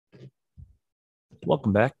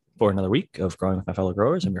Welcome back for another week of Growing with My Fellow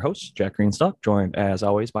Growers. I'm your host, Jack Greenstock, joined as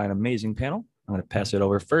always by an amazing panel. I'm going to pass it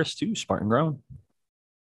over first to Spartan Grown.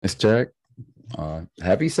 Thanks, Jack.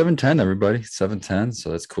 Happy 710, everybody. 710.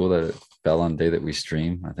 So that's cool that it fell on the day that we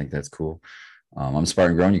stream. I think that's cool. I'm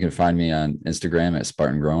Spartan Grown. You can find me on Instagram at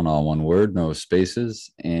Spartan Grown, all one word, no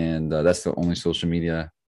spaces. And that's the only social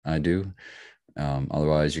media I do.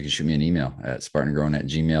 Otherwise, you can shoot me an email at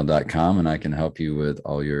spartangrown@gmail.com and I can help you with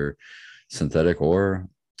all your synthetic or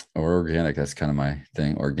organic. That's kind of my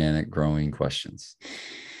thing, organic growing questions.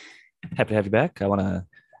 Happy to have you back. I want to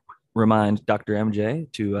remind Dr. MJ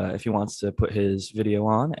to, if he wants to put his video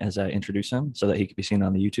on as I introduce him so that he can be seen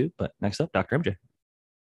on the YouTube. But next up, Dr. MJ.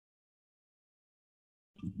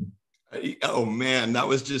 Oh man, that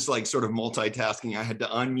was just like sort of multitasking. I had to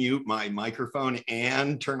unmute my microphone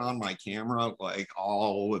and turn on my camera like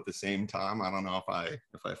all at the same time. I don't know if I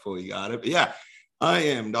fully got it, but yeah, I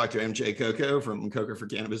am Dr. MJ Coco from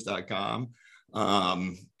cocoforcannabis.com.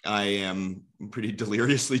 I am pretty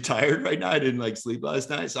deliriously tired right now. I didn't like sleep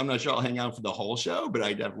last night, so I'm not sure I'll hang out for the whole show, but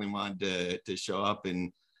I definitely wanted to show up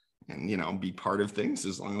and be part of things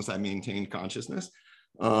as long as I maintain consciousness.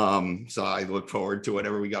 So I look forward to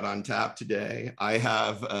whatever we got on tap today. I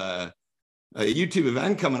have a YouTube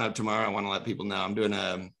event coming up tomorrow. I want to let people know I'm doing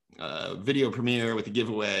a video premiere with a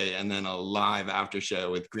giveaway and then a live after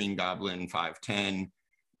show with Green Goblin 510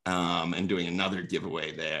 and doing another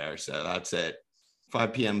giveaway there. So that's at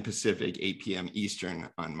 5 p.m. Pacific, 8 p.m. Eastern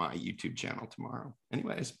on my YouTube channel tomorrow.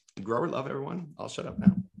 Anyways, grower love, everyone. I'll shut up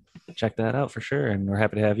now. Check that out for sure. And we're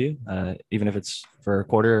happy to have you, even if it's for a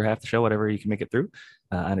quarter or half the show, whatever you can make it through.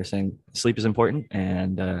 I understand sleep is important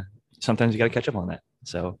and sometimes you got to catch up on that.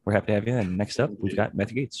 So we're happy to have you. And next up, we've got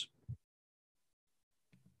Matthew Gates.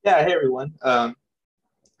 Yeah, hey everyone.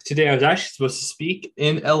 Today I was actually supposed to speak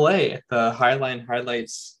in LA at the Highline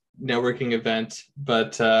Highlights networking event,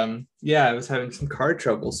 but I was having some car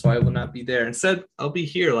trouble, so I will not be there. Instead, I'll be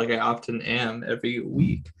here like I often am every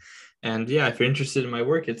week. And yeah, if you're interested in my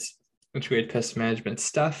work, it's integrated pest management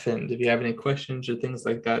stuff. And if you have any questions or things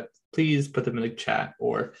like that, please put them in the chat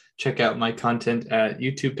or check out my content at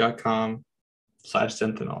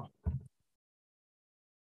youtube.com/Sentinel.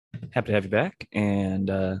 Happy to have you back. And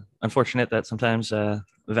unfortunate that sometimes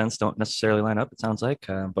events don't necessarily line up, it sounds like,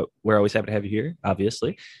 but we're always happy to have you here,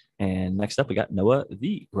 obviously. And next up, we got Noah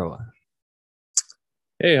the Grower.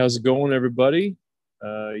 Hey, how's it going, everybody?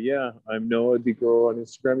 I'm Noah the Grower on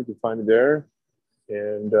Instagram. You can find me there.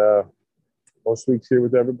 And most weeks here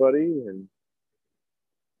with everybody, and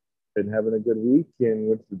been having a good week and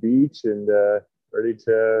went to the beach and ready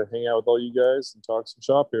to hang out with all you guys and talk some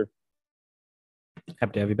shop here.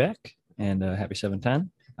 Happy to have you back, and happy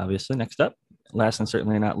 710. Obviously, next up, last and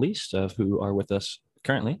certainly not least of who are with us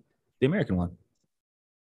currently, the American one.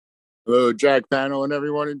 Hello, Jack Panel and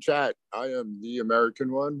everyone in chat. I am the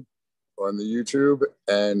American one on the YouTube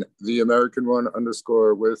and the American one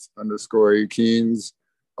 _ Keens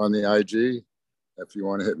on the IG. If you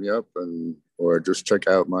want to hit me up or just check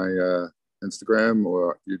out my Instagram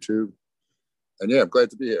or YouTube. And yeah, I'm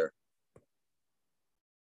glad to be here.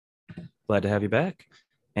 Glad to have you back.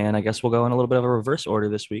 And I guess we'll go in a little bit of a reverse order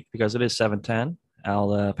this week because it is 710.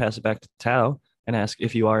 I'll pass it back to Tao and ask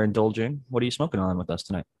if you are indulging. What are you smoking on with us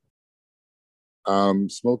tonight?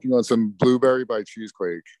 Smoking on some Blueberry by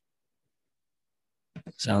Cheesequake.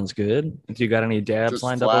 Sounds good. Do you got any dabs just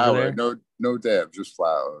lined flour. up over there? No dab, just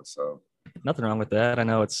flour. So nothing wrong with that. I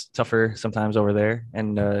know it's tougher sometimes over there.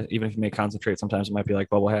 And even if you make concentrate, sometimes it might be like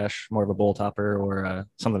bubble hash, more of a bowl topper or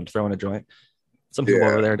something to throw in a joint. Some people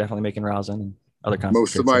over there are definitely making rosin and other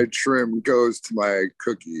concentrates. Most of my trim goes to my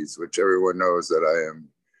cookies, which everyone knows that I am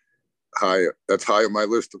high. That's high on my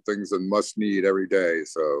list of things that must need every day.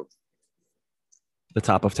 So the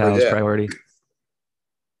top of Tao's priority.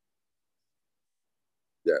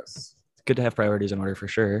 Yes. It's good to have priorities in order for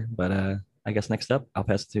sure. But I guess next up, I'll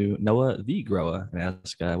pass it to Noah the Grower and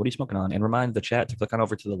ask, what are you smoking on? And remind the chat to click on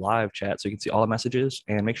over to the live chat so you can see all the messages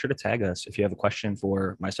and make sure to tag us. If you have a question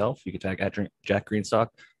for myself, you can tag at Jack Greenstock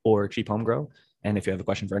or Cheap Home Grow. And if you have a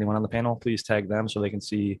question for anyone on the panel, please tag them so they can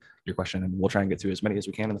see your question. And we'll try and get to as many as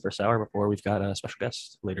we can in the first hour before we've got a special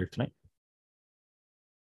guest later tonight.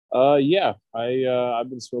 I've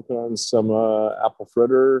been smoking on some apple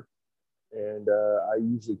fritter, and I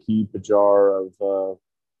usually keep a jar of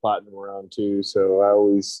platinum around too. So I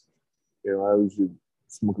usually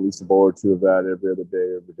smoke at least a bowl or two of that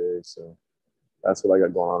every day. So that's what I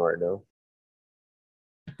got going on right now.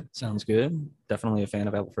 Sounds good. Definitely a fan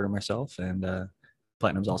of apple fritter myself, and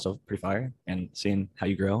platinum's also pretty fire. And seeing how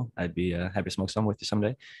you grow, I'd be happy to smoke some with you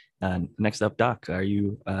someday. Next up, Doc, are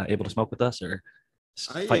you able to smoke with us, or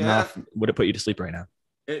Fighting Yeah. off would it put you to sleep right now?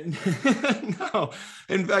 No,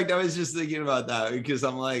 in fact, I was just thinking about that because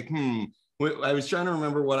I'm like, I was trying to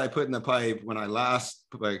remember what I put in the pipe when I last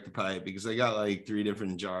put back the pipe, because I got like 3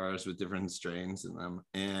 different jars with different strains in them,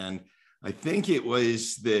 and I think it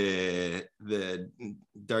was the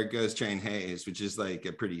Dark Ghost Train Haze, which is like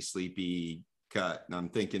a pretty sleepy cut. And I'm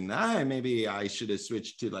thinking, maybe I should have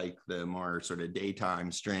switched to like the more sort of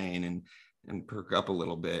daytime strain and perk up a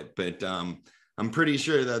little bit. But I'm pretty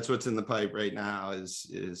sure that's what's in the pipe right now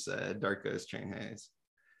is Dark Ghost Train Haze.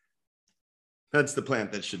 That's the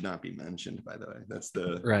plant that should not be mentioned, by the way. That's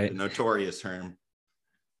the notorious term.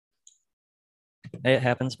 It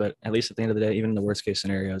happens, but at least at the end of the day, even in the worst case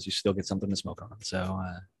scenarios, you still get something to smoke on. So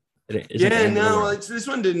it isn't the end of the world. This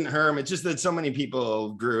one didn't herm. It's just that so many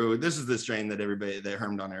people grew. This is the strain that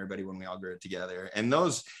hermed on everybody when we all grew it together. And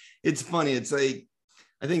it's funny. It's like,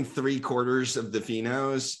 I think 3/4 of the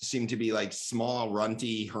phenos seem to be like small,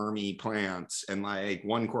 runty, hermy plants. And like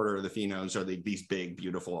 1/4 of the phenos are like these big,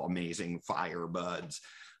 beautiful, amazing fire buds.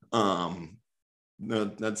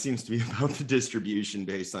 That seems to be about the distribution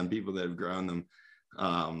based on people that have grown them.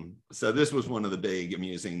 So this was one of the big,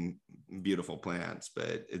 amusing, beautiful plants,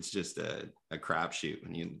 but it's just a crapshoot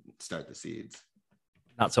when you start the seeds.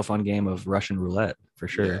 Not so fun game of Russian roulette for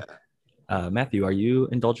sure. Yeah. Matthew, are you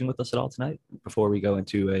indulging with us at all tonight before we go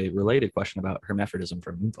into a related question about hermaphrodism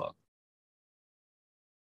from Moonfog?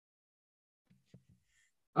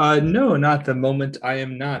 No, not the moment. I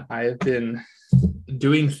am not. I have been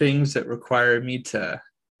doing things that require me to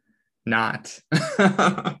not.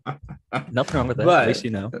 Nothing wrong with that. But, at least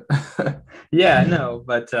you know. Yeah, no,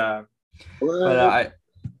 but I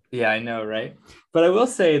know, right? But I will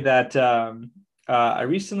say that I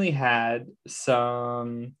recently had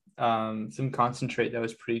some concentrate that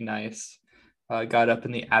was pretty nice. Got up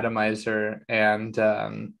in the atomizer, and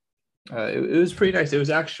it was pretty nice. It was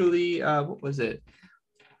actually what was it?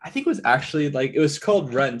 I think it was actually like, it was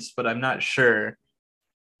called Runts, but I'm not sure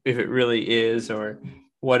if it really is, or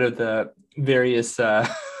what are the various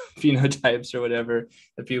phenotypes or whatever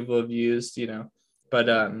that people have used, But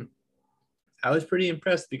I was pretty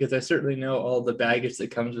impressed because I certainly know all the baggage that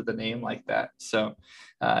comes with a name like that. So,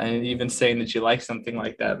 and even saying that you like something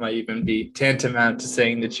like that might even be tantamount to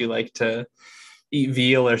saying that you like to eat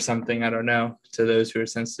veal or something. I don't know, to those who are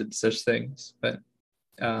sensitive to such things. But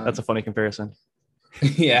that's a funny comparison.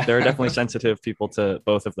 Yeah, there are definitely sensitive people to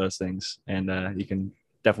both of those things, and you can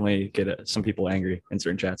definitely get some people angry in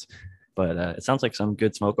certain chats. But it sounds like some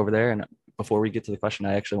good smoke over there. And before we get to the question,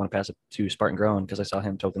 I actually want to pass it to Spartan Grown because I saw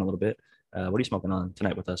him token a little bit. What are you smoking on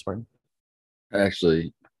tonight with us, Spartan?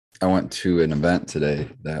 Actually, I went to an event today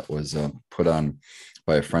that was put on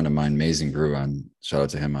by a friend of mine, Mazing Brew. Shout out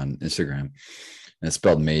to him on Instagram. And it's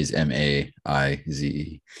spelled Maize, Maize.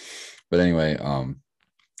 But anyway,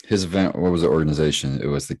 his event, what was the organization? It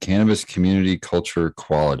was the Cannabis Community Culture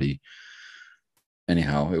Quality.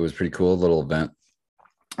 Anyhow, it was pretty cool, little event.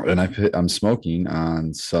 And I'm smoking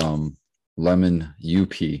on some lemon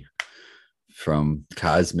UP from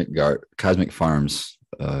Cosmic Farms,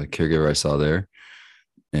 caregiver I saw there.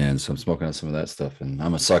 And so I'm smoking on some of that stuff. And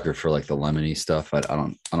I'm a sucker for like the lemony stuff. I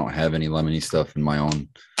don't have any lemony stuff in my own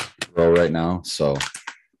grow right now. So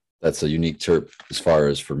that's a unique terp as far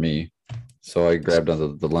as for me. So I grabbed on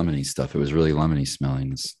the lemony stuff. It was really lemony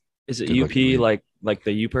smelling. Is it UP like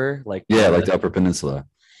the Upper? Like the Upper Peninsula.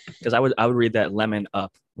 Because I would read that lemon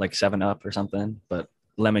up, like 7-Up or something, but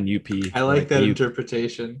lemon UP. I like that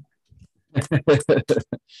interpretation.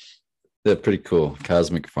 They're pretty cool.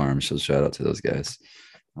 Cosmic Farms. So shout out to those guys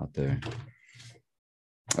out there.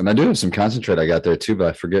 And I do have some concentrate I got there too, but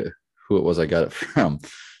I forget who it was I got it from.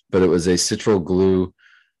 But it was a citral glue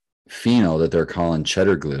pheno that they're calling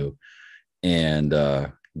cheddar glue. And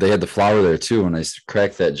they had the flour there too. When I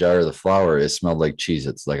cracked that jar of the flour, it smelled like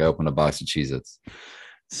Cheez-Its. Like I opened a box of Cheez-Its.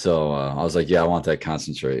 So I was like, yeah, I want that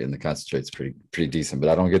concentrate. And the concentrate's pretty decent, but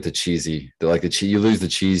I don't get the cheesy. You lose the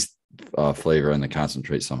cheese flavor in the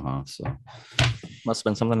concentrate somehow. So must have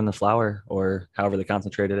been something in the flour or however they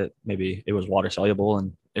concentrated it. Maybe it was water soluble,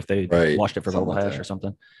 and if they washed it for bubble hash or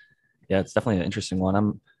something. Yeah, it's definitely an interesting one.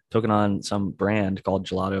 I'm token on some brand called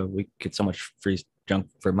Gelato. We get so much free junk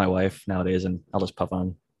for my wife nowadays, and I'll just puff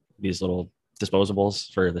on these little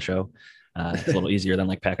disposables for the show. It's a little easier than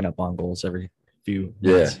like packing up bongos every few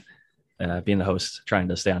months. Being the host, trying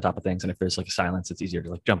to stay on top of things, and if there's like a silence, it's easier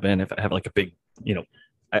to like jump in. If I have like a big,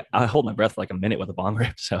 I hold my breath for like a minute with a bong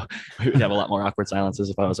rip, so we would have a lot more awkward silences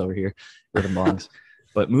if I was over here ripping bongs.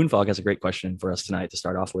 But Moonfog has a great question for us tonight to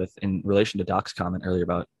start off with in relation to Doc's comment earlier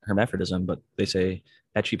about hermaphrodism. But they say,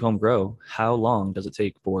 at Cheap Home Grow, how long does it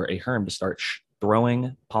take for a herm to start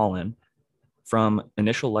throwing pollen from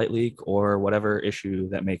initial light leak or whatever issue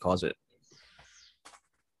that may cause it?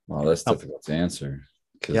 Well, that's Oh. difficult to answer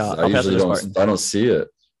because Yeah, I I'll pass it usually to don't. Spartan. I don't see it.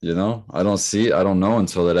 I don't see. I don't know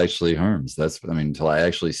until it actually harms. Until I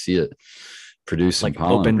actually see it produce some Like,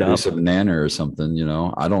 pollen, opened produce up. a banana or something.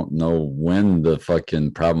 I don't know when the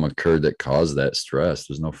fucking problem occurred that caused that stress.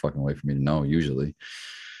 There's no fucking way for me to know usually.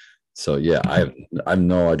 So yeah, I have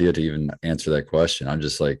no idea to even answer that question. I'm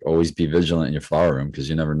just like, always be vigilant in your flower room because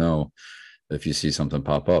you never know if you see something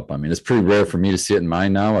pop up. I mean, it's pretty rare for me to see it in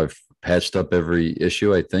mine now. I've patched up every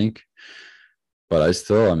issue, I think, but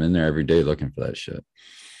I'm in there every day looking for that shit.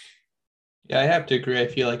 Yeah, I have to agree. I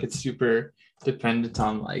feel like it's super dependent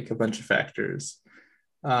on like a bunch of factors.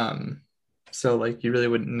 So like you really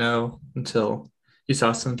wouldn't know until you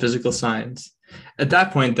saw some physical signs. At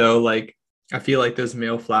that point though, like I feel like those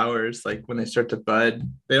male flowers, like when they start to bud,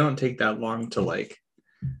 they don't take that long to like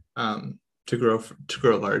to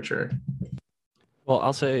grow larger. Well,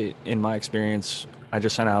 I'll say in my experience, I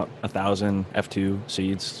just sent out 1,000 F2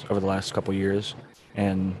 seeds over the last couple years,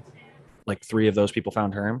 and like 3 of those people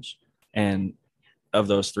found herms, and of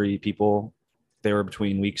those 3 people, they were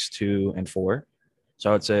between weeks 2 and 4. So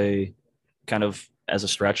I would say, kind of as a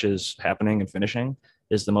stretch is happening and finishing,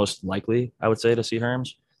 is the most likely, I would say, to see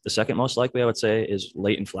herms. The second most likely, I would say, is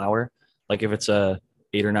late in flower. Like if it's a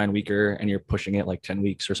 8 or 9 weeker and you're pushing it like 10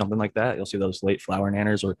 weeks or something like that, you'll see those late flower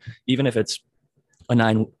nanners. Or even if it's a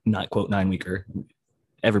 9, not quote 9 weeker,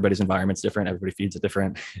 everybody's environment's different. Everybody feeds it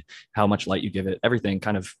different. How much light you give it, everything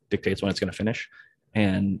kind of dictates when it's going to finish.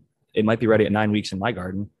 And it might be ready at 9 weeks in my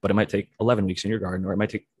garden, but it might take 11 weeks in your garden, or it might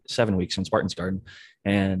take 7 weeks in Spartan's garden.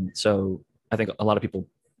 And so I think a lot of people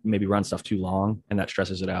maybe run stuff too long, and that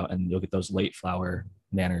stresses it out, and you'll get those late flower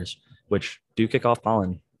nanners, which do kick off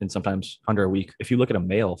pollen in sometimes under a week. If you look at a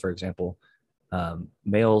male, for example,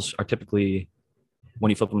 males are typically, when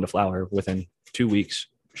you flip them to flower, within 2 weeks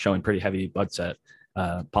showing pretty heavy bud set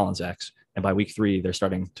pollen sacs. And by week 3, they're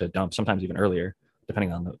starting to dump, sometimes even earlier,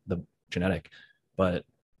 depending on the genetic. But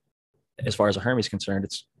as far as a Hermes is concerned,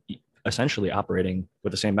 it's essentially operating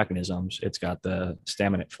with the same mechanisms. It's got the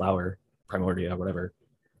staminate flower primordia, whatever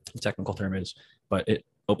the technical term is, but it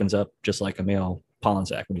opens up just like a male pollen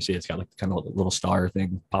sac. When you see it, it's got like kind of a little star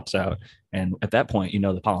thing pops out. And at that point,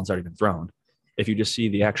 the pollen's already been thrown. If you just see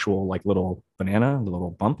the actual like little banana, the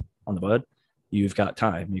little bump on the bud, you've got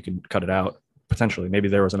time. You can cut it out potentially. Maybe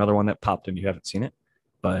there was another one that popped and you haven't seen it.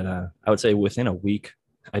 But I would say within a week,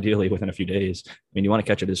 ideally within a few days. I mean, you want to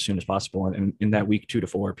catch it as soon as possible. And in that week 2 to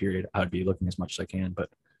 4 period, I would be looking as much as I can. But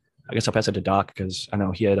I guess I'll pass it to Doc because I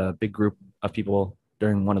know he had a big group of people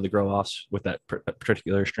during one of the grow offs with that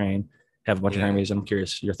particular strain, have a bunch of Hermes. I'm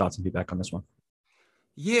curious your thoughts and feedback on this one.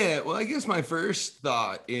 Yeah, well, I guess my first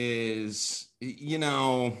thought is,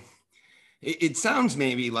 it sounds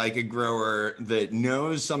maybe like a grower that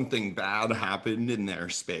knows something bad happened in their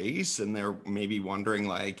space, and they're maybe wondering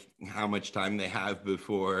like how much time they have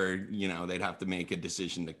before, they'd have to make a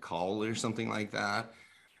decision to cull or something like that.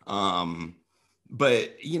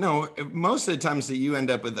 But, most of the times that you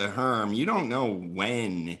end up with a herm, you don't know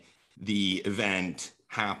when the event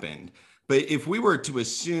happened. But if we were to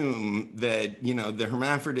assume that, the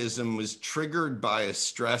hermaphrodism was triggered by a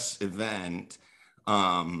stress event,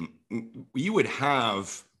 you would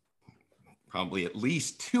have probably at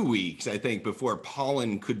least 2 weeks, I think, before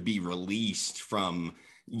pollen could be released from,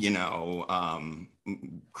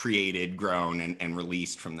 created, grown, and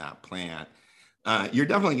released from that plant. You're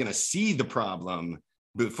definitely going to see the problem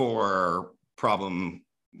before the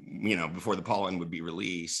pollen would be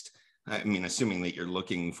released. I mean, assuming that you're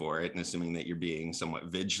looking for it and assuming that you're being somewhat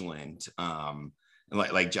vigilant.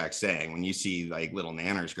 Like Jack's saying, when you see like little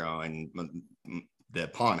nanners growing, the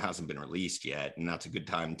pollen hasn't been released yet, and that's a good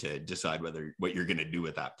time to decide what you're going to do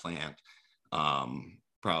with that plant.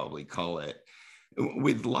 Probably cull it.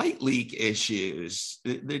 With light leak issues,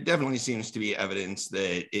 there definitely seems to be evidence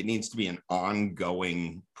that it needs to be an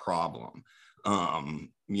ongoing problem.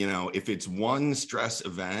 If it's one stress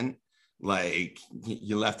event, like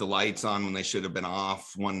you left the lights on when they should have been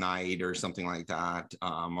off one night or something like that,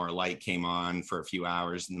 or a light came on for a few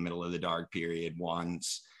hours in the middle of the dark period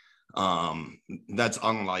once, that's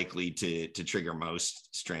unlikely to trigger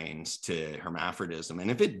most strains to hermaphrodism.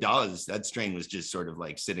 And if it does, that strain was just sort of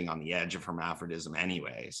like sitting on the edge of hermaphrodism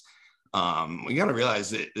anyways. We got to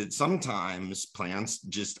realize that sometimes plants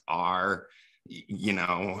just are,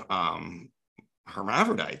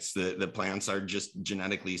 hermaphrodites. The plants are just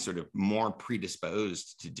genetically sort of more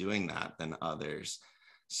predisposed to doing that than others.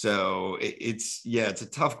 So it's a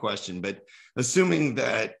tough question, but assuming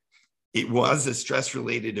that it was a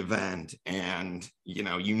stress-related event and,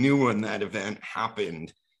 you knew when that event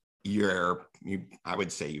happened, I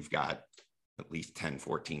would say you've got at least 10,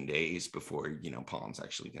 14 days before, pollen's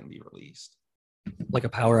actually going to be released. Like a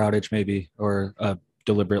power outage maybe, or a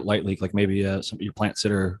deliberate light leak. Like maybe your plant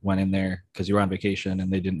sitter went in there because you were on vacation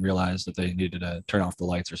and they didn't realize that they needed to turn off the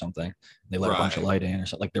lights or something. They let a bunch of light in or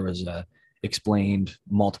something. Like there was a explained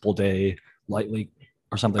multiple day light leak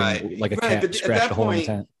or something, like a cat scratched a hole in the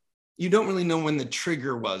tent. You don't really know when the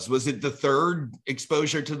trigger was. Was it the third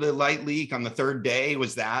exposure to the light leak on the third day?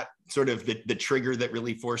 Was that sort of the trigger that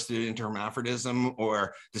really forced it into hermaphrodism,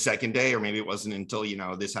 or the second day? Or maybe it wasn't until,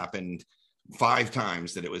 this happened 5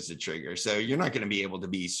 times that it was the trigger. So you're not going to be able to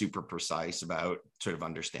be super precise about sort of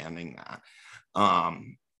understanding that.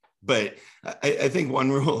 But I think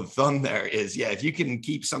one rule of thumb there is, if you can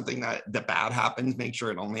keep something that bad happens, make sure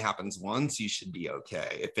it only happens once, you should be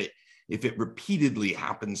okay. If it repeatedly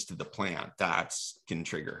happens to the plant, that can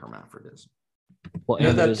trigger hermaphrodism. Well, I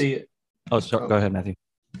know that go ahead, Matthew.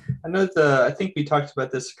 I think we talked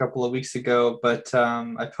about this a couple of weeks ago, but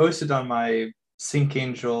I posted on my Sync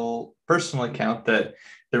Angel personal account that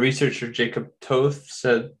the researcher Jacob Toth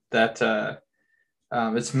said that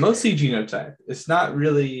it's mostly genotype. It's not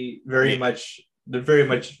really very much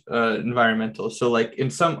environmental. So like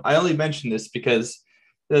I only mention this because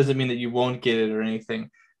it doesn't mean that you won't get it or anything,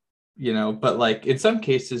 but like in some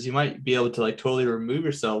cases you might be able to like totally remove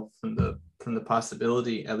yourself from the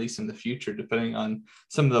possibility, at least in the future, depending on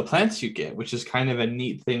some of the plants you get, which is kind of a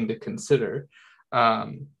neat thing to consider.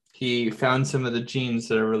 He found some of the genes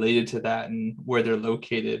that are related to that and where they're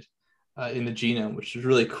located in the genome, which is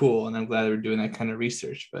really cool. And I'm glad we're doing that kind of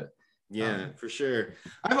research. But for sure.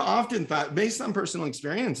 I've often thought, based on personal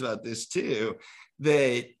experience about this too,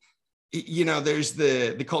 that, there's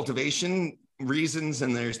the cultivation reasons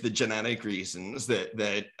and there's the genetic reasons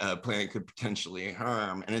that a plant could potentially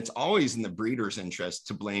harm. And it's always in the breeder's interest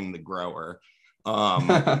to blame the grower. It's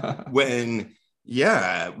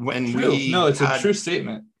a true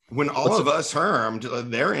statement. When all of us harmed,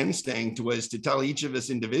 their instinct was to tell each of us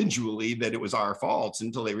individually that it was our faults,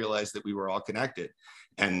 until they realized that we were all connected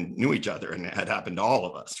and knew each other, and it had happened to all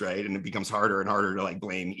of us, right? And it becomes harder and harder to like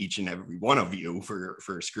blame each and every one of you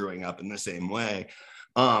for screwing up in the same way.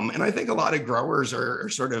 And I think a lot of growers are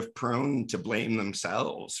sort of prone to blame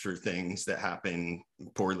themselves for things that happen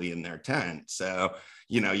poorly in their tent. So,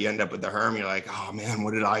 you end up with the herm, you're like, oh man,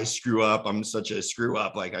 what did I screw up? I'm such a screw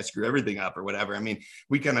up. Like I screw everything up or whatever. I mean,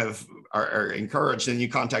 we kind of are encouraged, and you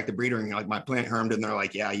contact the breeder and you're like, my plant hermed, and they're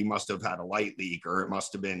like, yeah, you must have had a light leak, or it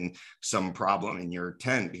must have been some problem in your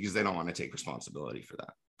tent, because they don't want to take responsibility for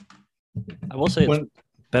that. I will say it's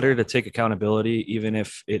better to take accountability, even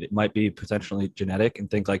if it might be potentially genetic,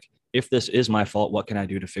 and think like, if this is my fault, what can I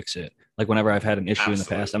do to fix it? Like whenever I've had an issue in the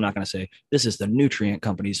past, I'm not going to say this is the nutrient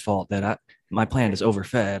company's fault that my plant is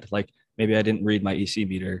overfed. Like maybe I didn't read my EC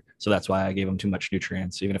meter, so that's why I gave them too much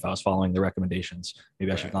nutrients, even if I was following the recommendations.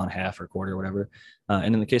 Maybe I should have gone half or quarter or whatever.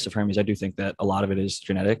 And in the case of Hermes, I do think that a lot of it is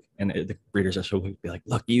genetic, and the breeders are so be like,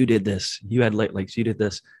 look, you did this, you had light leaks, you did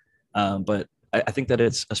this. But I think that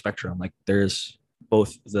it's a spectrum. Like there's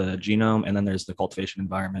both the genome, and then there's the cultivation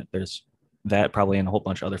environment. There's that probably, and a whole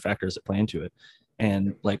bunch of other factors that play into it.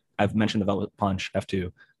 And like I've mentioned the Velvet Punch F2,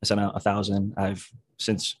 I sent out 1,000. I've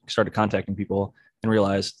since started contacting people and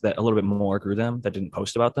realized that a little bit more grew them that didn't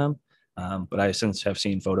post about them. But I since have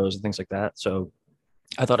seen photos and things like that. So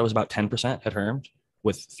I thought it was about 10% had hermed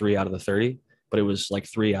with 3 out of the 30, but it was like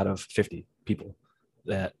 3 out of 50 people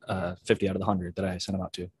that 50 out of the 100 that I sent them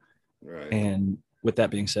out to. Right. And with that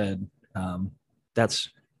being said, that's,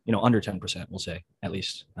 under 10%, we'll say, at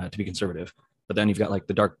least, to be conservative. But then you've got like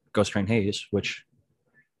the dark ghost train haze, which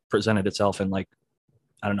presented itself in like,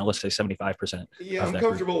 I don't know, let's say 75%. Yeah, I'm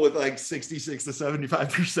comfortable with like 66 to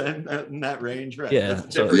 75% in that range, right? Yeah.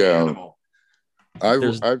 That's a different animal.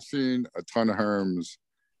 I've seen a ton of herms,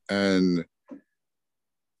 and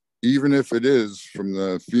even if it is from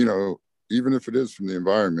the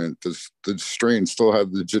environment, the strain still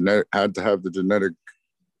had to have the genetic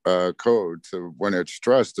code to, when it's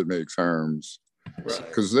stressed, it makes herms.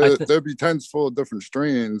 Because there'll be tents full of different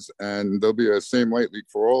strains, and there'll be a same light leak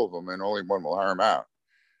for all of them, and only one will herm out.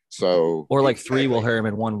 So, or like 3 will herm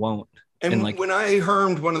and 1 won't. And like, when I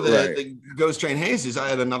hermed one of the ghost train hazes, I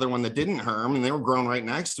had another one that didn't herm, and they were grown right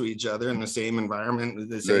next to each other in the same environment,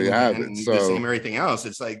 the same the same everything else.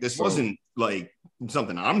 It's like this wasn't like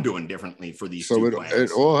something I'm doing differently for these two plants.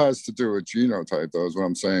 It all has to do with genotype, though, is what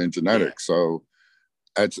I'm saying, genetics. Yeah. So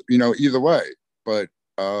it's either way. But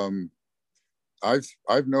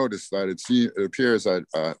I've noticed that it appears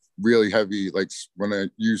that really heavy, like when I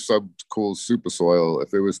use subcool super soil,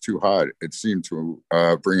 if it was too hot, it seemed to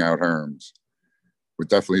bring out herms, with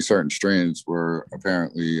definitely certain strains were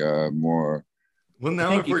apparently more Well, I now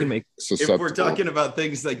think if you we're can make susceptible. if we're talking about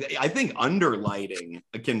things like I think underlighting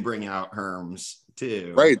can bring out herms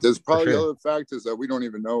too. Right, there's probably sure. other factors that we don't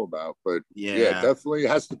even know about, but yeah, Yeah. definitely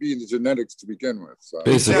has to be in the genetics to begin with. So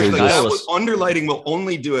Basically, Exactly. just- That was, underlighting will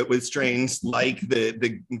only do it with strains like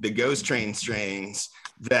the ghost train strains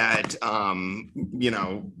that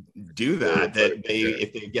do that. That they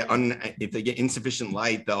if they get insufficient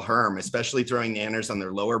light, they'll herm, especially throwing nanners on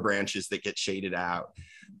their lower branches that get shaded out.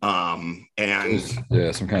 And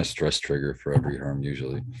yeah, some kind of stress trigger for every herm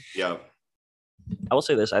usually. yeah. I will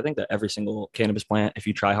say this. I think that every single cannabis plant, if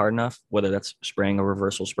you try hard enough, whether that's spraying a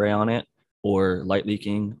reversal spray on it or light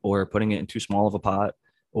leaking or putting it in too small of a pot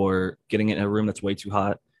or getting it in a room that's way too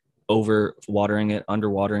hot, over watering it, under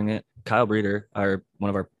watering it. Kyle Breeder, one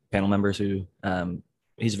of our panel members who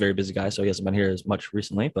he's a very busy guy, so he hasn't been here as much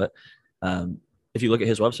recently. But if you look at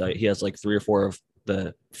his website, he has like 3 or 4 of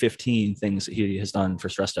the 15 things that he has done for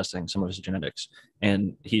stress testing some of his genetics.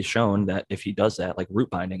 And he's shown that if he does that, like root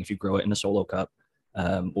binding, if you grow it in a solo cup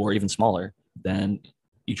or even smaller, then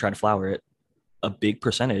you try to flower it, a big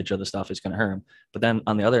percentage of the stuff is going to herm. But then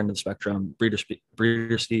on the other end of the spectrum,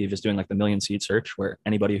 Breeder Steve is doing like the million seed search, where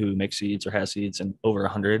anybody who makes seeds or has seeds and over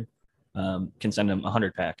 100 can send him a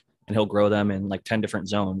 100 pack, and he'll grow them in like 10 different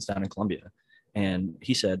zones down in Colombia. And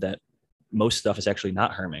he said that most stuff is actually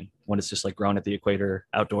not herming when it's just like grown at the equator,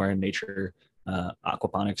 outdoor in nature,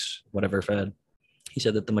 aquaponics, whatever fed. He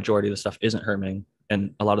said that the majority of the stuff isn't herming,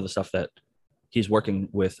 and a lot of the stuff that he's working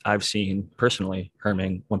with, I've seen personally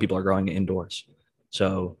herming when people are growing it indoors.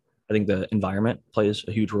 So I think the environment plays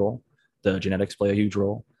a huge role. The genetics play a huge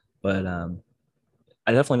role, but I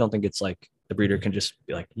definitely don't think it's like the breeder can just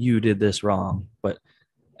be like, you did this wrong. But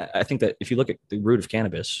I think that if you look at the root of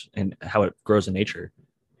cannabis and how it grows in nature,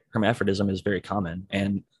 hermaphrodism is very common.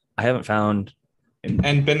 And I haven't found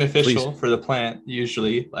and beneficial for the plant,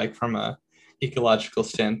 usually, like from a ecological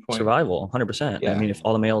standpoint. Survival, 100%. Yeah. I mean, if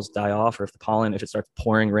all the males die off, or if the pollen, if it starts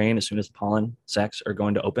pouring rain as soon as the pollen sacs are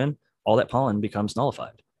going to open, all that pollen becomes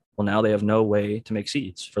nullified. Well, now they have no way to make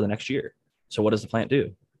seeds for the next year. So what does the plant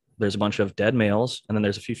do? There's a bunch of dead males, and then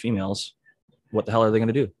there's a few females. What the hell are they going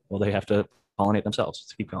to do? Well, they have to pollinate themselves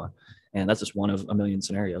to keep going. And that's just one of a million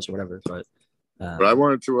scenarios or whatever. But I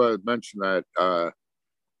wanted to mention that,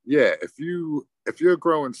 if you're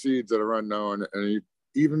growing seeds that are unknown, and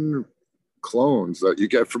even clones that you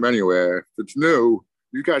get from anywhere, if it's new,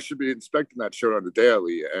 you guys should be inspecting that shit on the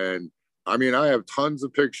daily. And I mean, I have tons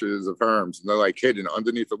of pictures of herms, and they're like hidden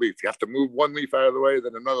underneath a leaf. You have to move one leaf out of the way,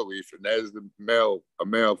 then another leaf, and there's a male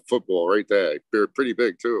football right there. They're pretty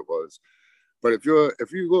big too, it was. But if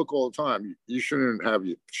you look all the time, you shouldn't have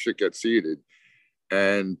your shit get seeded.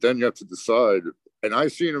 And then you have to decide. And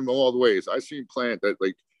I've seen them all the ways. I've seen plant that,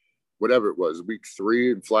 like, whatever it was, week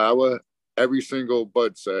 3 in flower, every single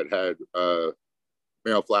bud set had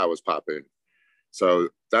male flowers pop in. So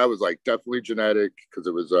that was like definitely genetic, because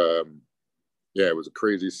it was it was a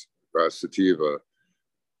crazy sativa.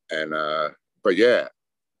 And but yeah,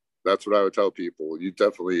 that's what I would tell people. You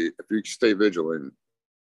definitely, if you stay vigilant.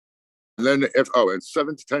 And then in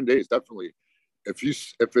 7 to 10 days, definitely, if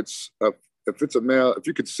it's a male, if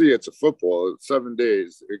you could see it's a football, 7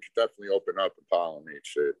 days, it could definitely open up and pollinate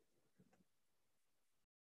shit.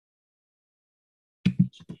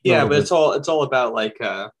 Yeah, but it's all about like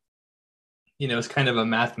it's kind of a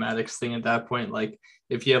mathematics thing at that point. Like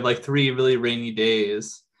if you have like 3 really rainy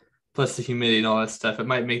days plus the humidity and all that stuff, it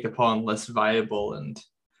might make the pollen less viable and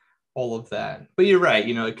all of that. But you're right,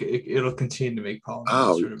 it'll continue to make pollen.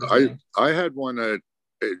 I had one that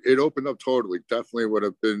it opened up totally. Definitely would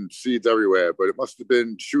have been seeds everywhere, but it must have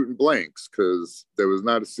been shooting blanks, because there was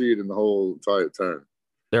not a seed in the whole entire tent.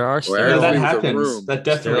 there are that happens. That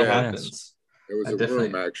definitely happens. It was a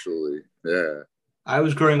room, actually. Yeah. I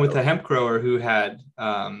was growing with a hemp grower who had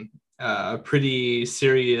a pretty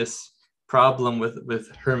serious problem with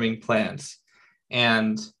herming plants,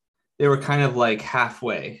 and they were kind of like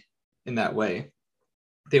halfway in that way.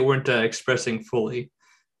 They weren't expressing fully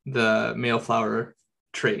the male flower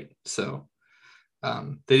trait, so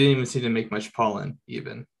they didn't even seem to make much pollen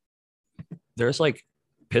even. There's like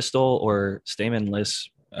pistil or stamenless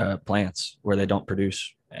plants where they don't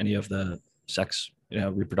produce any of the sex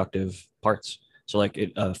reproductive parts. So like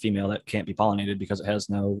a female that can't be pollinated because it has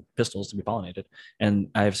no pistils to be pollinated. And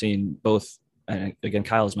I have seen both, and again,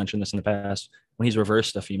 Kyle has mentioned this in the past, when he's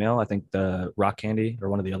reversed a female, I think the rock candy or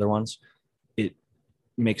one of the other ones, it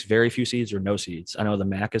makes very few seeds or no seeds. I know the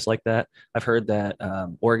MAC is like that. I've heard that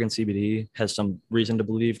Oregon CBD has some reason to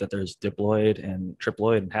believe that there's diploid and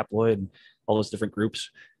triploid and haploid and all those different groups.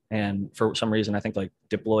 And for some reason, I think like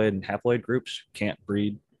diploid and haploid groups can't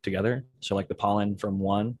breed together. So like the pollen from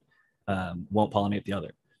one won't pollinate the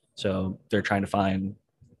other. So they're trying to find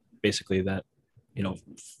basically that,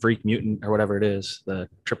 freak mutant or whatever it is, the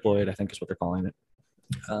triploid, I think is what they're calling it.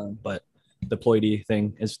 But the ploidy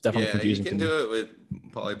thing is definitely confusing. You can do it with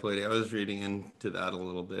polyploidy. I was reading into that a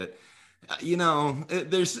little bit. I'm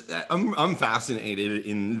fascinated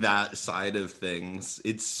in that side of things.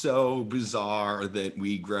 It's so bizarre that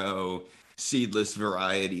we grow seedless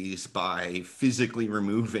varieties by physically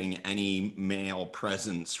removing any male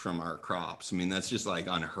presence from our crops. I mean, that's just like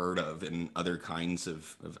unheard of in other kinds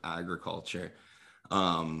of agriculture.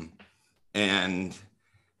 And,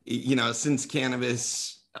 since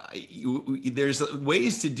cannabis, there's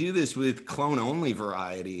ways to do this with clone only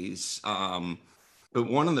varieties. But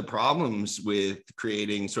one of the problems with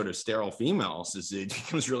creating sort of sterile females is it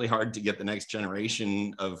becomes really hard to get the next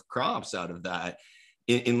generation of crops out of that,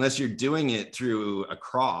 unless you're doing it through a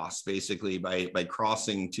cross, basically by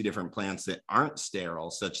crossing two different plants that aren't sterile,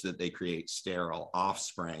 such that they create sterile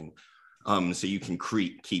offspring. So you can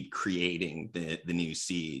keep creating the new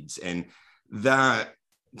seeds. And that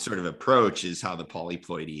sort of approach is how the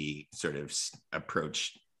polyploidy sort of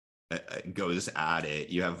approach goes at it.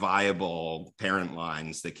 You have viable parent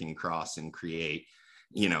lines that can cross and create,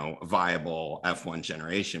 viable F1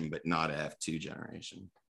 generation, but not a F2 generation.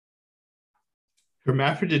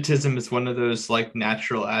 Hermaphroditism is one of those like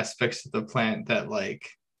natural aspects of the plant that like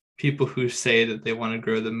people who say that they want to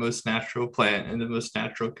grow the most natural plant in the most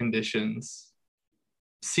natural conditions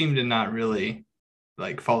seem to not really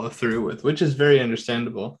like follow through with, which is very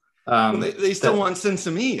understandable. They still want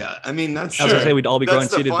sinsemilla. I mean, that's I was gonna say we'd all be growing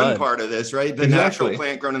seeded bud. That's the fun part of this, right? The natural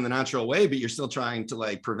plant grown in the natural way, but you're still trying to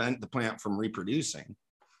like prevent the plant from reproducing.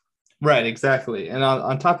 Right, exactly. And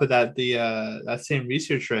on top of that, the that same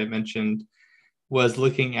researcher I mentioned was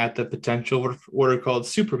looking at the potential for what are called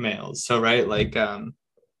super males. So right,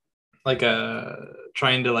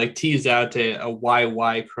 trying to like tease out a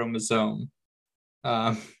YY chromosome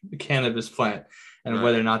cannabis plant, and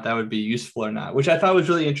whether or not that would be useful or not, which I thought was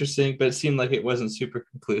really interesting, but it seemed like it wasn't super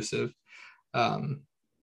conclusive. But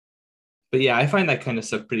yeah, I find that kind of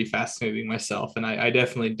stuff pretty fascinating myself, and I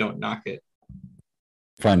definitely don't knock it.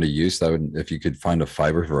 Find a use that would, if you could find a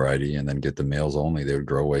fiber variety and then get the males only, they would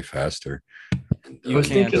grow way faster. I was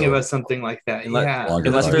thinking about something like that.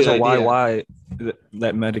 Unless there's a YY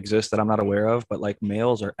that might exist that I'm not aware of, but like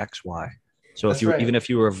males are XY. So even if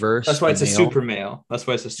you reverse, that's why it's a super male. That's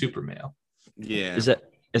why it's a super male. Yeah. Is that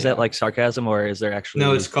like sarcasm, or is there actually?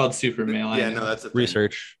 No, it's called super male. Yeah, no, that's a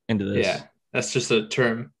research into this. Yeah, that's just a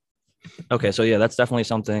term. Okay, so yeah, that's definitely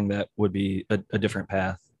something that would be a different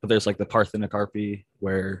path. But there's like the parthenocarpy,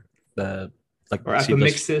 where or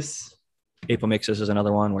apomixis. Apomixis is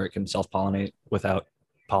another one where it can self-pollinate without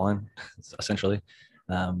pollen, essentially.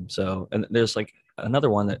 And there's like another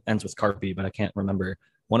one that ends with carpy, but I can't remember.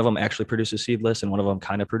 One of them actually produces seedless, and one of them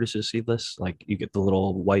kind of produces seedless. Like you get the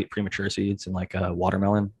little white premature seeds in like a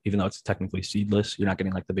watermelon, even though it's technically seedless. You're not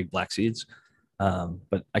getting like the big black seeds.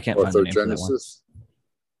 But I can't find the name for that one.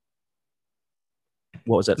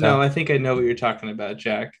 What was that? No, I think I know what you're talking about,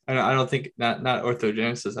 Jack. I don't think not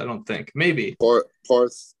orthogenesis. I don't think maybe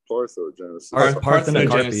Parthenogenesis.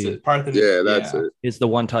 Parthenocarpy. Yeah, that's it. It's the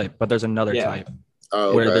one type, but there's another type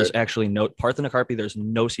where there's actually no parthenocarpy. There's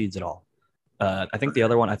no seeds at all. I think the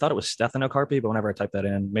other one, I thought it was stethanocarpy, but whenever I typed that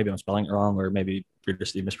in, maybe I'm spelling it wrong, or maybe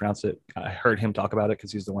you mispronounced it. I heard him talk about it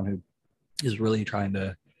because he's the one who is really trying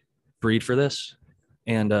to breed for this.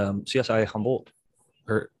 And CSI Humboldt,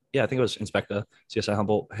 I think it was Inspecta, CSI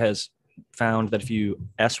Humboldt has found that if you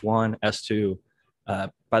S1, S2,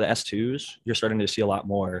 by the S2s, you're starting to see a lot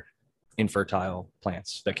more infertile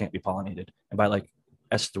plants that can't be pollinated. And by like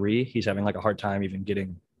S3, he's having like a hard time even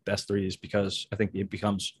getting the S3s, because I think it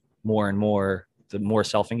becomes more and more, the more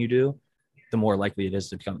selfing you do, the more likely it is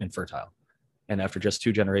to become infertile. And after just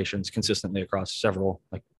 2 generations consistently across several,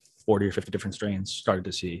 like 40 or 50 different strains, started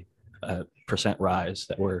to see a % rise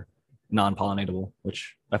that were non-pollinatable,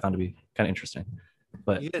 which I found to be kind of interesting.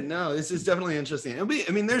 But yeah, no, this is definitely interesting.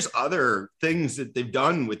 I mean, there's other things that they've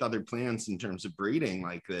done with other plants in terms of breeding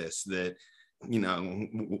like this, that,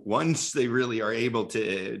 once they really are able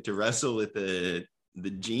to wrestle with the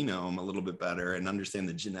genome a little bit better and understand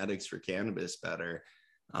the genetics for cannabis better,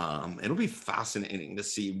 it'll be fascinating to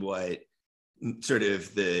see what sort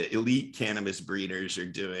of the elite cannabis breeders are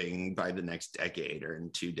doing by the next decade or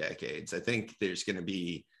in 2 decades. I think there's going to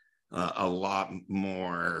be a lot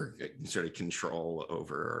more sort of control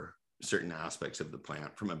over certain aspects of the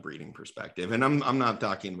plant from a breeding perspective. And I'm not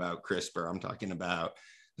talking about CRISPR. I'm talking about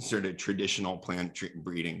sort of traditional plant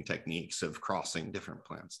breeding techniques of crossing different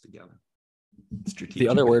plants together. Strategic. The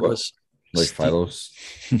other word was like phytos,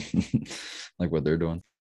 like what they're doing.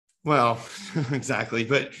 Well, exactly.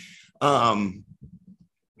 But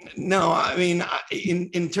no, I mean,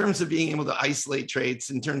 in terms of being able to isolate traits,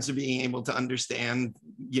 in terms of being able to understand,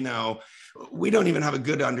 you know, we don't even have a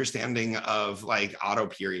good understanding of like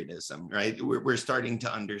autoperiodism, right? We're starting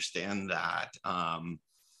to understand that.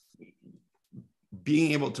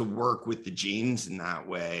 Being able to work with the genes in that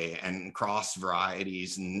way and cross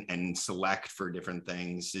varieties and select for different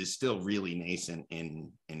things is still really nascent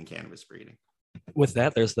in cannabis breeding. With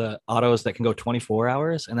that, there's the autos that can go 24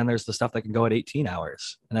 hours, and then there's the stuff that can go at 18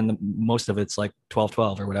 hours. And then most of it's like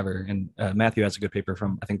 12 or whatever. And Matthew has a good paper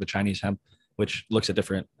from, I think, the Chinese hemp, which looks at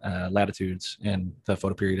different latitudes and the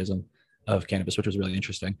photoperiodism of cannabis, which was really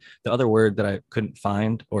interesting. The other word that I couldn't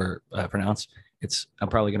find or pronounce, I'm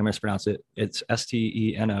probably going to mispronounce it. It's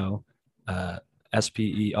STENO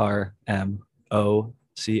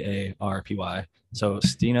SPERMOCARPY. So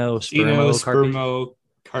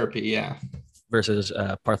Stenospermocarpy, yeah. Versus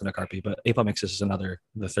parthenocarpy, but apomixis is the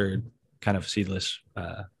third kind of seedless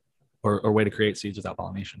or way to create seeds without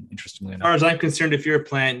pollination. Interestingly enough, as far as I'm concerned, if you're a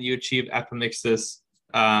plant, you achieve apomixis,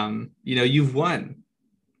 you've won.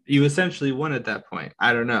 You essentially won at that point.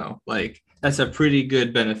 I don't know, like that's a pretty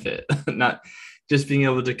good benefit, not just being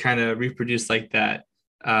able to kind of reproduce like that.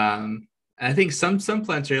 I think some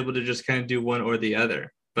plants are able to just kind of do one or the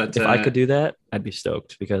other. But if I could do that, I'd be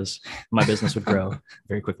stoked because my business would grow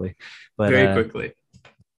very quickly. But very quickly.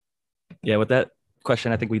 Yeah, with that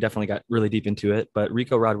question, I think we definitely got really deep into it. But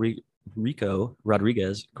Rico Rodriguez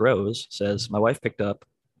Grows says, my wife picked up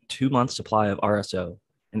 2 months supply of RSO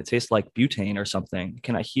and it tastes like butane or something.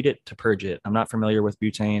 Can I heat it to purge it? I'm not familiar with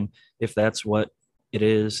butane. If that's what it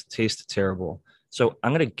is, tastes terrible. So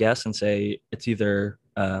I'm going to guess and say it's either,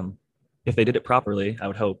 if they did it properly, I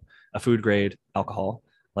would hope, a food grade alcohol,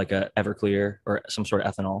 like a Everclear or some sort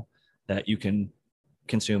of ethanol that you can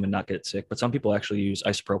consume and not get sick. But some people actually use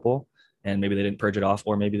isopropyl and maybe they didn't purge it off,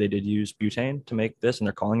 or maybe they did use butane to make this and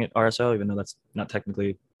they're calling it RSO, even though that's not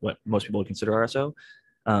technically what most people would consider RSO.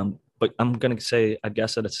 But I'm going to say, I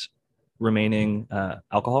guess that it's remaining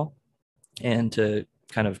alcohol, and to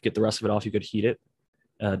kind of get the rest of it off, you could heat it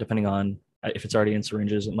depending on if it's already in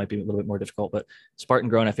syringes, it might be a little bit more difficult, but Spartan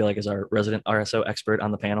Grown, I feel like, is our resident RSO expert on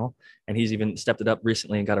the panel. And he's even stepped it up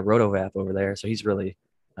recently and got a Rotovap over there. So he's really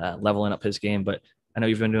leveling up his game. But I know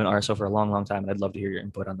you've been doing RSO for a long, long time, and I'd love to hear your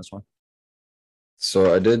input on this one.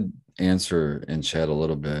 So I did answer in chat a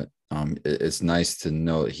little bit. It's nice to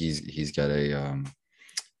know that he's got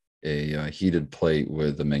a heated plate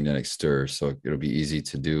with a magnetic stir. So it'll be easy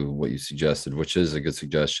to do what you suggested, which is a good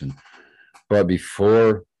suggestion. But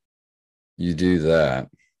before you do that,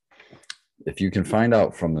 if you can find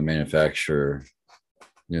out from the manufacturer,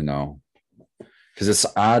 because it's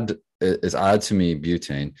odd to me,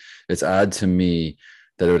 butane. It's odd to me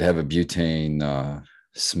that it would have a butane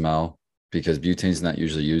smell, because butane is not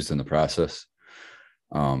usually used in the process.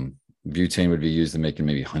 Butane would be used in making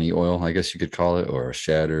maybe honey oil, I guess you could call it, or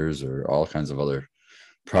shatters, or all kinds of other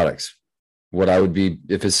products. What I would be,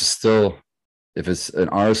 if it's an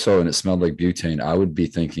RSO and it smelled like butane, I would be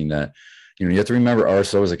thinking that, you have to remember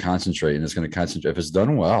RSO is a concentrate, and it's going to concentrate. If it's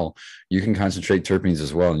done well, you can concentrate terpenes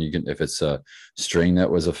as well. And you can, if it's a strain that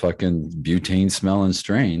was a fucking butane smelling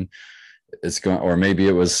strain, it's going, or maybe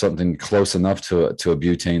it was something close enough to a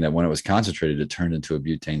butane that when it was concentrated, it turned into a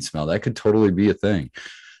butane smell. That could totally be a thing.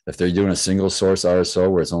 If they're doing a single source RSO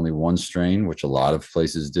where it's only one strain, which a lot of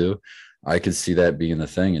places do, I could see that being the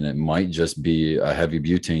thing. And it might just be a heavy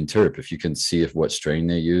butane terp. If you can see what strain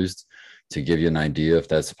they used to give you an idea if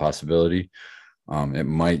that's a possibility, it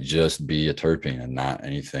might just be a terpene and not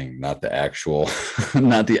anything, not the actual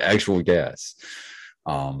gas.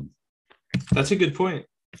 That's a good point.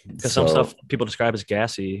 Because some stuff people describe as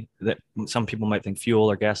gassy, that some people might think fuel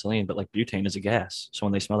or gasoline, but like butane is a gas. So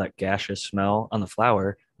when they smell that gaseous smell on the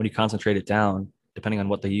flower, when you concentrate it down, depending on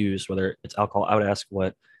what they use, whether it's alcohol, I would ask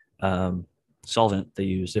what solvent they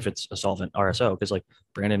use, if it's a solvent RSO, because like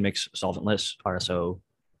Brandon makes solventless RSO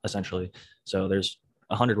essentially. So there's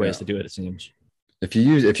 100 ways to do it seems. if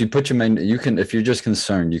you if you're just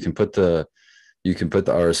concerned, you can put the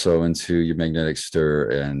RSO into your magnetic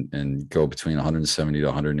stir and go between 170 to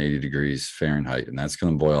 180 degrees Fahrenheit, and that's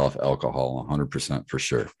going to boil off alcohol 100% for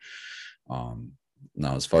sure.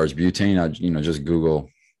 Now, as far as butane, just Google,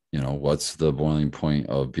 what's the boiling point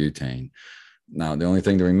of butane. Now, the only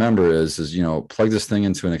thing to remember is plug this thing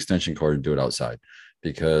into an extension cord and do it outside,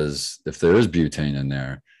 because if there is butane in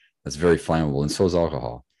there, that's very flammable, and so is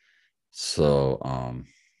alcohol. So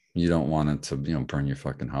You don't want it to, burn your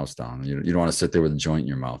fucking house down. You don't want to sit there with a joint in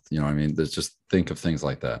your mouth. You know what I mean? There's just think of things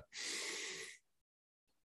like that.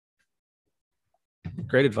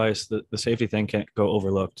 Great advice. The safety thing can't go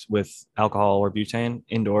overlooked with alcohol or butane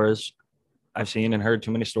indoors. I've seen and heard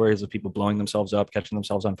too many stories of people blowing themselves up, catching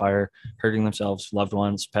themselves on fire, hurting themselves, loved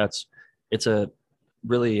ones, pets. It's a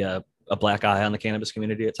really a black eye on the cannabis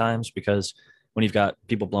community at times, because when you've got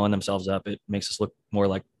people blowing themselves up, it makes us look more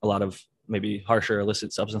like a lot of maybe harsher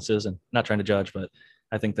illicit substances. And not trying to judge, but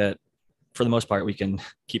I think that for the most part, we can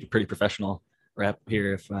keep it pretty professional rap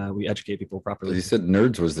here if we educate people properly. He said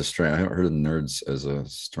Nerds was the strain. I haven't heard of Nerds as a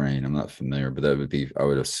strain. I'm not familiar, but that would be, I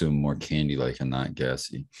would assume, more candy like and not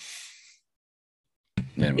gassy.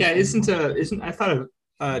 Yeah, isn't I thought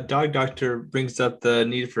a dog doctor brings up the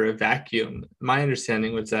need for a vacuum. My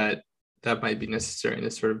understanding was that might be necessary in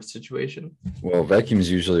this sort of situation. Well,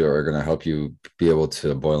 vacuums usually are going to help you be able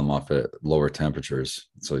to boil them off at lower temperatures.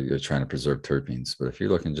 So you're trying to preserve terpenes. But if you're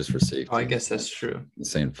looking just for safety, I guess that's true.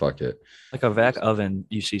 Saying fuck it. Like a vac oven,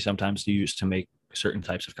 you see sometimes used to make certain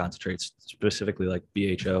types of concentrates, specifically like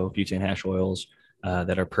BHO, butane hash oils,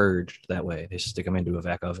 that are purged that way. They stick them into a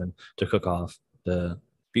vac oven to cook off the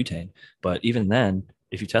butane. But even then,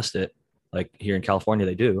 if you test it, like here in California,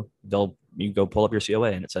 you go pull up your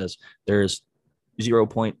COA and it says there's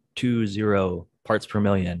 0.20 parts per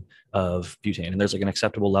million of butane. And there's like an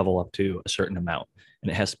acceptable level up to a certain amount. And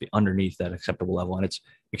it has to be underneath that acceptable level. And it's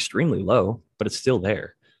extremely low, but it's still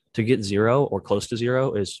there. To get zero or close to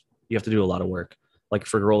zero you have to do a lot of work. Like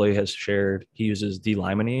Fergaroli has shared, he uses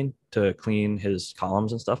D-limonene to clean his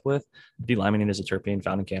columns and stuff with. D-limonene is a terpene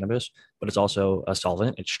found in cannabis, but it's also a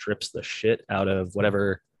solvent. It strips the shit out of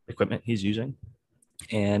whatever equipment he's using,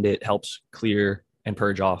 and it helps clear and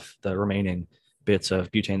purge off the remaining bits of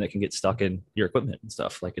butane that can get stuck in your equipment and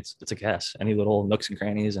stuff. Like it's a gas. Any little nooks and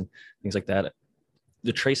crannies and things like that,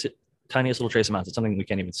 tiniest little trace amounts, it's something we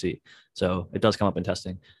can't even see. So it does come up in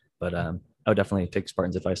testing, but I would definitely take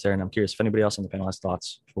Spartan's advice there. And I'm curious if anybody else on the panel has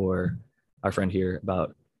thoughts for our friend here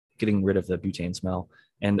about getting rid of the butane smell.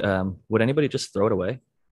 And would anybody just throw it away?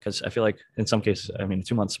 Because I feel like in some cases, a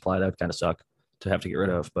 2-month supply, that would kind of suck to have to get rid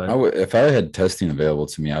of. But if I had testing available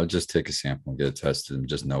to me, I would just take a sample and get it tested and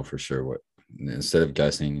just know for sure what, instead of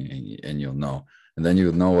guessing, and you'll know. And then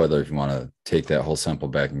you'll know whether if you want to take that whole sample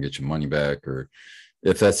back and get your money back, or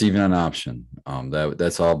if that's even an option.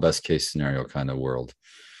 That's all best case scenario kind of world.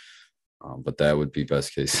 But that would be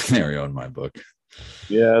best case scenario in my book.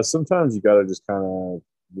 Yeah, sometimes you got to just kind of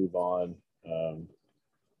move on.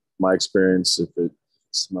 My experience, if it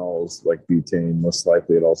smells like butane, most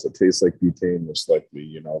likely it also tastes like butane. Most likely,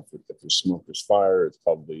 if there's smoke, there's fire, it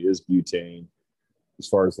probably is butane. As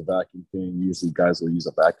far as the vacuum thing, usually guys will use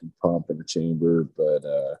a vacuum pump in the chamber, but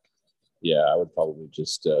yeah, I would probably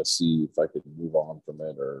just see if I could move on from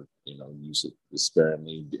it, or use it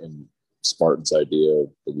sparingly. And Spartan's idea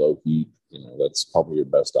of the low heat, that's probably your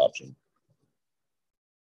best option.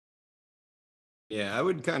 Yeah, I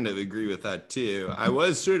would kind of agree with that too. I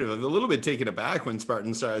was sort of a little bit taken aback when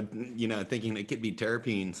Spartan started, thinking it could be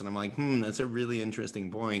terpenes, and I'm like, that's a really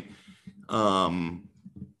interesting point.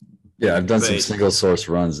 Yeah, I've done some single source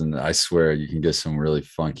runs, and I swear you can get some really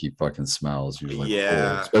funky fucking smells. Usually,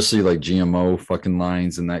 yeah, especially like GMO fucking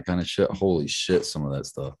lines and that kind of shit. Holy shit, some of that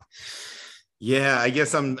stuff. Yeah, I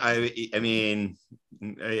guess it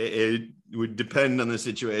would depend on the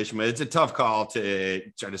situation, but it's a tough call to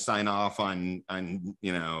try to sign off on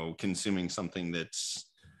consuming something that's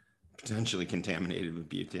potentially contaminated with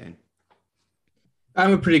butane.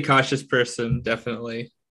 I'm a pretty cautious person,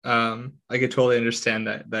 definitely. I could totally understand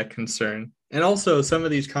that concern. And also some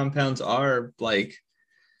of these compounds are like,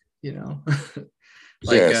 some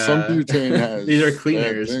butane has these are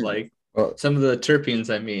cleaners, like some of the terpenes,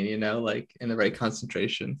 like in the right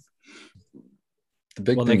concentration. The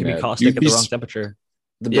big thing they can be caustic at the wrong temperature.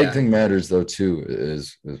 The big thing matters though too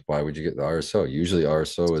is why would you get the RSO? Usually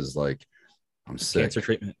RSO is like, I'm sick. Cancer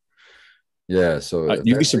treatment. Yeah, so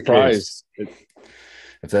you'd be surprised.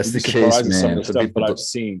 If that's the case, man, some of the stuff that I've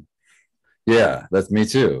seen. Yeah, that's me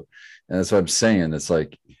too. And that's what I'm saying. It's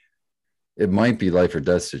like, it might be life or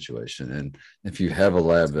death situation. And if you have a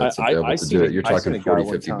lab that's available to do it, you're talking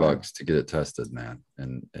 $40-$50 to get it tested, man.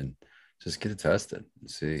 And just get it tested and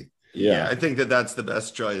see. Yeah, I think that's the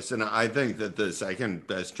best choice. And I think that the second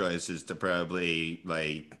best choice is to probably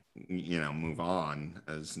move on,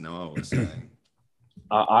 as Noah was saying.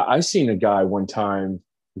 I seen a guy one time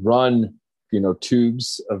run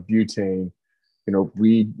tubes of butane,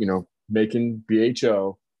 weed, making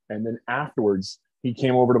BHO. And then afterwards he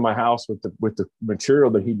came over to my house with the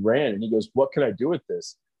material that he'd ran, and he goes, "What can I do with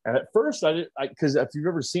this?" And at first, I didn't, because if you've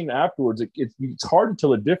ever seen it afterwards, it's hard to tell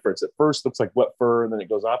the difference. At first, it looks like wet fur, and then it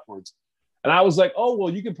goes upwards. And I was like, oh,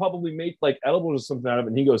 well, you could probably make like edibles or something out of it.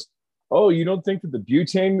 And he goes, oh, you don't think that the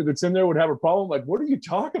butane that's in there would have a problem? Like, what are you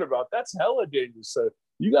talking about? That's hella dangerous. So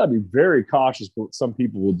you got to be very cautious what some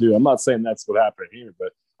people will do. I'm not saying that's what happened here,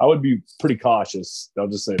 but I would be pretty cautious. I'll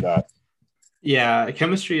just say that. Yeah,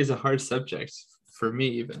 chemistry is a hard subject for me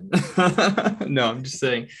even. No, I'm just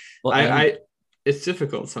saying. Well, I it's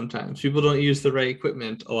difficult sometimes. People don't use the right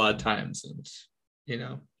equipment a lot of times, and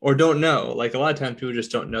or don't know. Like a lot of times people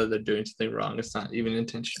just don't know they're doing something wrong. It's not even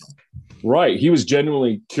intentional. Right. He was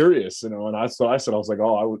genuinely curious, and I was like,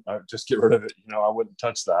 oh, I would just get rid of it. I wouldn't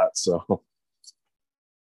touch that. So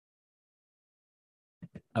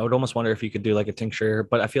I would almost wonder if you could do like a tincture,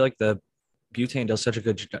 but I feel like the butane does such a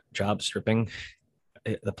good job stripping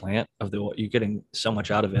the plant of you're getting so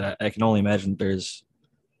much out of it. I can only imagine there's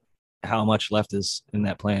how much left is in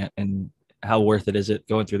that plant and how worth it is it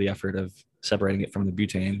going through the effort of separating it from the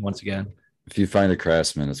butane once again. If you find a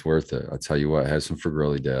craftsman, it's worth it. I'll tell you what, have some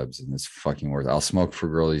Fagroli dabs and it's fucking worth it. I'll smoke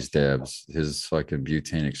Fagroli's dabs, his fucking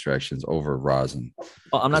butane extractions over rosin.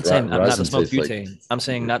 Well, I'm not saying not to smoke butane. I'm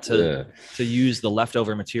saying not to use the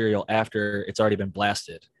leftover material after it's already been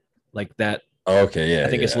blasted. Like that. Okay, yeah. I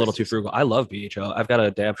think it's a little too frugal. I love BHO. I've got a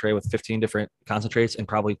dab tray with 15 different concentrates and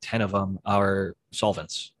probably 10 of them are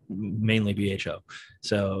solvents, mainly BHO.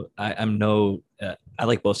 So I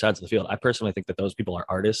like both sides of the field. I personally think that those people are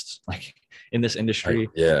artists. Like in this industry,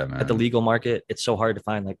 man. At the legal market, it's so hard to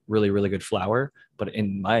find like really, really good flour. But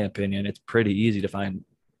in my opinion, it's pretty easy to find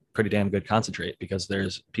pretty damn good concentrate because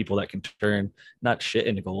there's people that can turn not shit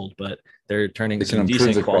into gold, but they're turning some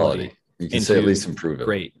decent quality. You can say at least improve it.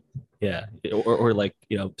 Great. Yeah. Or like,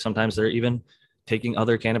 sometimes they're even taking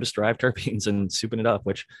other cannabis derived terpenes and souping it up,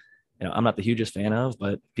 which, I'm not the hugest fan of,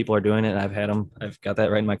 but people are doing it. I've had them. I've got that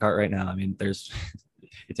right in my cart right now. I mean,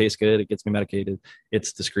 it tastes good. It gets me medicated.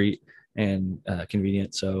 It's discreet and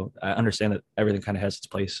convenient. So I understand that everything kind of has its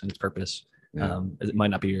place and its purpose. Yeah. It might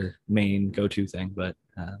not be your main go-to thing, but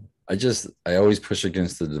I always push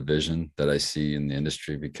against the division that I see in the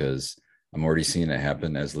industry because I'm already seeing it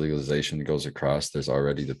happen as legalization goes across. There's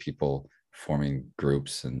already the people forming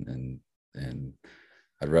groups and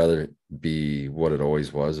I'd rather be what it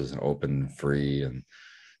always was as an open, free and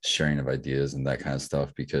sharing of ideas and that kind of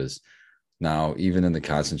stuff. Because now even in the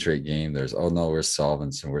concentrate game, there's, oh no, we're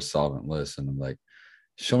solvents and we're solventless. And I'm like,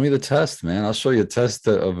 show me the test, man. I'll show you a test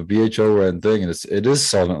of a BHO red thing. And it is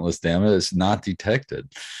solventless, damn it. It's not detected.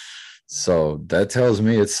 So that tells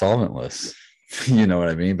me it's solventless. You know what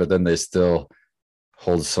I mean? But then they still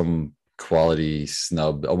hold some quality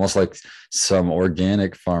snub, almost like some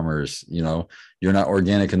organic farmers, you're not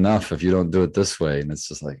organic enough if you don't do it this way. And it's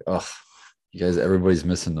just like, oh, you guys, everybody's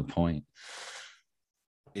missing the point.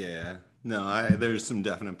 Yeah, no, there's some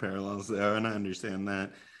definite parallels there, and I understand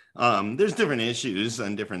that. There's different issues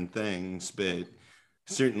on different things, but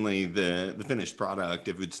certainly the finished product,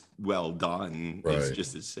 if it's well done, is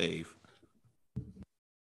just as safe.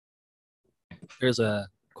 There's a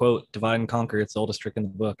quote, divide and conquer. It's the oldest trick in the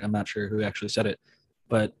book. I'm not sure who actually said it,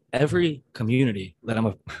 but every community that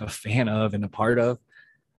I'm a fan of and a part of,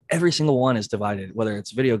 every single one is divided, whether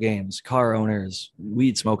it's video games, car owners,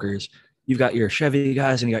 weed smokers. You've got your Chevy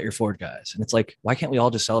guys and you got your Ford guys. And it's like, why can't we all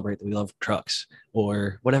just celebrate that we love trucks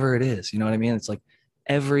or whatever it is? You know what I mean? It's like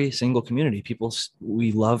every single community,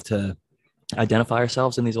 we love to identify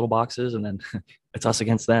ourselves in these little boxes and then it's us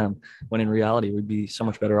against them, when in reality, we'd be so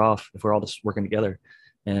much better off if we're all just working together.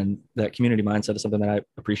 And that community mindset is something that I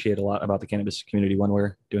appreciate a lot about the cannabis community when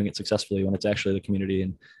we're doing it successfully, when it's actually the community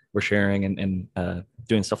and we're sharing and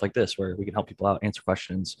doing stuff like this where we can help people out, answer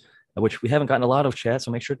questions, which we haven't gotten a lot of chat.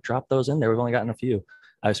 So make sure to drop those in there. We've only gotten a few.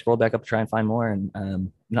 I scrolled back up to try and find more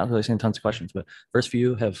and not really seeing tons of questions, but first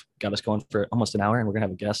few have got us going for almost an hour and we're going to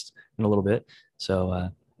have a guest in a little bit.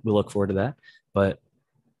 So we'll look forward to that. But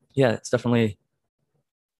yeah, it's definitely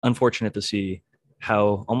unfortunate to see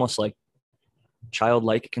how almost like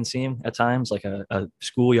childlike it can seem at times, like a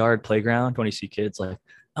schoolyard playground when you see kids like,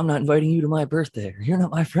 I'm not inviting you to my birthday, or you're not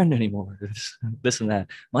my friend anymore, this and that.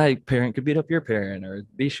 My parent could beat up your parent, or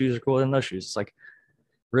these shoes are cooler than those shoes. It's like,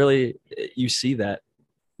 really, you see that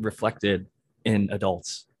reflected in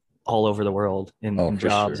adults all over the world in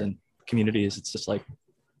jobs and communities. It's just like,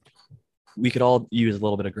 we could all use a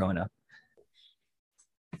little bit of growing up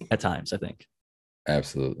at times, I think.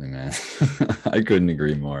 Absolutely, man. I couldn't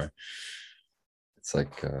agree more. It's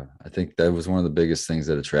like, I think that was one of the biggest things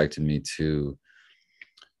that attracted me to,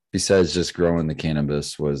 besides just growing the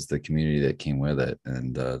cannabis, was the community that came with it.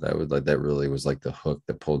 And that really was like the hook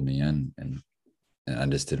that pulled me in. And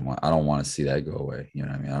And I don't want to see that go away. You know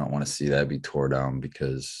what I mean? I don't want to see that be tore down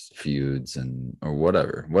because feuds or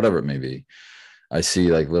whatever it may be. I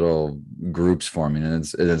see like little groups forming, and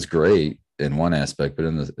it's great in one aspect, but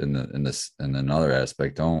in another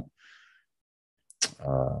aspect,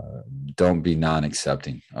 don't be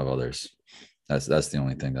non-accepting of others. That's the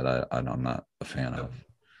only thing that I'm not a fan of.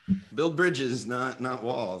 Build bridges, not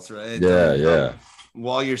walls, right? Yeah.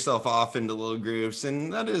 Wall yourself off into little groups,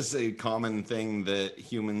 and that is a common thing that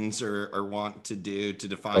humans are want to do, to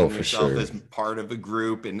define yourself as part of a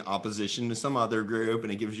group in opposition to some other group,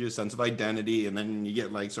 and it gives you a sense of identity. And then you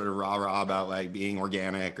get like sort of rah about like being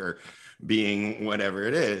organic or being whatever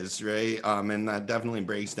it is, right? And that definitely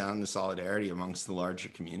breaks down the solidarity amongst the larger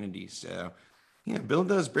community. So yeah, build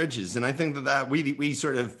those bridges. And I think that we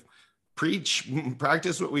sort of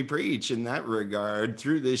practice what we preach in that regard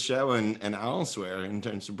through this show and elsewhere, in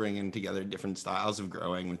terms of bringing together different styles of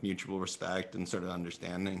growing with mutual respect and sort of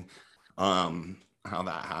understanding how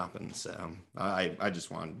that happens. So I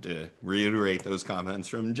just wanted to reiterate those comments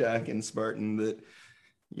from Jack and Spartan that,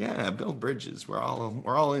 yeah, build bridges. We're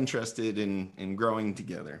all interested in growing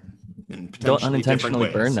together and don't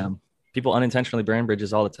unintentionally burn them. People unintentionally burn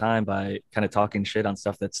bridges all the time by kind of talking shit on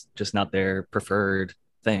stuff that's just not their preferred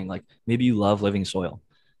thing. Like maybe you love living soil,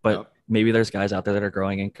 but maybe there's guys out there that are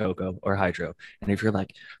growing in cocoa or hydro. And if you're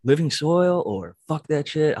like, living soil or fuck that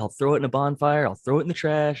shit, I'll throw it in a bonfire, I'll throw it in the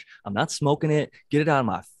trash, I'm not smoking it, get it out of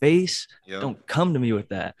my face. Don't come to me with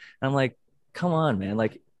that. And I'm like, come on, man.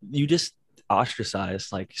 Like, you just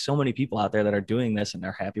ostracized like so many people out there that are doing this and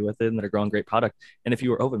they're happy with it and that are growing great product. And if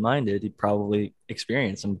you were open-minded, you'd probably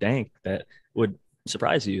experience some dank that would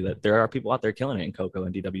surprise you, that there are people out there killing it in cocoa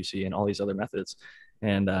and DWC and all these other methods.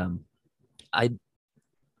 And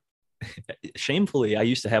shamefully, I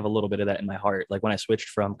used to have a little bit of that in my heart. Like when I switched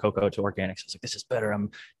from cocoa to organics, I was like, this is better.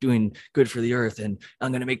 I'm doing good for the earth and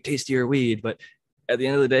I'm going to make tastier weed. But at the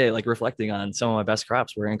end of the day, like reflecting on some of my best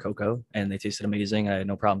crops were in cocoa and they tasted amazing. I had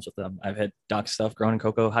no problems with them. I've had doc stuff grown in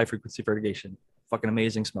cocoa, high frequency fertigation, fucking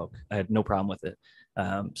amazing smoke. I had no problem with it.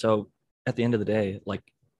 So at the end of the day, like,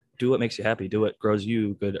 do what makes you happy, do what grows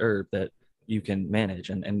you good herb that you can manage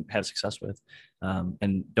and have success with.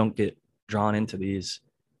 And don't get drawn into these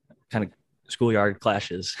kind of schoolyard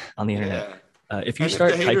clashes on the internet. If you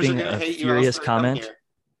start typing a furious comment,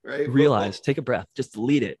 realize, take a breath, just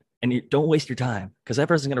delete it. And you don't waste your time, because that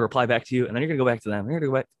person's going to reply back to you and then you're going to go back to them. You're going to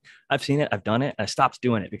go back. I've seen it. I've done it. And I stopped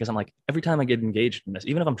doing it because I'm like, every time I get engaged in this,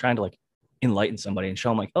 even if I'm trying to like enlighten somebody and show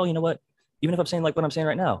them like, oh, you know what? Even if I'm saying like what I'm saying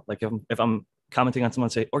right now, like if I'm commenting on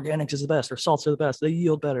someone say organics is the best or salts are the best, they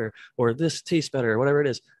yield better or this tastes better or whatever it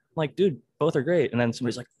is. I'm like, dude, both are great. And then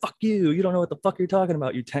somebody's like, fuck you. You don't know what the fuck you're talking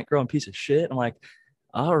about, you tent growing piece of shit. I'm like,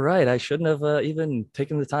 all right, I shouldn't have even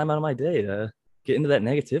taken the time out of my day to get into that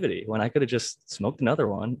negativity when I could have just smoked another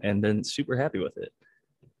one and been super happy with it.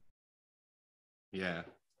 Yeah.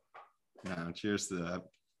 No, cheers to that.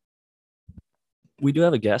 We do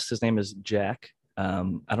have a guest. His name is Jack. I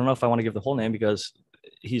don't know if I want to give the whole name because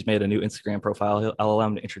he's made a new Instagram profile. I'll allow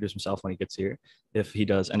him to introduce himself when he gets here. If he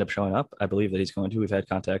does end up showing up, I believe that he's going to. We've had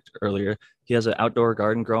contact earlier. He has an outdoor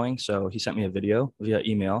garden growing, so he sent me a video via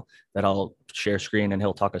email that I'll share screen and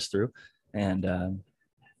he'll talk us through. And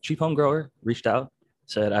cheap home grower reached out,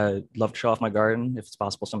 said, I'd love to show off my garden if it's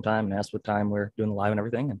possible sometime, and asked what time we're doing the live and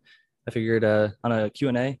everything. And I figured on a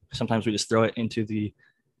Q&A, sometimes we just throw it into the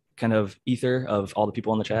kind of ether of all the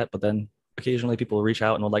people in the chat, but then occasionally people reach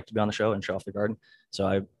out and would like to be on the show and show off their garden. So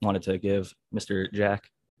I wanted to give Mr. Jack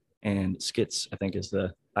and Skits, I think is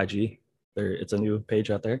the IG. It's a new page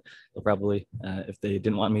out there. They'll probably, if they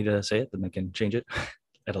didn't want me to say it, then they can change it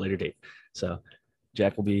at a later date. So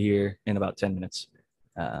Jack will be here in about 10 minutes.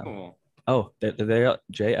 Cool. Oh, they're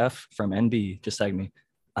JF from NB just tagged me.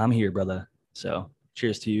 I'm here, brother. So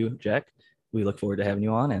cheers to you, Jack. We look forward to having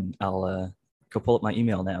you on, and I'll go pull up my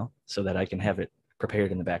email now so that I can have it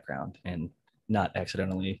prepared in the background and not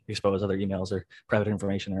accidentally expose other emails or private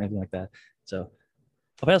information or anything like that. So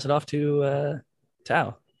I'll pass it off to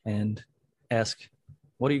Tao and ask,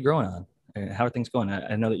 what are you growing on? How are things going?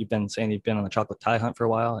 I know that you've been saying you've been on the chocolate Thai hunt for a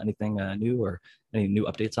while. Anything new or any new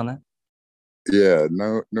updates on that? Yeah,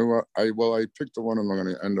 no. I picked the one I'm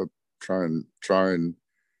going to end up trying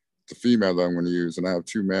the female that I'm going to use, and I have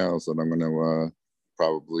two males that I'm going to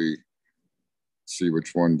probably see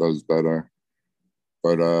which one does better.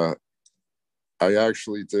 But I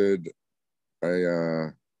actually did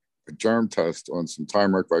a germ test on some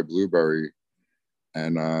Time Work by Blueberry,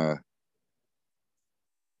 and I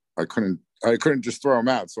couldn't just throw them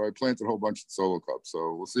out, so I planted a whole bunch of solo cups.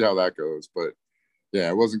 So we'll see how that goes. But yeah,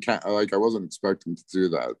 I wasn't expecting to do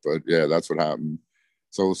that, but yeah, that's what happened.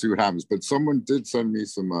 So we'll see what happens. But someone did send me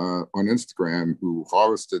some on Instagram who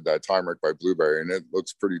harvested that time wreck by Blueberry, and it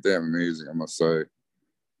looks pretty damn amazing, I must say.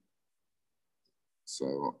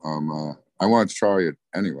 So I wanted to try it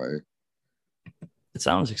anyway. It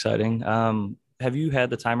sounds exciting. Have you had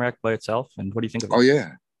the time rack by itself, and what do you think of it? Oh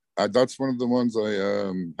yeah, that's one of the ones I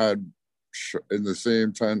had in the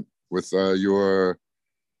same tent with your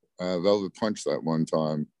Velvet Punch that one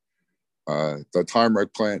time. The time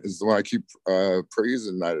rack plant is the one I keep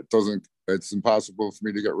praising, that it's impossible for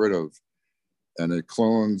me to get rid of, and it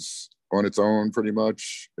clones on its own pretty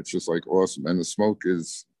much. It's just like awesome, and the smoke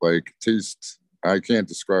is like I can't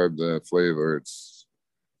describe the flavor. It's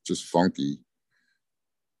just funky.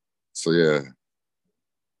 So yeah.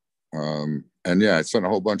 And yeah, I sent a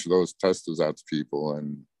whole bunch of those testers out to people,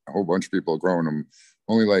 and a whole bunch of people are growing them.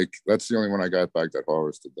 That's the only one I got back that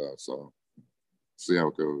harvested though. So see how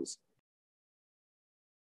it goes.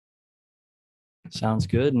 Sounds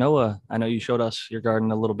good. Noah, I know you showed us your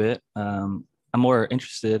garden a little bit. I'm more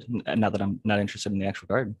interested, not that I'm not interested in the actual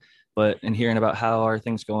garden, but in hearing about how are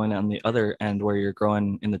things going on the other end where you're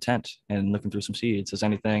growing in the tent and looking through some seeds. Has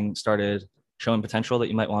anything started showing potential that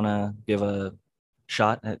you might want to give a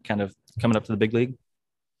shot at kind of coming up to the big league?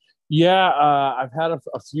 Yeah, I've had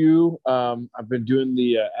a few. I've been doing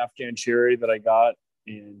the Afghan cherry that I got,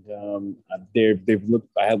 and they've looked.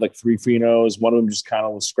 I had like 3 phenos. One of them just kind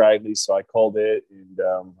of was scraggly, so I called it, and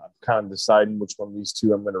I'm kind of deciding which one of these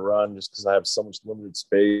 2 I'm going to run, just because I have so much limited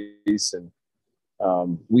space. And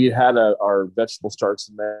we had our vegetable starts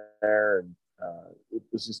in there, and it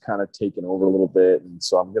was just kind of taken over a little bit. And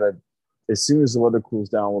so I'm gonna, as soon as the weather cools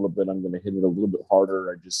down a little bit, I'm going to hit it a little bit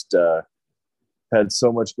harder. I just had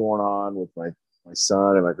so much going on with my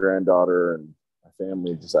son and my granddaughter and my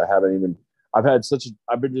family.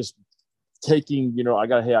 I've been just taking, I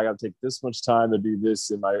got to take this much time to do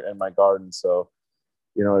this in my garden. So,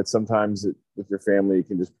 it's sometimes with your family, it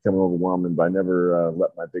can just become overwhelming, but I never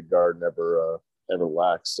let my big garden ever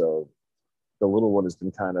lax. So the little one has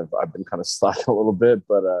been I've been kind of slack a little bit,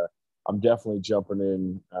 but I'm definitely jumping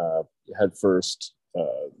in head first,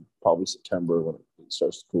 probably September when it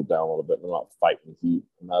starts to cool down a little bit, and I'm not fighting the heat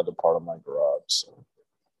in the other part of my garage. So.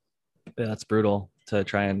 Yeah, that's brutal to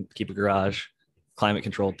try and keep a garage climate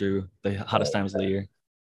controlled through the hottest times of the year.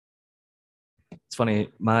 It's funny,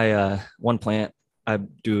 my one plant, I'm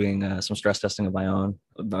doing some stress testing of my own,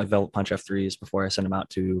 my Velvet Punch F3s before I send them out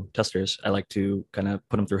to testers. I like to kind of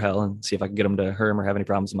put them through hell and see if I can get them to herm or have any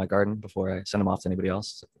problems in my garden before I send them off to anybody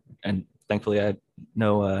else. And thankfully, I had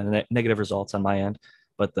no negative results on my end.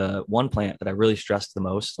 But the one plant that I really stressed the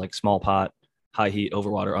most, like small pot, high heat,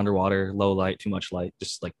 overwater, underwater, low light, too much light,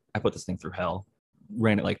 just like I put this thing through hell.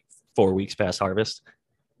 Ran it like 4 weeks past harvest.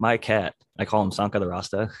 My cat, I call him Sanka the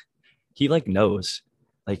Rasta. He like knows,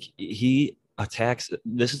 like he attacks.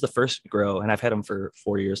 This is the first grow, and I've had him for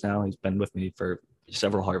 4 years now. He's been with me for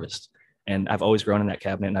several harvests, and I've always grown in that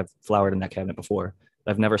cabinet, and I've flowered in that cabinet before.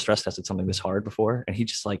 I've never stress tested something this hard before, and he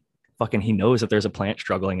just like fucking, he knows that there's a plant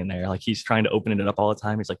struggling in there. Like he's trying to open it up all the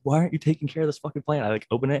time. He's like, why aren't you taking care of this fucking plant? I like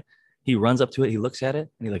open it. He runs up to it. He looks at it,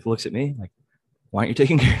 and he like looks at me like, why aren't you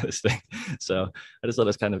taking care of this thing? So I just thought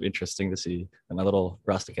it's kind of interesting to see my little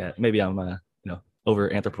Rasta cat. Maybe I'm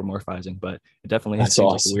over anthropomorphizing, but it definitely seems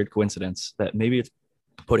awesome. Like a weird coincidence that maybe it's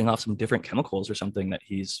putting off some different chemicals or something that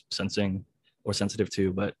he's sensing or sensitive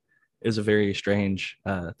to. But it was a very strange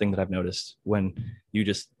thing that I've noticed when you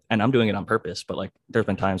just, and I'm doing it on purpose, but like there's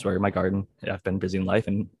been times where my garden, I've been busy in life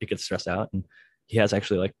and it gets stressed out, and he has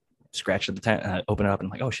actually like scratched at the tent and I open it up and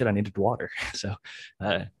I'm like, oh shit, I needed water. So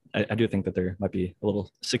I do think that there might be a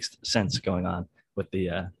little sixth sense going on with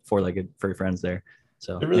the 4-legged furry friends there.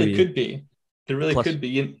 So it really could be. It really could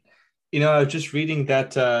be. I was just reading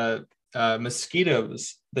that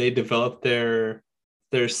mosquitoes, they developed their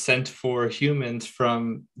scent for humans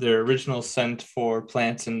from their original scent for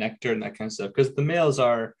plants and nectar and that kind of stuff, because the males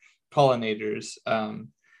are pollinators.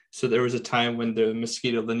 So there was a time when the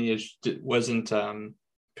mosquito lineage wasn't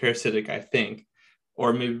parasitic, I think,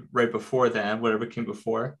 or maybe right before then, whatever came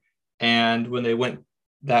before. And when they went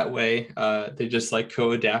that way, they just like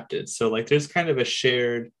co-adapted. So like there's kind of a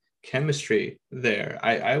shared chemistry there.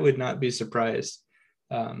 I would not be surprised.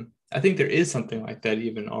 I think there is something like that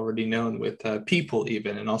even already known with people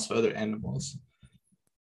even, and also other animals.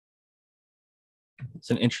 It's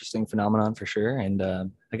an interesting phenomenon for sure. And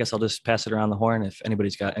I guess I'll just pass it around the horn if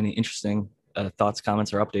anybody's got any interesting thoughts,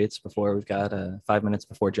 comments, or updates before we've got 5 minutes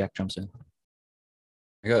before Jack jumps in.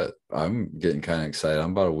 I'm getting kind of excited.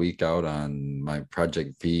 I'm about a week out on my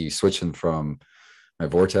Project V, switching from my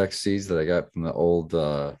Vortex seeds that I got from the old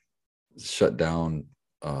shut down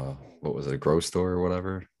what was it, a grow store or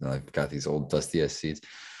whatever. And I've got these old dusty ass seeds.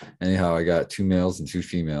 Anyhow, I got 2 males and 2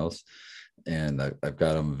 females, and I've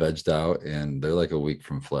got them vegged out, and they're like a week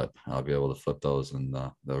from flip. I'll be able to flip those, and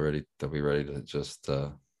they'll be ready to just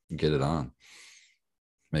get it on.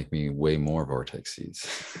 Make me way more vortex seeds.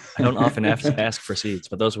 I don't often ask for seeds,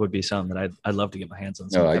 but those would be some that I'd love to get my hands on.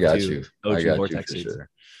 No, I got you. I got vortex seeds. Sure.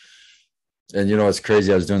 And you know, it's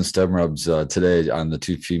crazy. I was doing stem rubs today on the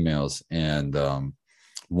 2 females, and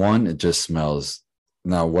one, it just smells.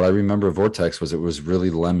 Now, what I remember of vortex was it was really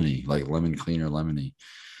lemony, like lemon cleaner, lemony.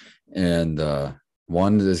 And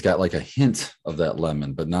one has got like a hint of that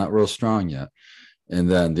lemon, but not real strong yet. And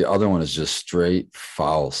then the other one is just straight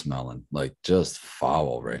foul smelling, like just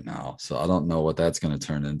foul right now. So I don't know what that's going to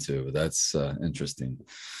turn into, but that's interesting.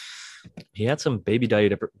 He had some baby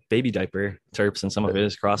diaper terps in some of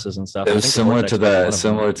his crosses and stuff. It was similar to that,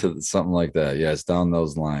 similar to something like that. Yeah, it's down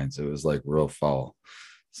those lines. It was like real foul.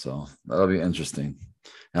 So that'll be interesting.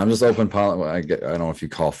 And I'm just open pollen. I don't know if you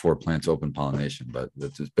call 4 plants open pollination, but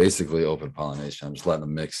it's basically open pollination. I'm just letting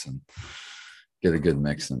them mix and get a good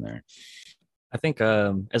mix in there. I think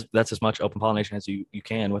that's as much open pollination as you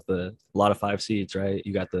can with a lot of 5 seeds, right?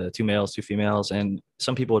 You got the 2 males, 2 females, and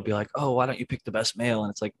some people would be like, "Oh, why don't you pick the best male?"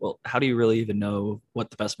 And it's like, well, how do you really even know what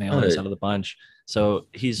the best male is out of the bunch? So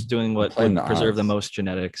he's doing what would preserve the most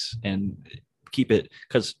genetics and keep it,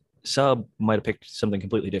 because Sub might have picked something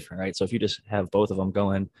completely different, right? So if you just have both of them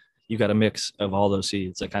going, you got a mix of all those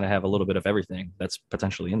seeds that kind of have a little bit of everything that's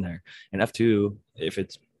potentially in there. And F2,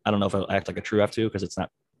 I don't know if it'll act like a true F2 because it's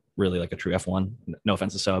not really like a true F1. No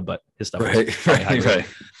offense to Sub, but his stuff right.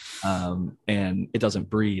 And it doesn't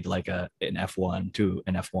breed like an F1 to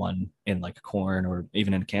an F1 in like corn or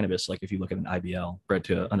even in cannabis. Like if you look at an IBL bred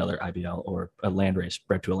to another IBL or a landrace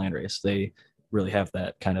bred to a landrace, they really have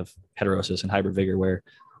that kind of heterosis and hybrid vigor where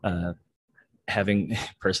having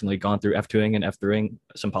personally gone through F2ing and F3ing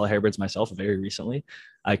some polyhybrids myself very recently,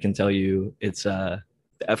 I can tell you it's the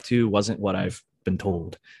F2 wasn't what I've been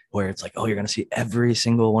told, where it's like, oh, you're going to see every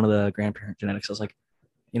single one of the grandparent genetics. I was like,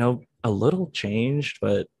 a little changed,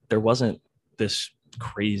 but there wasn't this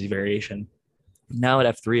crazy variation. Now at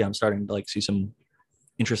F3, I'm starting to like see some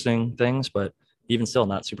interesting things, but even still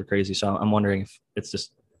not super crazy. So I'm wondering if it's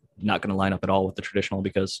just not going to line up at all with the traditional,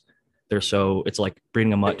 because it's like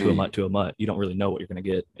breeding a mutt to a mutt to a mutt. You don't really know what you're going to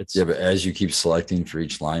get. But as you keep selecting for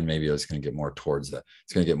each line, maybe it's going to get more towards that.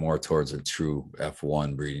 It's going to get more towards a true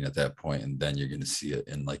F1 breeding at that point, and then you're going to see it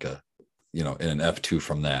in like in an F2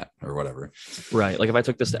 from that or whatever. Right. Like if I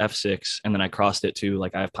took this to F6 and then I crossed it to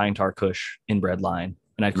like I have Pine Tar Kush inbred line,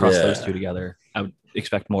 and I crossed those two together, I would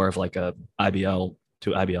expect more of like a IBL to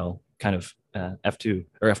IBL kind of F2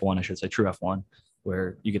 or F1, I should say, true F1,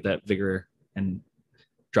 where you get that vigor and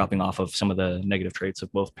dropping off of some of the negative traits of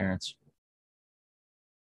both parents.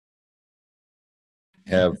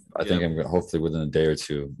 I think I'm hopefully within a day or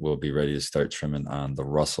two, we'll be ready to start trimming on the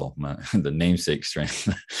Russell, the namesake strain.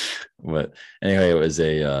 But anyway, it was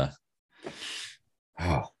it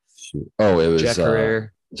was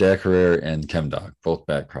Jack Herrera and Chem Dog, both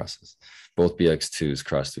back crosses, both BX2s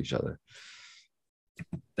crossed to each other.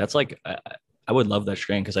 That's like, I would love that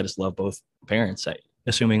strain because I just love both parents.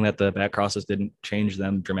 Assuming that the back crosses didn't change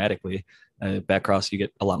them dramatically. Back cross, you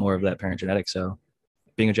get a lot more of that parent genetic. So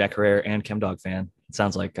being a Jack Herrera and Chem Dog fan, it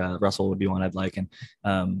sounds like Russell would be one I'd like. And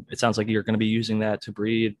it sounds like you're going to be using that to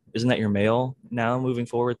breed. Isn't that your male now moving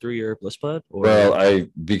forward through your bliss bud? Well,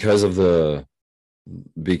 because of the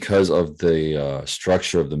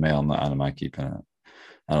structure of the male, I'm not keeping it.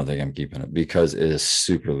 I don't think I'm keeping it because it is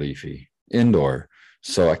super leafy indoor.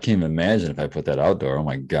 So I can't even imagine if I put that outdoor. Oh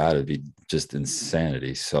my God, it'd be just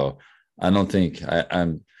insanity. So I don't think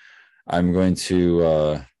I'm going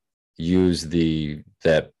to use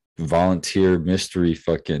that volunteer mystery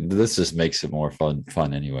fucking. This just makes it more fun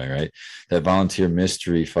anyway, right? That volunteer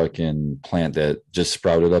mystery fucking plant that just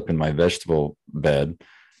sprouted up in my vegetable bed.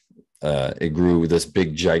 It grew this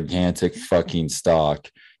big gigantic fucking stalk,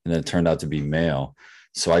 and then it turned out to be male.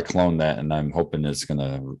 So I cloned that, and I'm hoping it's going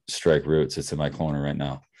to strike roots. It's in my cloner right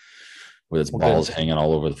now with its balls hanging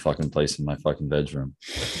all over the fucking place in my fucking bedroom.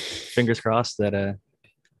 Fingers crossed that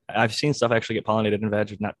I've seen stuff actually get pollinated in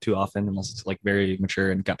veg, not too often, unless it's like very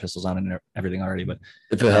mature and got pistils on it and everything already. But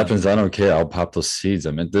if it happens, I don't care. I'll pop those seeds.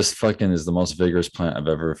 I mean, this fucking is the most vigorous plant I've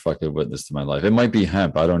ever fucking witnessed in my life. It might be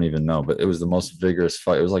hemp. I don't even know, but it was the most vigorous.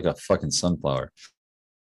 It was like a fucking sunflower.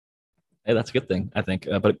 Hey, that's a good thing, I think,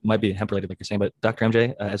 but it might be hemp related, like you're saying. But Dr.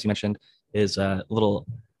 MJ, as you mentioned, is a little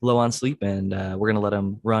low on sleep, and we're going to let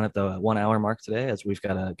him run at the 1 hour mark today as we've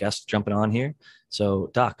got a guest jumping on here.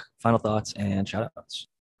 So, Doc, final thoughts and shout outs.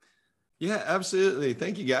 Yeah, absolutely.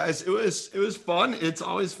 Thank you guys. It was fun. It's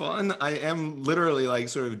always fun. I am literally like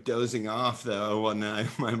sort of dozing off though when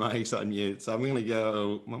my mic's on mute. So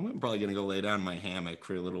I'm probably gonna go lay down in my hammock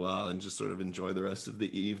for a little while and just sort of enjoy the rest of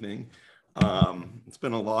the evening. It's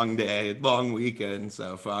been a long day, long weekend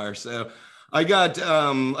so far. So I got,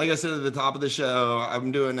 like I said at the top of the show,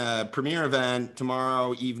 I'm doing a premiere event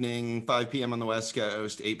tomorrow evening, 5 p.m. on the West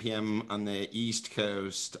Coast, 8 p.m. on the East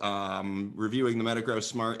Coast, reviewing the Metagrow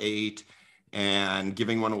Smart 8 and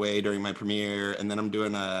giving one away during my premiere. And then I'm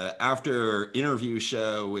doing a after interview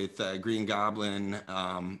show with Green Goblin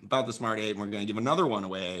about the Smart 8, and we're going to give another one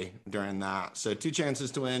away during that. So 2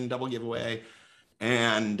 chances to win, double giveaway.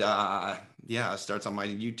 And yeah, it starts on my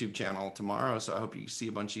YouTube channel tomorrow. So I hope you see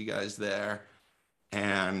a bunch of you guys there.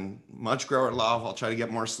 And much grower love. I'll try to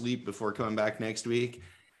get more sleep before coming back next week.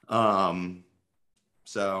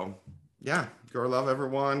 So yeah, grower love,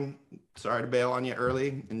 everyone. Sorry to bail on you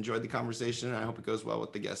early. Enjoyed the conversation. I hope it goes well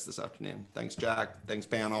with the guests this afternoon. Thanks, Jack. Thanks,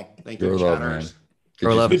 panel. Thank you, Grower love, man. chatters.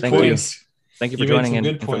 Grower love, Good thank you. points. Thank you for You made joining some in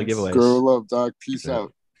good for the points. giveaways. Grow love, Doc. Peace Yeah.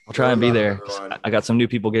 out. I'll try and be Grow love, there. everyone. I got some new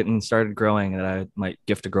people getting started growing that I might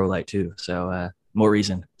gift a grow light too. So more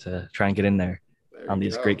reason to try and get in there There on you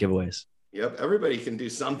these go. great giveaways. Yep, everybody can do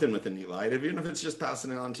something with a new light, even if it's just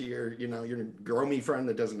passing it on to your grow me friend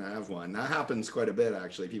that doesn't have one. That happens quite a bit,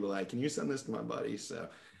 actually. People are like, can you send this to my buddy? So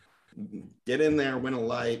get in there, win a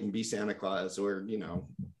light, and be Santa Claus, or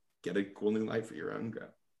get a cool new light for your own grow.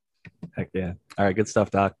 Heck yeah! All right, good stuff,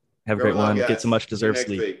 Doc. Have a Grow great love, one. guys. Get some much See you deserved next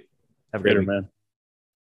sleep. week. Have a great Later, week. man.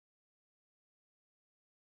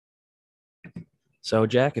 So,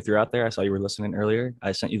 Jack, if you're out there, I saw you were listening earlier.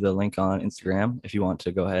 I sent you the link on Instagram. If you want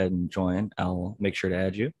to go ahead and join, I'll make sure to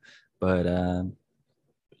add you. But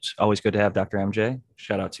it's always good to have Dr. MJ.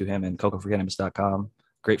 Shout out to him and CocoForCannabis.com.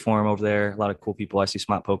 Great forum over there. A lot of cool people. I see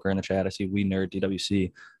Smart Poker in the chat. I see We Nerd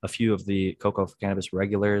DWC, a few of the Coco for Cannabis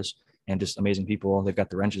regulars, and just amazing people. They've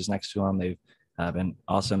got the wrenches next to them. They've been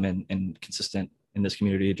awesome and consistent in this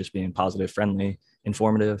community, just being positive, friendly,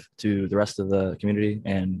 informative to the rest of the community,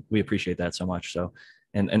 and we appreciate that so much. So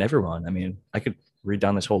and everyone, I mean, I could read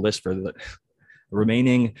down this whole list for the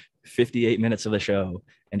remaining 58 minutes of the show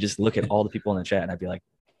and just look at all the people in the chat, and I'd be like,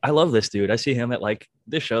 I love this dude. I see him at like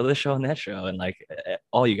this show, and that show, and like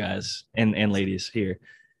all you guys and ladies here.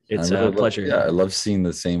 It's I really a pleasure. Yeah, I love seeing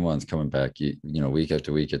the same ones coming back, week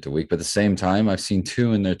after week after week. But at the same time, I've seen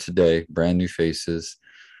 2 in there today, brand new faces.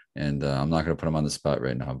 And I'm not going to put them on the spot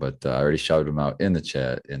right now, but I already shouted them out in the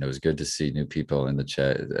chat, and it was good to see new people in the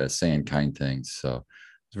chat saying kind things. So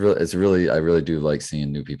I really do like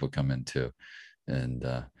seeing new people come in too. And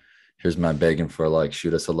here's my begging for a like.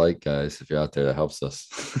 Shoot us a like, guys, if you're out there. That helps us.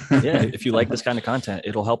 Yeah, if you like this kind of content,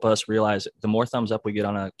 it'll help us realize the more thumbs up we get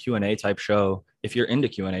on a Q&A type show. If you're into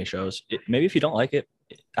Q&A shows, maybe if you don't like it,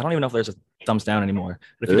 I don't even know if there's a thumbs down anymore,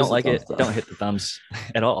 but if you don't like it, don't hit the thumbs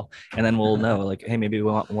at all, and then we'll know, like, hey, maybe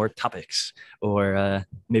we want more topics, or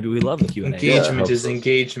maybe we love the Q&A. Engagement is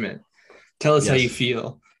engagement. Tell us how you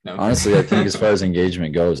feel. No. Honestly, I think as far as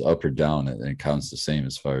engagement goes, up or down, it counts the same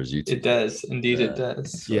as far as YouTube. It does. Indeed, it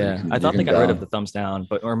does. So Yeah, I thought they got rid of the thumbs down,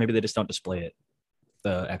 or maybe they just don't display it,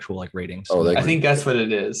 the actual like ratings. Oh, I think that's what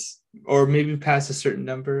it is. Or maybe past a certain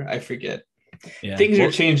number. I forget. Yeah. Things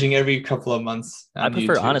are changing every couple of months. I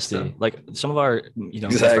prefer YouTube, honesty. so. Like some of our,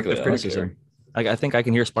 constructive criticism. Like I think I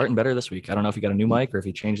can hear Spartan better this week. I don't know if he got a new mic or if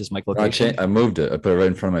he changed his mic location. I moved it. I put it right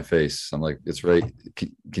in front of my face. I'm like, it's right.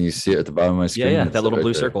 Can you see it at the bottom of my screen? Yeah, that little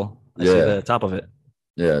blue circle. I see the top of it.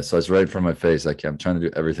 Yeah, so it's right in front of my face. I'm trying to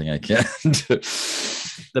do everything I can.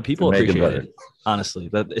 The people appreciate it, honestly.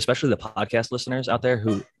 But especially the podcast listeners out there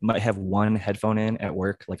who might have one headphone in at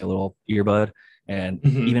work, like a little earbud, and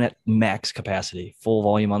even at max capacity, full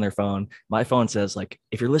volume on their phone. My phone says, like,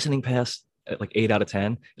 if you're listening past like 8 out of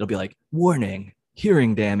 10, it'll be like, warning,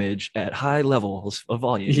 hearing damage at high levels of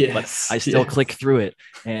volume. Yes, but I still click through it,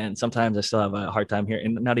 and sometimes I still have a hard time hearing,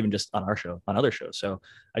 and not even just on our show, on other shows. So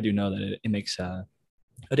I do know that it makes a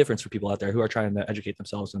difference for people out there who are trying to educate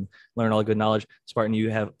themselves and learn all the good knowledge. Spartan, you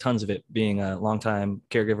have tons of it, being a longtime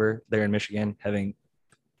caregiver there in Michigan, having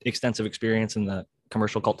extensive experience in the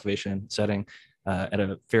commercial cultivation setting at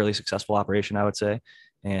a fairly successful operation, I would say,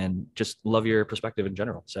 and just love your perspective in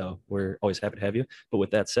general. So we're always happy to have you. But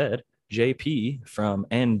with that said, JP from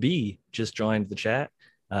NB just joined the chat.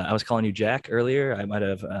 I was calling you Jack earlier. I might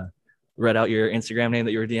have read out your Instagram name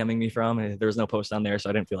that you were DMing me from. There was no post on there, so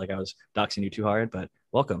I didn't feel like I was doxing you too hard, but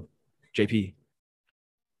welcome, JP.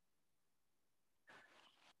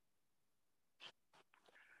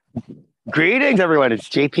 Greetings, everyone. It's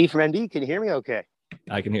JP from NB. Can you hear me okay?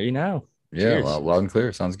 I can hear you now. Yeah, loud and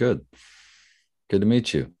clear. Sounds good. Good to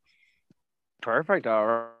meet you. Perfect. All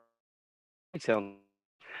right. So,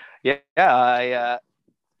 yeah,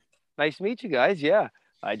 nice to meet you guys. Yeah,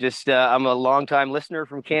 I'm a longtime listener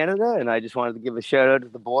from Canada, and I just wanted to give a shout out to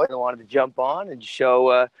the boy that wanted to jump on and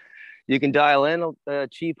show you can dial in a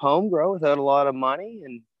cheap home grow without a lot of money,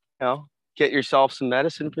 and get yourself some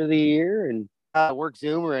medicine for the year. And work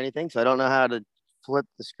Zoom or anything, so I don't know how to flip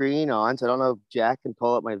the screen on. So I don't know if Jack can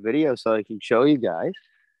pull up my video so I can show you guys.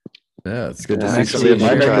 Yeah, it's good to Yeah, see somebody in my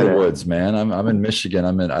sure. neck of the Try to- woods, man. I'm in Michigan.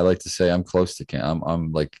 I like to say I'm close to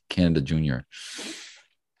I'm like Canada Junior.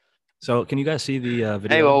 So can you guys see the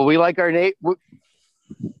video? Hey, well, we like our name.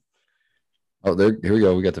 Oh, here we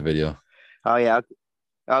go. We got the video. Oh yeah.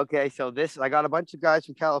 Okay, so I got a bunch of guys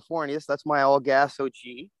from California. So that's my all gas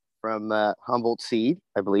OG from Humboldt Seed,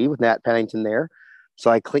 I believe, with Nat Pennington there.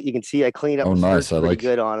 So you can see I cleaned up. Oh, the nice. skirts I pretty like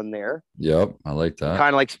good on him there. Yep, I like that.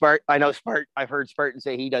 Kind of like Spart. I know Spart. I've heard Spartan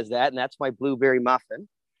say he does that, and that's my blueberry muffin.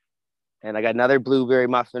 And I got another blueberry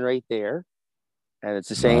muffin right there. And it's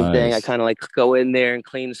the same thing. I Nice. kind of like go in there and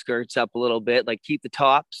clean the skirts up a little bit, like keep the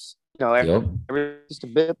tops, Yep. just a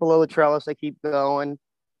bit below the trellis. I keep going.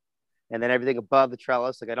 And then everything above the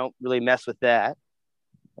trellis, like I don't really mess with that.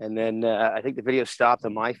 And then I think the video stopped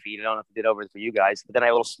on my feed. I don't know if it did over for you guys, but then I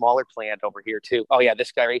have a little smaller plant over here too. Oh yeah,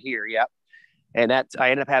 this guy right here. Yep. And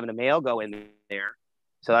I ended up having a male go in there.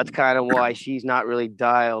 So that's kind of why she's not really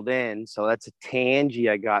dialed in. So that's a tangy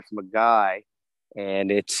I got from a guy.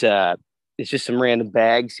 And it's just some random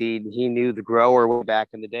bag seed. He knew the grower back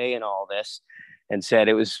in the day and all this, and said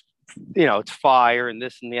it was, it's fire and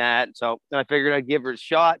this and that. So I figured I'd give her a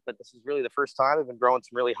shot, but this is really the first time I've been growing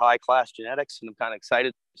some really high class genetics, and I'm kind of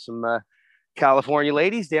excited. Some California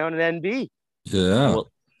ladies down in NB. Yeah.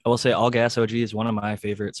 I will say All Gas OG is one of my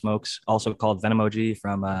favorite smokes, also called Venom OG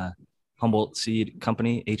from Humboldt Seed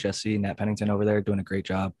Company, HSC, Nat Pennington over there doing a great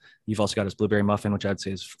job. You've also got his Blueberry Muffin, which I'd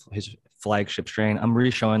say is his flagship strain. I'm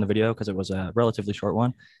re-showing the video because it was a relatively short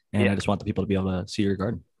one, and I just want the people to be able to see your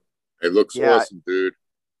garden. It looks awesome, dude.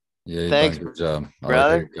 Yeah, Thanks, good job. brother.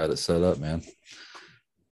 I like how you got it set up, man.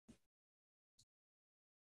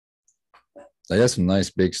 They got some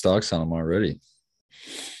nice big stocks on them already.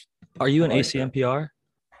 Are you an ACMPR?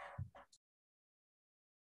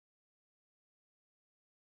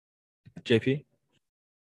 JP?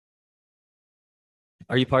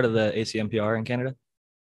 Are you part of the ACMPR in Canada?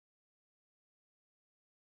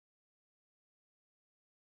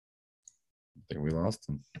 I think we lost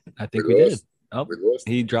him. I think we did. Oh, We lost.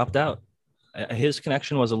 he dropped out. His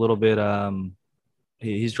connection was a little bit.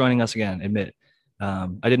 He's joining us again. Admit. I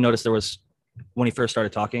didn't notice there was when he first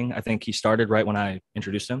started talking. I think he started right when I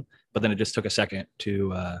introduced him, but then it just took a second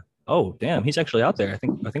to. Oh, damn! He's actually out there. I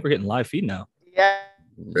think we're getting live feed now. Yeah.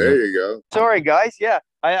 There you go. Sorry, guys. Yeah,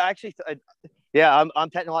 I'm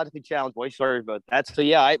technologically challenged, boys. Sorry about that. So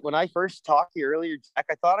yeah, when I first talked to you earlier, Jack,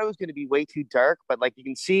 I thought I was going to be way too dark, but like you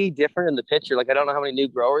can see different in the picture. Like I don't know how many new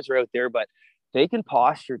growers are out there, but they can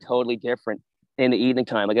posture totally different in the evening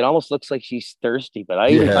time. Like it almost looks like she's thirsty. But I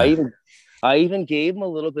even gave them a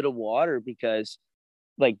little bit of water because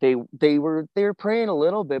like they were praying a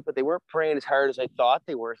little bit, but they weren't praying as hard as I thought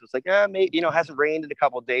they were. So it's like, maybe it hasn't rained in a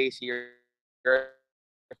couple of days here. I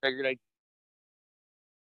figured I'd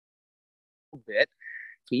a bit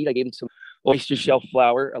feed. I gave them some oyster shell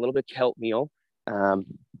flour, a little bit of kelp meal.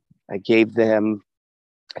 I gave them,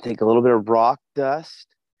 I think, a little bit of rock dust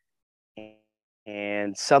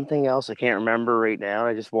and something else I can't remember right now.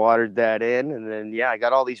 I just watered that in, and then I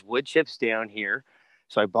got all these wood chips down here.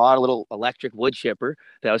 So I bought a little electric wood chipper.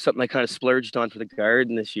 That was something I kind of splurged on for the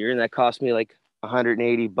garden this year, and that cost me like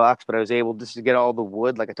 $180, but I was able just to get all the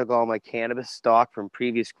wood. Like I took all my cannabis stock from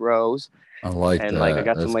previous grows. I like and that. Like I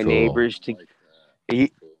got some of my neighbors to.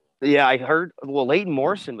 Yeah, I heard. Well, Leighton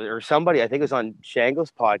Morrison or somebody, I think it was on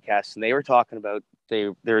Shango's podcast, and they were talking about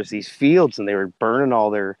there's these fields and they were burning all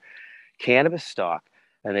their cannabis stock,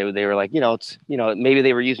 and they were like, it's maybe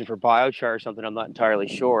they were using for biochar or something. I'm not entirely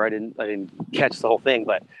sure. I didn't catch the whole thing,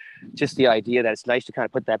 but just the idea that it's nice to kind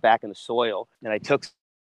of put that back in the soil. And I took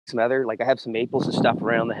some other, like I have some maples and stuff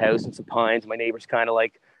around the house and some pines. My neighbors kind of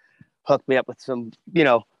like hooked me up with some,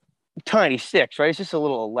 tiny sticks, right? It's just a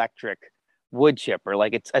little electric wood chipper.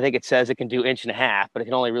 Like I think it says it can do 1.5 inches, but it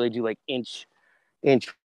can only really do like inch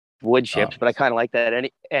wood chips. But I kind of like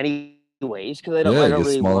that anyways, because I don't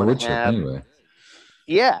really smaller want wood to chip have. anyway.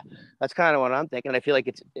 Yeah, that's kind of what I'm thinking. I feel like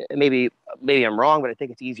it's maybe I'm wrong, but I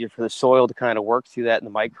think it's easier for the soil to kind of work through that and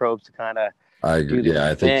the microbes to kind of. I agree. Yeah,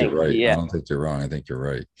 I think you're right. Yeah. I don't think you're wrong. I think you're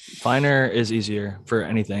right. Finer is easier for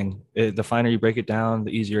anything. The finer you break it down,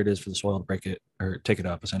 the easier it is for the soil to break it or take it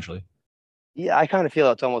up, essentially. Yeah, I kind of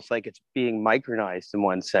feel it's almost like it's being micronized in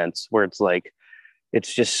one sense, where it's like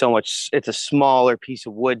it's just so much, it's a smaller piece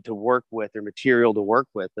of wood to work with or material to work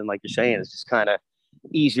with. And like you're saying, it's just kind of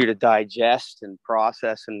easier to digest and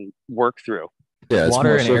process and work through. Yeah, it's Water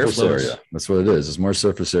more and surface airflows. area. That's what it is. It's more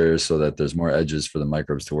surface area so that there's more edges for the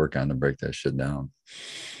microbes to work on to break that shit down.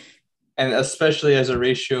 And especially as a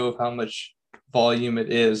ratio of how much volume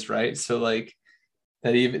it is, right? So like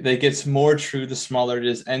that gets more true the smaller it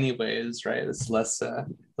is anyways, right? It's less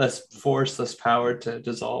force, less power to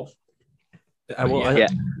dissolve.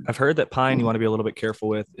 I've heard that pine you want to be a little bit careful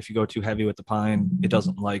with. If you go too heavy with the pine, it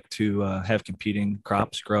doesn't like to have competing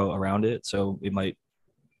crops grow around it, so it might.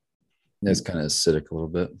 Yeah, it's kind of acidic a little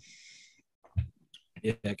bit.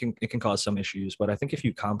 Yeah, it can cause some issues, but I think if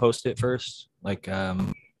you compost it first, like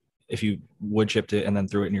if you wood chipped it and then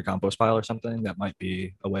threw it in your compost pile or something, that might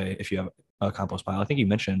be a way. If you have a compost pile, I think you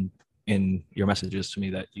mentioned in your messages to me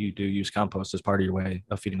that you do use compost as part of your way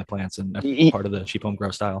of feeding the plants and part of the cheap home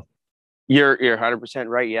grow style. You're 100%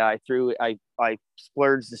 right. Yeah, I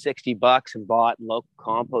splurged the $60 and bought local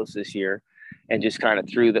compost this year, and just kind of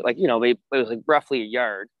threw that, like, you know, it was like roughly a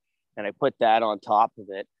yard, and I put that on top of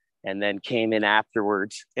it, and then came in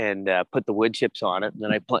afterwards and put the wood chips on it. And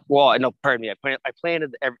then I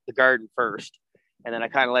planted the garden first, and then I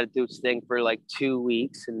kind of let it do its thing for like 2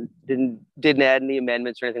 weeks, and didn't add any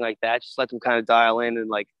amendments or anything like that. Just let them kind of dial in and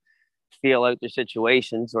like feel out their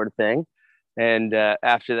situation, sort of thing. And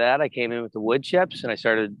after that, I came in with the wood chips and I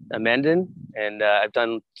started amending. And I've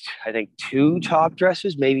done, I think, 2 top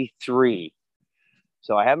dressers, maybe 3.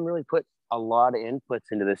 So I haven't really put a lot of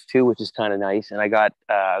inputs into this too, which is kind of nice. And I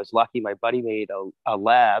was lucky. My buddy made a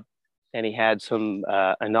lab, and he had some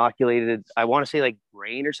inoculated, I want to say like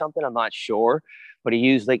grain or something, I'm not sure, but he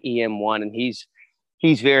used like EM1, and he's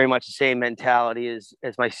very much the same mentality as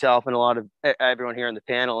myself and a lot of everyone here on the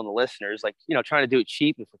panel and the listeners, like, you know, trying to do it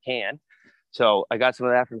cheap if we can. So I got some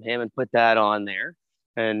of that from him and put that on there.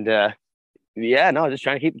 And just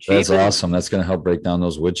trying to keep it cheap. That's awesome. That's going to help break down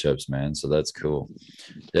those wood chips, man. So that's cool.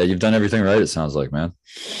 Yeah, you've done everything right, it sounds like, man.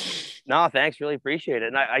 No, thanks. Really appreciate it.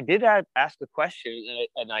 And I did ask a question,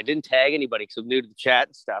 and I didn't tag anybody because I'm new to the chat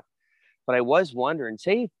and stuff. But I was wondering,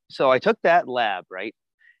 so I took that lab, right?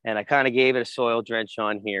 And I kind of gave it a soil drench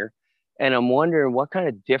on here. And I'm wondering what kind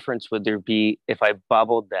of difference would there be if I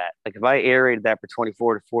bubbled that? Like if I aerated that for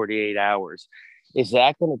 24 to 48 hours, is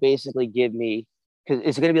that going to basically give me, because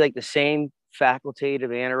it's going to be like the same facultative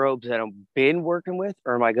anaerobes that I've been working with,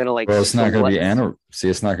 or am I going to like? Well, it's not going to be anaerobe. See,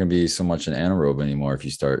 it's not going to be so much an anaerobe anymore if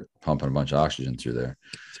you start pumping a bunch of oxygen through there.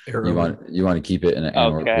 You want to keep it in an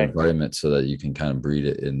anaerobic environment so that you can kind of breed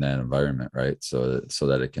it in that environment, right? So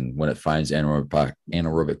that it can, when it finds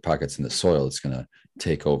anaerobic pockets in the soil, it's going to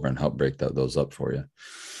take over and help break those up for you.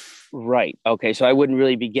 Right. Okay. So I wouldn't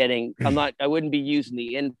really be getting, I wouldn't be using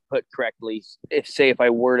the input correctly. If I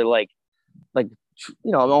were to like,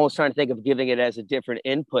 you know, I'm almost trying to think of giving it as a different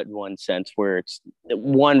input in one sense, where it's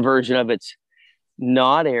one version of it's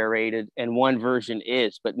not aerated and one version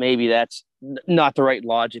is, but maybe that's not the right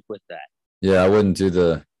logic with that. Yeah. I wouldn't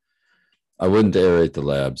aerate the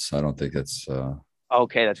labs. I don't think that's,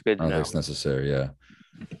 okay. That's good to know. I don't think it's necessary. Yeah.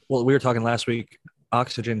 Well, we were talking last week,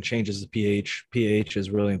 oxygen changes the pH. pH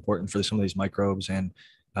is really important for some of these microbes, and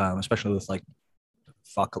especially with like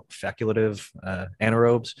facultative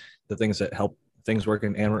anaerobes, the things that help things work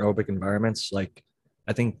in anaerobic environments. Like,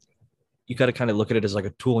 I think you got to kind of look at it as like a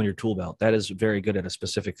tool in your tool belt that is very good at a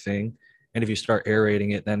specific thing. And if you start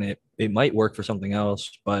aerating it, then it might work for something else,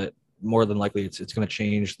 but more than likely it's going to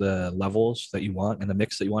change the levels that you want and the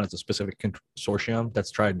mix that you want. It's a specific consortium that's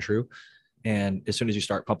tried and true. And as soon as you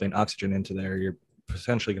start pumping oxygen into there, you're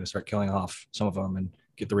potentially going to start killing off some of them and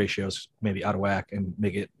get the ratios maybe out of whack and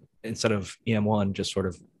make it, instead of EM1, just sort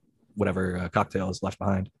of whatever cocktail is left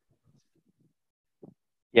behind.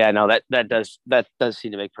 Yeah, no, that does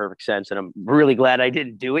seem to make perfect sense, and I'm really glad I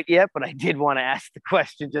didn't do it yet. But I did want to ask the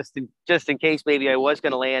question just in case maybe I was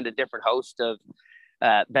going to land a different host of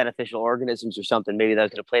beneficial organisms or something. Maybe that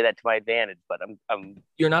was going to play that to my advantage. But I'm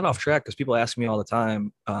You're not off track, because people ask me all the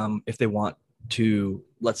time if they want to,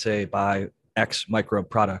 let's say, buy X microbe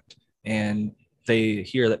product, and they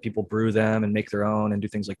hear that people brew them and make their own and do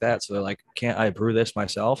things like that. So they're like, can't I brew this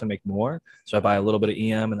myself and make more? So I buy a little bit of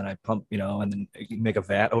EM and then I pump, you know, and then make a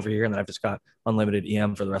vat over here, and then I've just got unlimited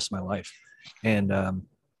EM for the rest of my life. And EM,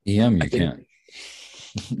 you can't.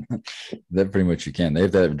 That pretty much you can. They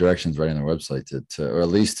have that directions right on their website to or at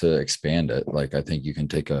least to expand it. Like, I think you can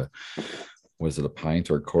take a pint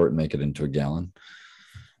or a quart and make it into a gallon.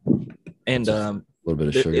 And a little bit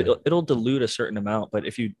of sugar. It'll dilute a certain amount, but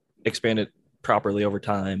if you expand it properly over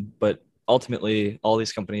time. But ultimately, all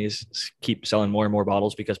these companies keep selling more and more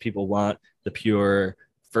bottles because people want the pure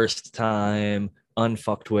first time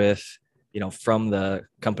unfucked with, from the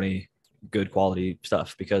company, good quality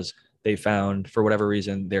stuff, because they found, for whatever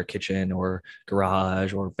reason, their kitchen or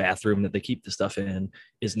garage or bathroom that they keep the stuff in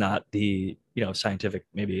is not the, scientific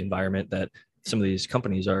maybe environment that some of these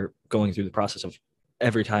companies are going through the process of.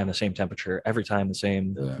 Every time the same temperature, every time the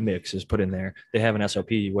same mix is put in there, they have an SOP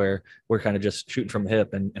where we're kind of just shooting from the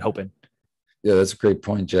hip and hoping. Yeah, that's a great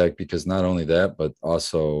point, Jack, because not only that, but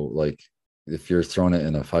also like if you're throwing it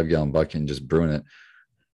in a 5-gallon bucket and just brewing it,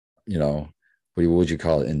 what would you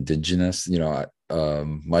call it? Indigenous,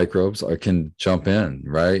 microbes can jump in,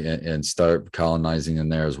 right? And start colonizing in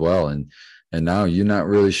there as well. And now you're not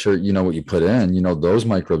really sure, what you put in, those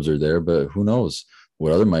microbes are there, but who knows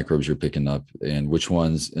what other microbes you're picking up and which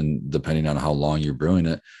ones, and depending on how long you're brewing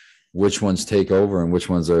it, which ones take over and which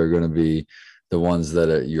ones are going to be the ones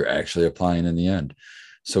that you're actually applying in the end.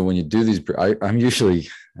 So when you do these,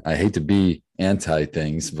 I hate to be anti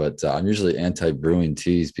things, but I'm usually anti brewing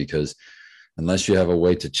teas, because unless you have a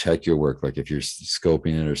way to check your work, like if you're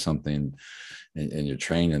scoping it or something and you're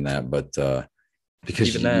trained in that, but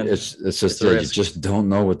because it's just you just don't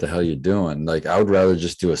know what the hell you're doing. Like I would rather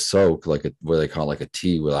just do a soak, like what they call like a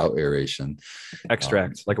tea without aeration,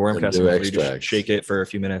 extract, like a worm casting, where you just shake it for a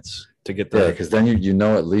few minutes to get the because then you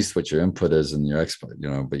know at least what your input is and your expert,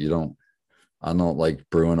 but you don't. I don't like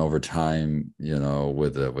brewing over time,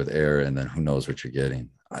 with air, and then who knows what you're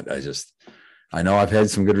getting. I know I've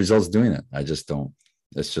had some good results doing it. I just don't.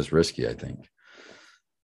 It's just risky, I think.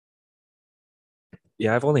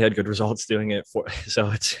 Yeah, I've only had good results doing it so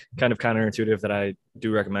it's kind of counterintuitive that I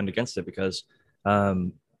do recommend against it, because I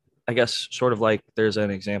guess sort of like there's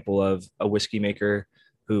an example of a whiskey maker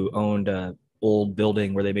who owned a old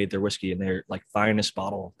building where they made their whiskey, and their like finest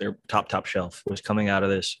bottle, their top shelf, was coming out of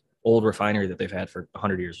this old refinery that they've had for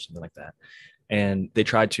 100 years or something like that. And they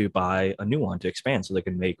tried to buy a new one to expand so they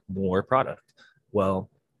can make more product.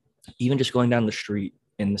 Well, even just going down the street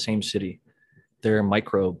in the same city, their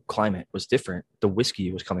microbe climate was different. The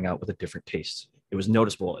whiskey was coming out with a different taste. It was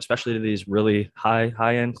noticeable, especially to these really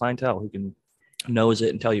high-end clientele who can knows it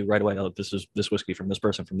and tell you right away, oh, this is this whiskey from this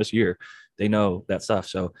person from this year. They know that stuff.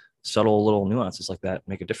 So subtle little nuances like that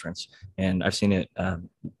make a difference. And I've seen it. I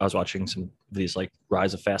was watching some of these like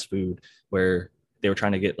rise of fast food where they were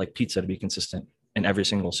trying to get like pizza to be consistent in every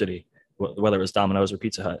single city, whether it was Domino's or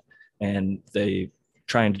Pizza Hut. And they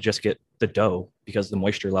trying to just get the dough, because the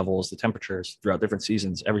moisture levels, the temperatures throughout different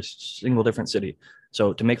seasons, every single different city.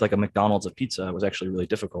 So to make like a McDonald's of pizza was actually really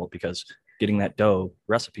difficult, because getting that dough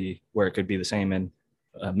recipe where it could be the same in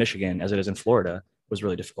Michigan as it is in Florida was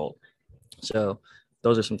really difficult. So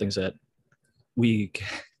those are some things that we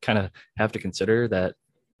kind of have to consider that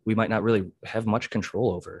we might not really have much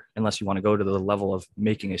control over, unless you want to go to the level of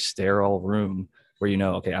making a sterile room where,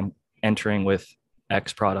 okay, I'm entering with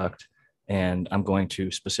X product and I'm going to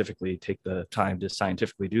specifically take the time to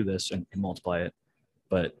scientifically do this and multiply it.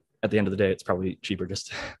 But at the end of the day, it's probably cheaper just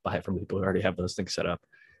to buy it from people who already have those things set up.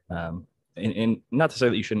 And not to say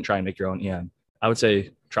that you shouldn't try and make your own EM. I would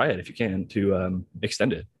say try it if you can to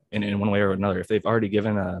extend it in one way or another. If they've already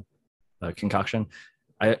given a concoction,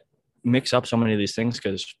 I mix up so many of these things,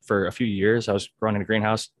 because for a few years I was running a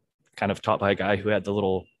greenhouse, kind of taught by a guy who had the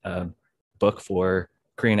little book for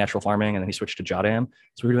Korean natural farming, and then he switched to Jodam.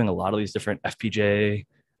 So we were doing a lot of these different FPJ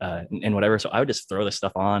and whatever. So I would just throw this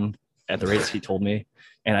stuff on at the rates he told me,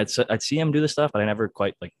 and I'd see him do this stuff, but I never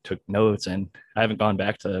quite like took notes, and I haven't gone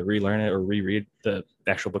back to relearn it or reread the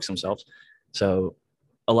actual books themselves. So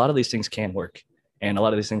a lot of these things can work, and a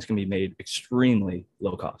lot of these things can be made extremely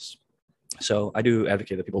low cost. So I do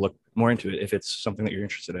advocate that people look more into it if it's something that you're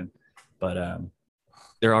interested in. But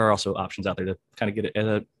there are also options out there to kind of get it at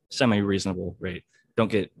a semi-reasonable rate. Don't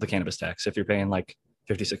get the cannabis tax. If you're paying like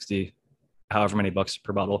 50, 60, however many bucks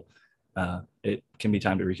per bottle, it can be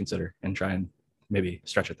time to reconsider and try and maybe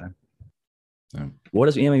stretch it then. Yeah. What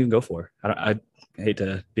does EM even go for? I hate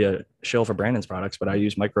to be a shill for Brandon's products, but I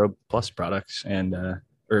use Microbe Plus products and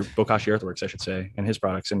or Bokashi Earthworks, I should say, and his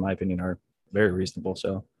products, in my opinion, are very reasonable.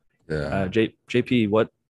 So, yeah. JP, what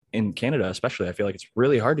in Canada, especially, I feel like it's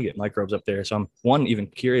really hard to get microbes up there. So I'm one, even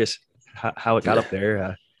curious how it got up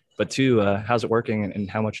there, but two, how's it working, and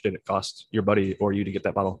how much did it cost your buddy or you to get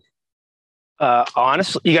that bottle?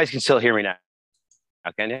 Honestly, you guys can still hear me now,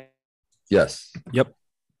 can you? Yes. Yep.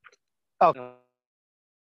 Oh.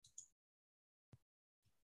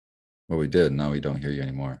 Well, we did. Now we don't hear you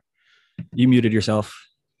anymore. You muted yourself.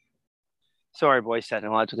 Sorry, boys,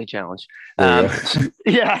 technologically challenged.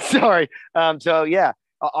 Yeah, sorry. So yeah,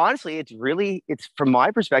 honestly, it's from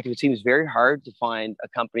my perspective, it seems very hard to find a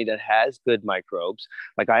company that has good microbes.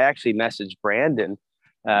 Like I actually messaged Brandon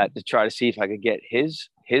to try to see if I could get his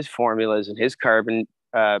his formulas and his carbon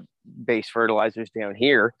based fertilizers down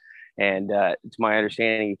here. And it's my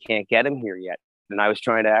understanding you can't get them here yet. And I was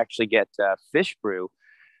trying to actually get Fish Brew.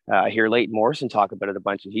 I hear Leighton Morrison talk about it a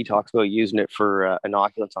bunch, and he talks about using it for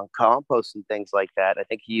inoculants on compost and things like that. I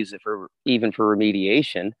think he used it for even for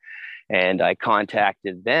remediation. And I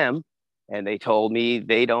contacted them, and they told me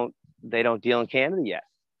they don't deal in Canada yet.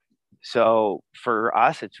 So for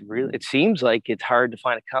us, it seems like it's hard to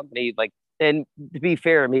find a company like. And to be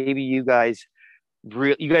fair, maybe you guys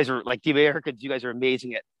are like the Americans. You guys are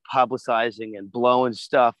amazing at publicizing and blowing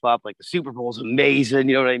stuff up. Like the Super Bowl is amazing.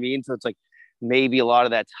 You know what I mean? So it's like maybe a lot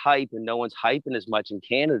of that's hype, and no one's hyping as much in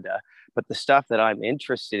Canada. But the stuff that I'm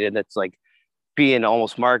interested in, that's like being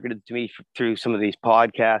almost marketed to me through some of these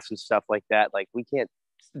podcasts and stuff like that, like we can't.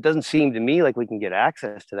 It doesn't seem to me like we can get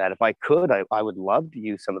access to that. If I could, I would love to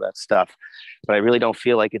use some of that stuff, but I really don't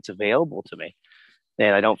feel like it's available to me.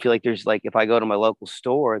 And I don't feel like there's like, if I go to my local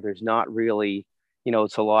store, there's not really,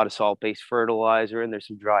 it's a lot of salt-based fertilizer, and there's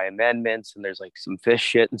some dry amendments, and there's like some fish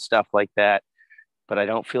shit and stuff like that. But I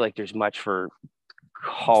don't feel like there's much for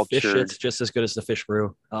culture. Fish shit's just as good as the Fish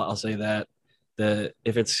Brew. I'll say that.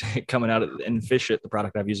 If it's coming out and Fish Shit, the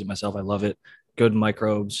product, I've used it myself. I love it. Good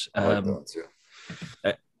microbes.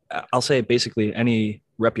 I'll say basically any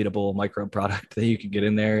reputable microbe product that you can get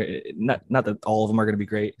in there. Not that all of them are going to be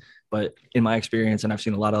great, but in my experience, and I've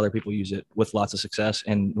seen a lot of other people use it with lots of success.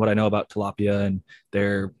 And what I know about tilapia and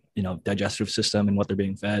their digestive system and what they're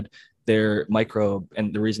being fed, their microbe,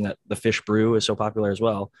 and the reason that the Fish Brew is so popular as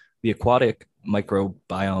well, the aquatic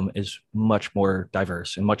microbiome is much more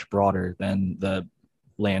diverse and much broader than the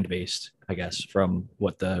land-based, I guess, from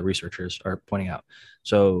what the researchers are pointing out.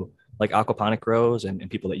 So like aquaponic grows and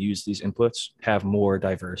people that use these inputs have more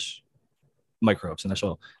diverse microbes in their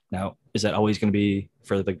soil. Now, is that always going to be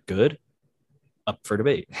for the good? Up for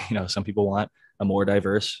debate. Some people want a more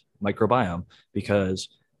diverse microbiome because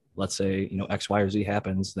let's say, X, Y, or Z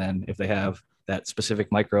happens, then if they have that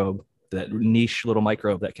specific microbe, that niche little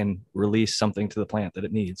microbe that can release something to the plant that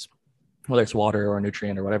it needs, whether it's water or a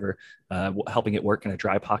nutrient or whatever, helping it work in a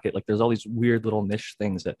dry pocket. Like there's all these weird little niche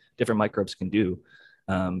things that different microbes can do.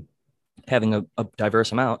 Having a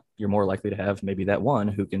diverse amount, you're more likely to have maybe that one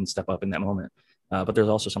who can step up in that moment. But there's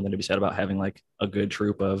also something to be said about having like a good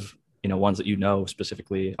troop of, ones that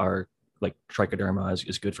specifically are like trichoderma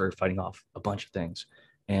is good for fighting off a bunch of things.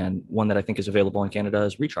 And one that I think is available in Canada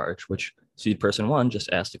is Recharge, which Seed Person 1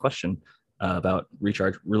 just asked a question about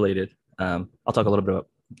Recharge related. I'll talk a little bit about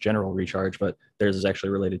general Recharge, but theirs is actually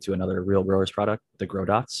related to another Real Growers product, the Grow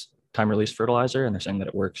Dots time release fertilizer. And they're saying that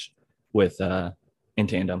it works with in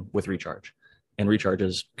tandem with Recharge. And Recharge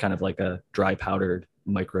is kind of like a dry powdered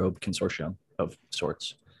microbe consortium of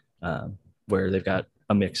sorts, where they've got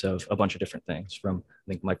a mix of a bunch of different things, from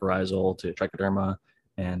I think mycorrhizal to trichoderma,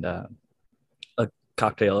 and a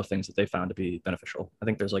cocktail of things that they found to be beneficial. I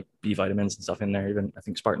think there's like B vitamins and stuff in there. Even I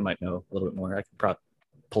think Spartan might know a little bit more. I could probably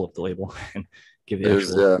pull up the label and give you. There's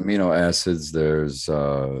the amino acids. There's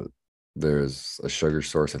a sugar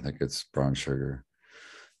source. I think it's brown sugar.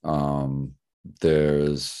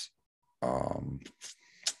 There's no,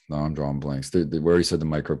 I'm drawing blanks. Where you said the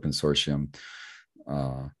microbe consortium.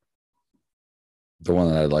 The one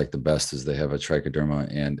that I like the best is they have a trichoderma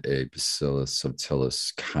and a Bacillus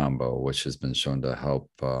subtilis combo, which has been shown to help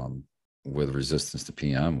with resistance to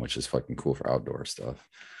PM, which is fucking cool for outdoor stuff.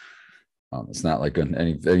 It's not like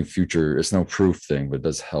any future, it's no proof thing, but it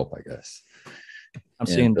does help, I guess. I'm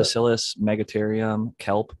seeing Bacillus, Megatherium,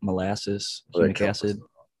 kelp, molasses, humic acid.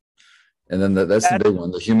 And then that's the big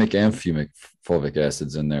one. The humic and fumic fulvic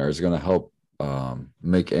acids in there is going to help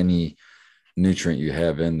make any nutrient you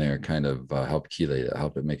have in there kind of help chelate it,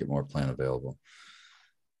 help it make it more plant available.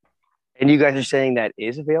 And you guys are saying that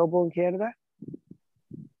is available in Canada?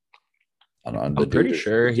 I'm pretty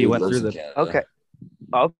sure he went through the. Canada. Okay.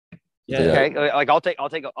 Oh, yeah. Okay. Like I'll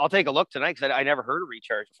take a look tonight, because I never heard of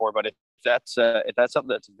Recharge before. But if that's something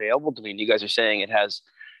that's available to me, and you guys are saying it has,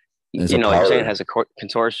 you're saying it has a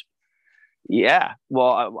consortium. Yeah,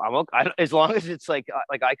 well, I as long as it's like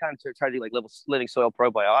I kind of try to do like living soil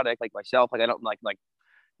probiotic like myself. Like I don't like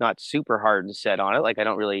not super hard and set on it. Like I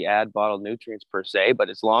don't really add bottled nutrients per se, but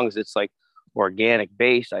as long as it's like organic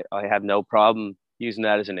based, I have no problem using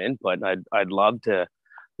that as an input. And I'd love to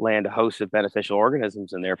land a host of beneficial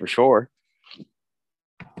organisms in there for sure.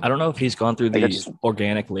 I don't know if he's gone through the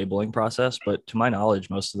organic labeling process, but to my knowledge,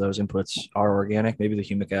 most of those inputs are organic. Maybe the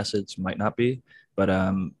humic acids might not be, but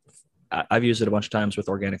I've used it a bunch of times with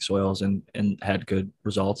organic soils and had good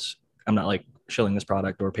results. I'm not like shilling this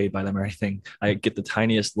product or paid by them or anything. I get the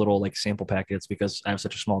tiniest little like sample packets because I have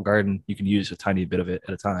such a small garden. You can use a tiny bit of it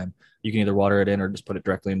at a time. You can either water it in or just put it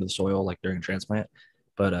directly into the soil like during transplant.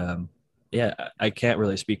 But yeah, I can't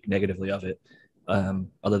really speak negatively of it,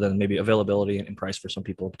 other than maybe availability and price for some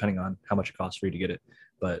people, depending on how much it costs for you to get it.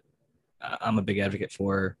 But I'm a big advocate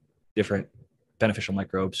for different beneficial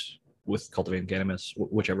microbes with cultivated cannabis,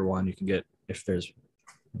 whichever one you can get. If there's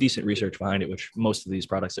decent research behind it, which most of these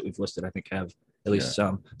products that we've listed, I think, have at least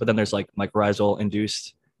some. But then there's like mycorrhizal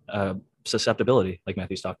induced susceptibility, like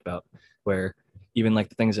Matthew's talked about, where even like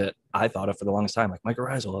the things that I thought of for the longest time, like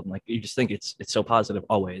mycorrhizal, and like you just think it's so positive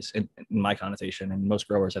always in my connotation, and most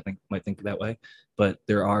growers I think might think that way. But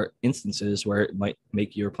there are instances where it might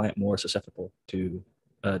make your plant more susceptible to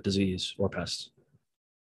disease or pests.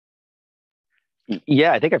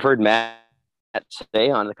 Yeah, I think I've heard Matt say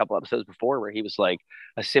on a couple episodes before where he was like,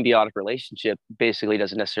 a symbiotic relationship basically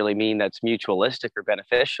doesn't necessarily mean that's mutualistic or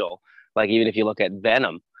beneficial. Like even if you look at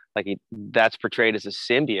venom, like that's portrayed as a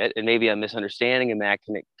symbiote, and maybe I'm misunderstanding, and Matt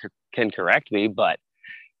can correct me, but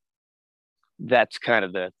that's kind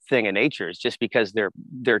of the thing in nature. Is just because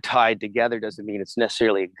they're tied together doesn't mean it's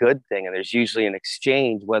necessarily a good thing. And there's usually an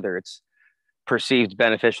exchange, whether it's perceived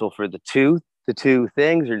beneficial for the two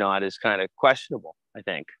things or not is kind of questionable, I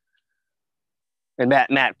think. And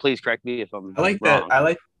Matt, please correct me if I'm I like wrong.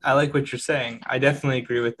 that. I like what you're saying. I definitely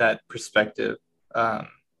agree with that perspective.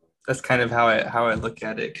 That's kind of how I look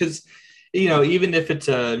at it. Because, even if it's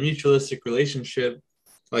a mutualistic relationship,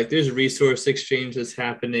 like there's a resource exchange that's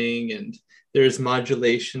happening, and there's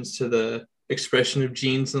modulations to the expression of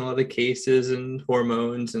genes in a lot of cases, and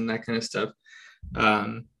hormones and that kind of stuff.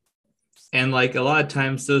 And like a lot of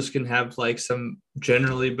times those can have like some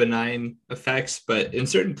generally benign effects, but in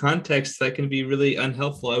certain contexts that can be really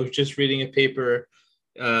unhelpful. I was just reading a paper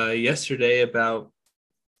yesterday about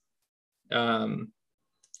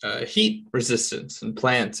heat resistance in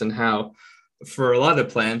plants, and how for a lot of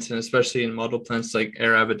plants, and especially in model plants like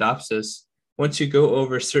Arabidopsis, once you go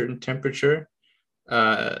over a certain temperature,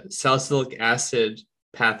 salicylic acid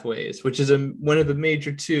pathways, which is one of the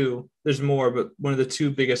major two, there's more, but one of the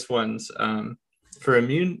two biggest ones for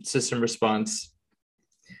immune system response,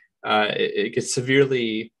 it gets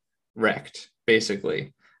severely wrecked,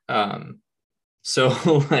 basically.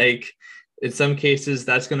 So like in some cases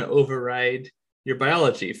that's going to override your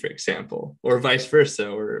biology, for example, or vice versa,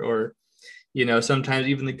 or sometimes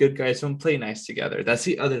even the good guys don't play nice together. That's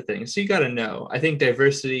the other thing. So you got to know. I think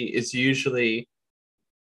diversity is usually,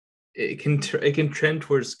 it can trend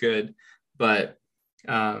towards good, but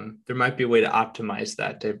there might be a way to optimize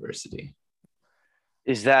that diversity.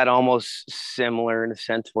 Is that almost similar in a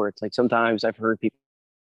sense where it's like sometimes I've heard people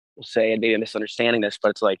say, and maybe I'm misunderstanding this, but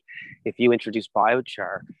it's like if you introduce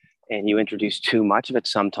biochar and you introduce too much of it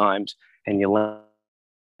sometimes, and you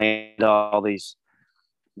land all these,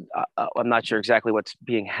 I'm not sure exactly what's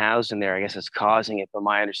being housed in there. I guess it's causing it, but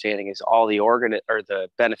my understanding is all the the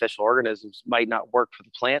beneficial organisms might not work for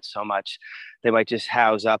the plant so much. They might just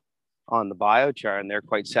house up on the biochar, and they're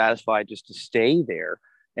quite satisfied just to stay there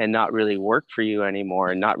and not really work for you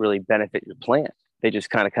anymore and not really benefit your plant. They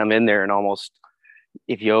just kind of come in there, and almost,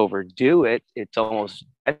 if you overdo it, it's almost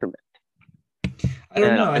detriment. I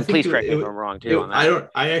don't know. And please correct me if I'm wrong too.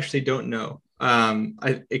 I actually don't know.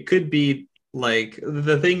 It could be. Like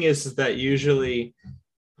the thing is that usually,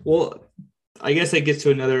 well, I guess it gets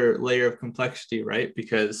to another layer of complexity, right?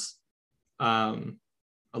 Because a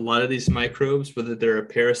lot of these microbes, whether they're a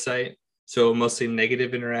parasite, so mostly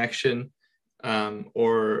negative interaction,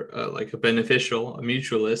 or like a beneficial, a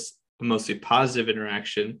mutualist, a mostly positive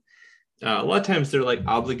interaction, a lot of times they're like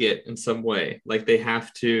obligate in some way. Like they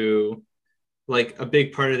have to, like a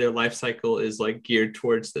big part of their life cycle is like geared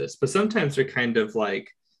towards this. But sometimes they're kind of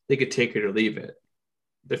like, they could take it or leave it.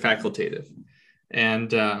 They're facultative.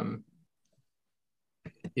 And,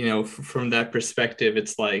 from that perspective,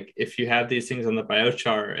 it's like, if you have these things on the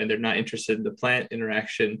biochar and they're not interested in the plant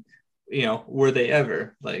interaction, were they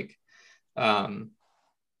ever like, are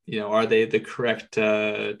they the correct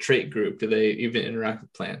trait group? Do they even interact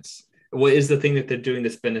with plants? What is the thing that they're doing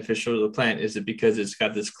that's beneficial to the plant? Is it because it's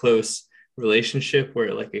got this close relationship where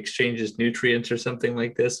it like exchanges nutrients or something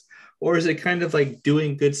like this? Or is it kind of like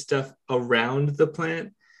doing good stuff around the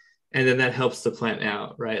plant, and then that helps the plant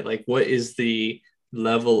out, right? Like what is the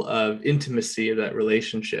level of intimacy of that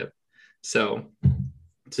relationship? So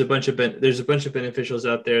there's a bunch of beneficials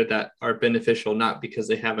out there that are beneficial not because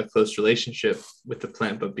they have a close relationship with the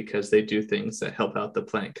plant, but because they do things that help out the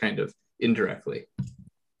plant kind of indirectly. I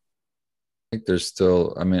think there's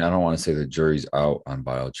still, I don't want to say the jury's out on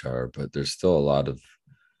biochar, but there's still a lot of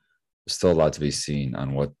still a lot to be seen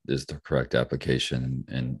on what is the correct application.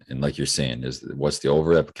 And like you're saying, is what's the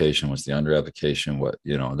over application, what's the under application, what,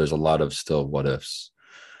 there's a lot of still what ifs.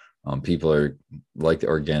 People are like the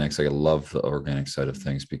organics. I love the organic side of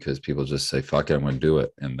things because people just say, fuck it, I'm going to do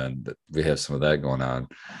it. And then we have some of that going on.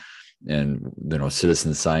 And,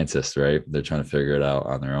 citizen scientists, right? They're trying to figure it out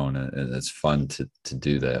on their own. And it's fun to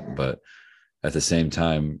do that. But at the same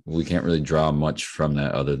time, we can't really draw much from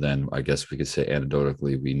that other than, I guess we could say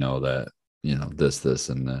anecdotally, we know that, this,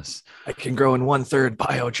 and this. I can grow in 1/3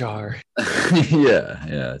 biochar.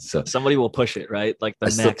 Yeah. So somebody will push it, right? Like the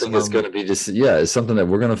maximum. It's going to be it's something that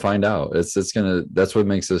we're going to find out. That's what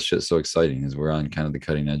makes this shit so exciting is we're on kind of the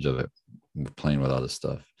cutting edge of it. We're playing with all this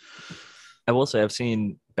stuff. I will say I've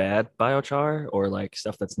seen bad biochar or like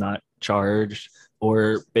stuff that's not charged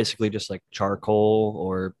or basically just like charcoal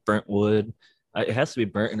or burnt wood. It has to be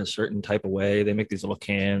burnt in a certain type of way. They make these little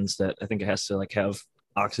cans that I think it has to like have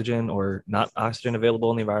oxygen or not oxygen available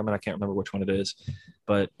in the environment. I can't remember which one it is,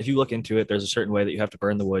 but if you look into it, there's a certain way that you have to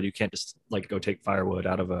burn the wood. You can't just like go take firewood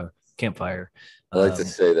out of a campfire. I like to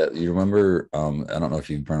say that you remember, I don't know if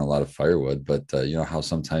you can burn a lot of firewood, but you know how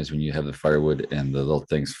sometimes when you have the firewood and the little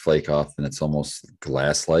things flake off and it's almost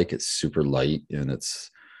glass-like, it's super light and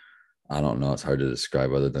it's, I don't know, it's hard to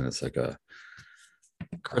describe other than it's like a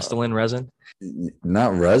crystalline resin.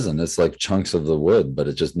 Not resin, it's like chunks of the wood, but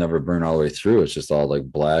it just never burned all the way through. It's just all like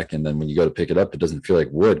black, and then when you go to pick it up, it doesn't feel like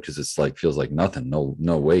wood because it's like feels like nothing,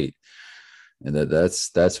 no weight. And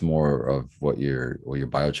that's more of what your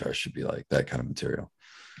biochar should be like, that kind of material.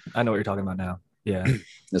 I know what you're talking about now. Yeah,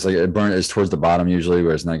 it's like it's towards the bottom usually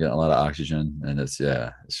where it's not getting a lot of oxygen, and it's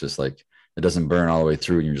just like it doesn't burn all the way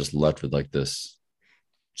through, and you're just left with like this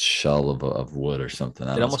shell of wood or something.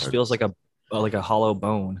 It almost feels like a hollow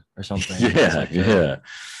bone or something. Yeah.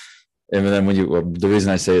 And then the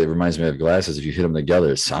reason I say it reminds me of glass is if you hit them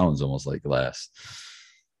together, it sounds almost like glass.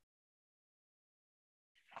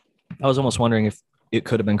 I was almost wondering if it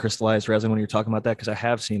could have been crystallized resin when you're talking about that, because I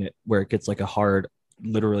have seen it where it gets like a hard,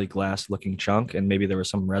 literally glass-looking chunk, and maybe there was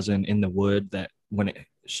some resin in the wood that when it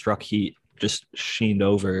struck heat just sheened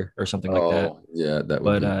over or something like that. Yeah, that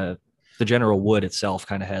would. But the general wood itself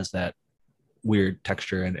kind of has that weird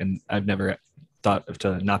texture, and I've never thought of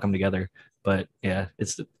to knock them together. But yeah,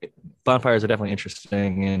 bonfires are definitely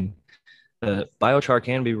interesting, and biochar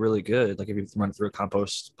can be really good. Like if you run it through a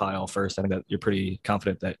compost pile first, I think that you're pretty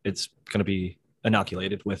confident that it's going to be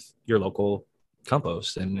inoculated with your local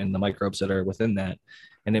compost and the microbes that are within that.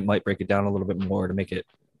 And it might break it down a little bit more to make it,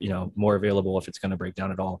 more available if it's going to break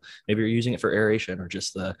down at all. Maybe you're using it for aeration or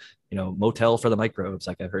just the, motel for the microbes,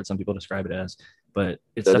 like I've heard some people describe it as. But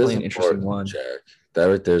it's definitely an interesting one. Jack. That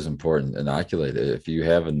right there is important. Inoculate it. If you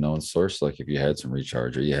have a known source, like if you had some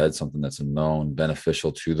recharge or you had something that's a known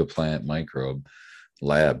beneficial to the plant microbe,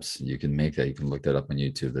 labs, you can make that. You can look that up on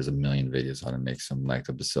YouTube. There's a million videos on how to make some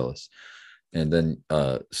lactobacillus. And then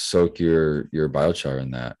soak your biochar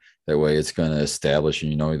in that. That way it's going to establish,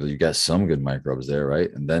 and that you got some good microbes there, right?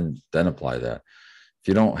 And then apply that. If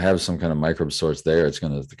you don't have some kind of microbe source there, it's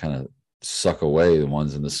going to kind of suck away the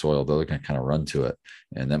ones in the soil. They're going to kind of run to it,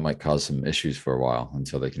 and that might cause some issues for a while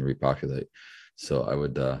until they can repopulate. So I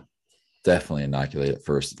would definitely inoculate it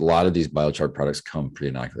first. A lot of these biochar products come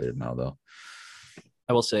pre-inoculated now, though.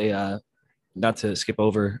 I will say, not to skip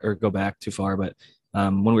over or go back too far, but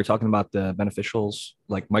when we were talking about the beneficials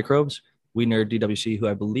like microbes, We Nerd DWC, who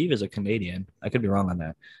I believe is a Canadian, I could be wrong on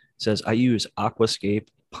that, says, I use Aquascape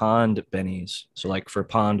pond bennies. So like for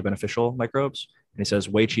pond beneficial microbes. And he says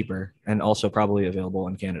way cheaper and also probably available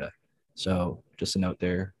in Canada. So just a note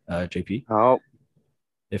there, JP. Oh,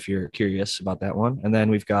 if you're curious about that one. And then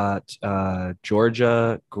we've got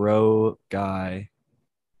Georgia Grow Guy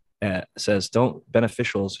says, don't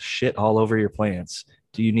beneficials shit all over your plants?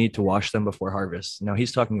 Do you need to wash them before harvest? Now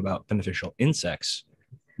he's talking about beneficial insects,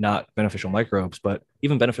 not beneficial microbes, but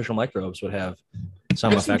even beneficial microbes would have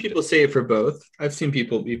some effect. I've seen people say it for both. I've seen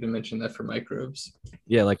people even mention that for microbes.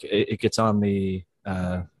 Yeah, like it gets on the,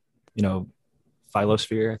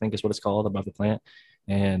 phyllosphere, I think is what it's called, above the plant.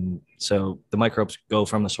 And so the microbes go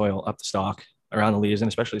from the soil up the stalk, around the leaves, and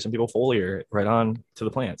especially some people foliar right on to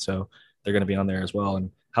the plant. So they're going to be on there as well.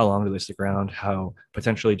 And how long do they stick around? How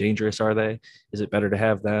potentially dangerous are they? Is it better to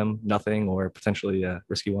have them, nothing, or potentially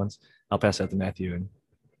risky ones? I'll pass that to Matthew and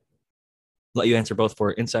let you answer both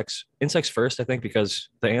for insects. Insects first, I think, because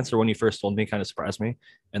the answer when you first told me kind of surprised me.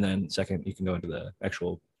 And then second, you can go into the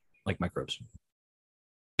actual like microbes.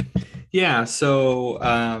 Yeah. So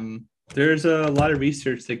there's a lot of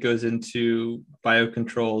research that goes into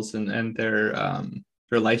biocontrols and their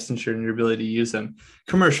licensure and your ability to use them.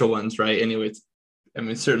 Commercial ones, right? Anyways, I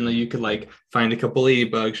mean, certainly you could like find a couple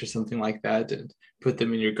ladybugs or something like that and put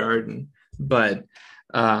them in your garden. But,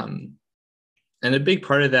 and a big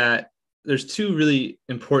part of that, there's two really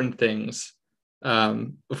important things.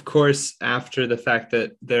 Of course, after the fact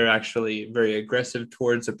that they're actually very aggressive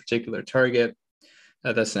towards a particular target,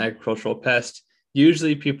 that's an agricultural pest.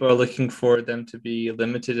 Usually people are looking for them to be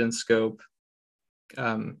limited in scope,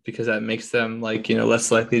 because that makes them like,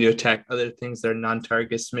 less likely to attack other things that are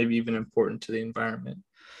non-targets, maybe even important to the environment.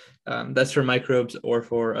 That's for microbes or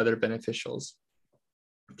for other beneficials.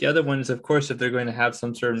 The other one is, of course, if they're going to have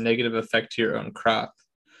some sort of negative effect to your own crop.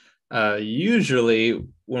 Usually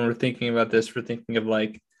when we're thinking about this, we're thinking of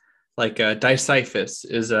like Dicyphus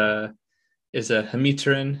is a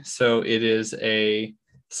hemipteran. So it is a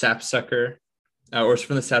sapsucker, or it's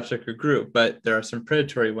from the sapsucker group, but there are some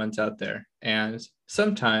predatory ones out there. And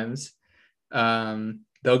sometimes they'll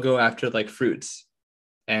go after like fruits.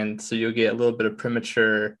 And so you'll get a little bit of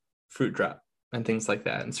premature fruit drop and things like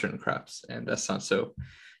that in certain crops. And that's not so,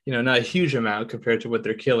 not a huge amount compared to what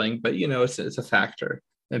they're killing, but, it's a factor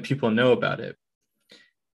and people know about it.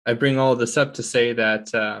 I bring all of this up to say that,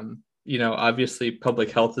 obviously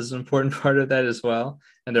public health is an important part of that as well.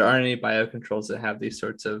 And there aren't any biocontrols that have these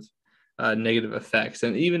sorts of negative effects.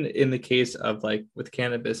 And even in the case of like with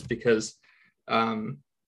cannabis, because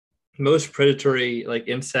most predatory like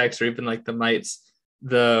insects or even like the mites,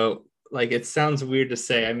 it sounds weird to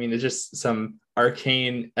say. I mean, it's just some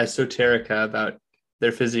arcane esoterica about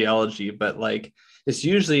their physiology, but like it's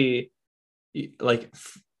usually like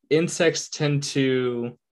insects tend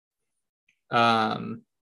to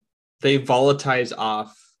they volatilize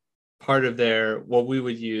off part of their what we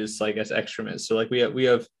would use like as excrement. So like we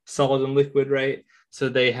have solid and liquid, right? So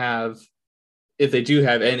they have, if they do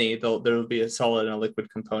have any, there will be a solid and a liquid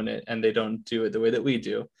component, and they don't do it the way that we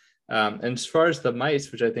do. And as far as the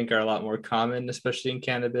mites, which I think are a lot more common, especially in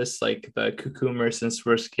cannabis, like the cucumbers and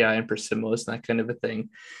Swerskii and Persimmons and that kind of a thing,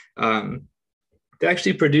 they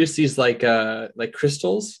actually produce these like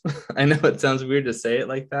crystals. I know it sounds weird to say it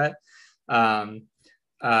like that.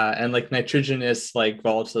 And like nitrogenous like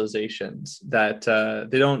volatilizations that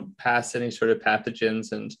they don't pass any sort of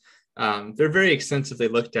pathogens, and they're very extensively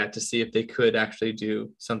looked at to see if they could actually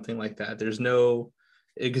do something like that. There's no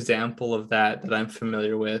example of that I'm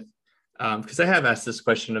familiar with, because I have asked this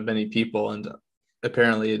question of many people and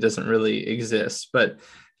apparently it doesn't really exist. But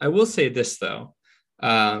I will say this though,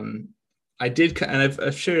 I did, and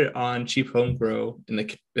I've shared it on Cheap Home Grow in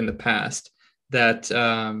the past, that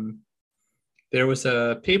there was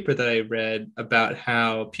a paper that I read about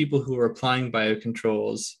how people who were applying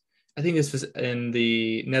biocontrols, I think this was in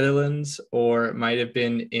the Netherlands, or it might have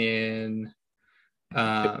been in...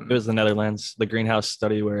 it was the Netherlands, the greenhouse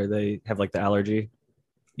study where they have like the allergy.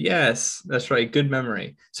 Yes, that's right. Good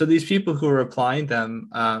memory. So these people who were applying them,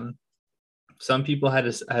 some people had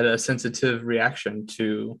a sensitive reaction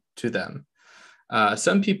to them.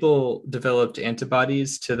 Some people developed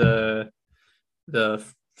antibodies to the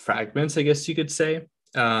fragments, I guess you could say,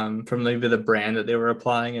 from maybe the brand that they were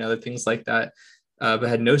applying and other things like that, but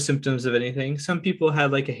had no symptoms of anything. Some people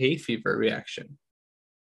had like a hay fever reaction,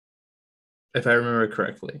 if I remember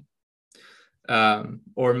correctly.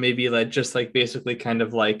 Or maybe like just like basically kind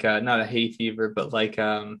of like not a hay fever, but like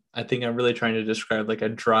I think I'm really trying to describe like a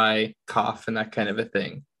dry cough and that kind of a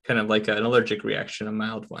thing, kind of like an allergic reaction, a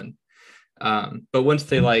mild one. But once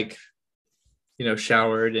they like,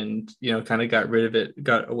 showered and, kind of got rid of it,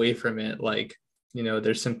 got away from it, like,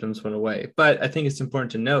 their symptoms went away. But I think it's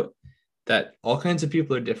important to note that all kinds of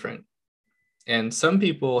people are different. And some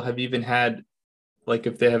people have even had, like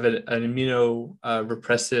if they have an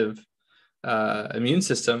immunorepressive immune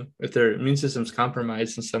system, if their immune system's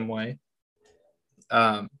compromised in some way,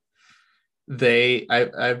 I've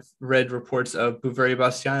read reports of Beauveria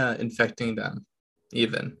bassiana infecting them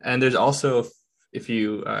even. And there's also, if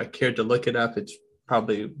you care to look it up, it's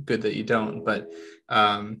probably good that you don't, but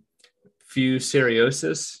fusarial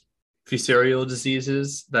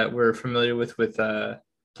diseases that we're familiar with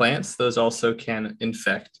plants, those also can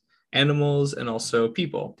infect animals and also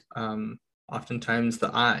people, oftentimes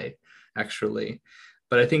the eye, actually.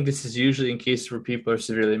 But I think this is usually in cases where people are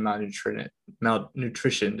severely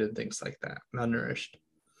malnutritioned and things like that, malnourished.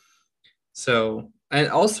 So, and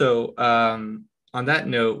also on that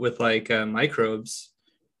note, with like microbes,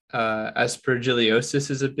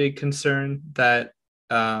 aspergillosis is a big concern that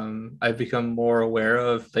I've become more aware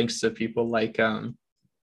of thanks to people like Kevin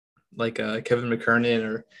McKernan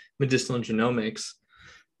or Medicinal Genomics.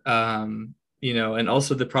 And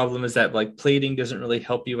also the problem is that like plating doesn't really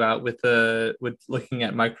help you out with looking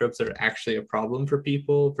at microbes that are actually a problem for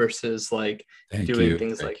people versus like Thank doing you.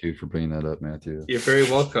 things Thank like. you for bringing that up, Matthew. You're very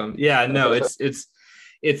welcome. Yeah, no, it's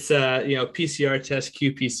PCR tests,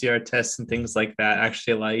 qPCR tests, and things like that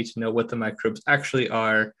actually allow you to know what the microbes actually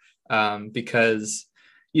are, because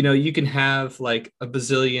you can have like a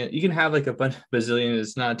bunch of bazillion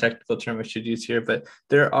is not a technical term I should use here, but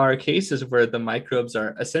there are cases where the microbes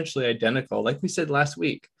are essentially identical. Like we said last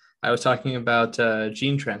week, I was talking about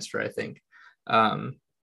gene transfer, I think,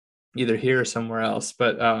 either here or somewhere else.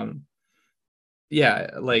 But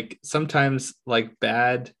yeah, like sometimes like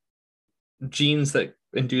bad genes that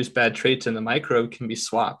induce bad traits in the microbe can be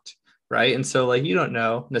swapped, right? And so like you don't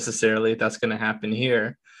know necessarily if that's going to happen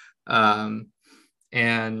here.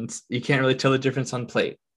 And you can't really tell the difference on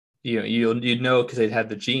plate. You'd know because they'd had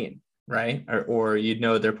the gene, right? Or you'd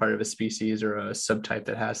know they're part of a species or a subtype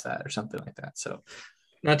that has that or something like that. So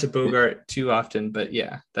not to bogart too often, but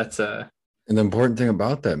yeah, that's a. And the important thing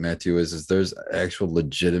about that, Matthew, is there's actual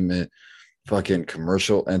legitimate fucking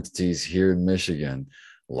commercial entities here in Michigan.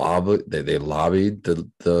 They lobbied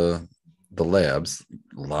the labs,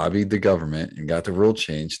 lobbied the government, and got the rule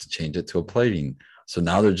changed to change it to a plating. So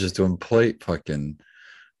now they're just doing plate fucking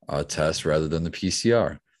tests rather than the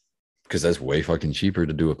PCR, because that's way fucking cheaper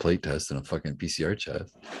to do a plate test than a fucking PCR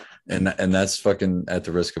test, and that's fucking at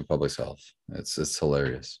the risk of public health. It's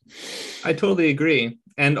hilarious. I totally agree,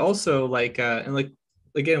 and also like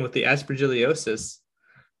again with the aspergillosis,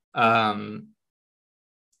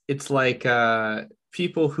 it's like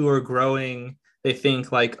people who are growing. They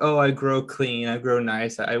think like, oh, I grow clean, I grow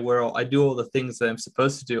nice, I do all the things that I'm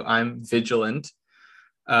supposed to do. I'm vigilant.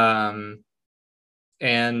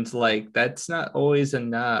 And like that's not always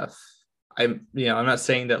enough. I'm not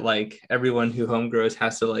saying that like everyone who home grows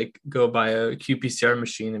has to like go buy a qPCR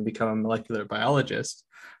machine and become a molecular biologist,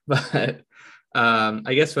 but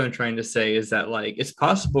I guess what I'm trying to say is that like it's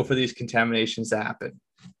possible for these contaminations to happen,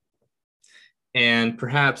 and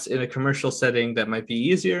perhaps in a commercial setting that might be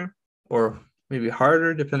easier or maybe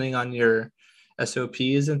harder depending on your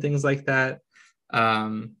SOPs and things like that.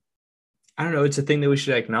 I don't know. It's a thing that we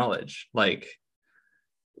should acknowledge. Like,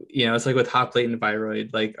 it's like with hot plate and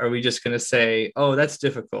viroid. Like, are we just going to say, oh, that's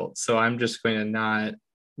difficult, so I'm just going to not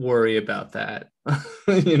worry about that?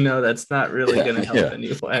 That's not really going to help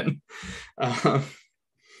anyone.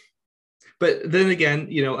 But then again,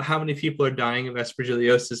 how many people are dying of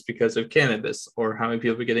aspergillosis because of cannabis, or how many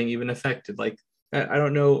people are getting even affected? Like, I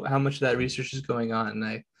don't know how much of that research is going on.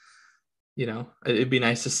 And it'd be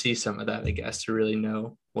nice to see some of that, I guess, to really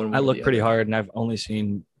know. I look pretty hard, and I've only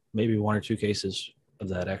seen maybe 1 or 2 cases of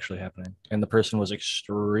that actually happening. And the person was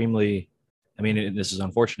extremely, this is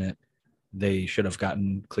unfortunate. They should have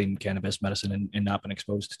gotten clean cannabis medicine and not been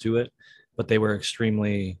exposed to it, but they were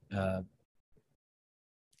extremely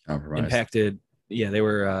impacted. Yeah, they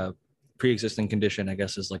were pre-existing condition, I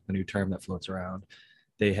guess, is like the new term that floats around.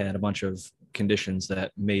 They had a bunch of conditions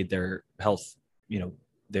that made their health,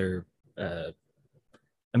 their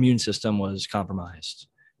immune system was compromised.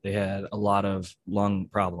 They had a lot of lung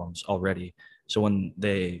problems already. So when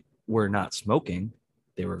they were not smoking,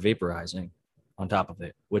 they were vaporizing on top of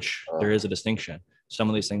it, which there is a distinction. Some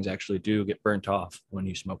of these things actually do get burnt off when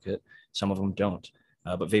you smoke it. Some of them don't.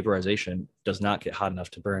 But vaporization does not get hot enough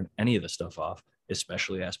to burn any of the stuff off,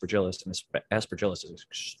 especially aspergillus. And aspergillus is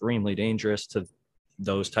extremely dangerous to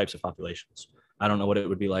those types of populations. I don't know what it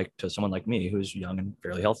would be like to someone like me who's young and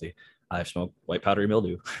fairly healthy. I've smoked white powdery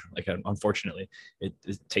mildew. Like, unfortunately, it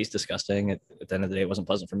tastes disgusting. At the end of the day, it wasn't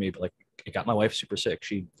pleasant for me, but like it got my wife super sick.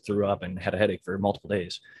 She threw up and had a headache for multiple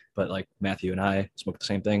days. But like Matthew and I smoked the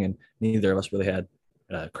same thing, and neither of us really had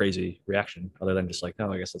a crazy reaction other than just like,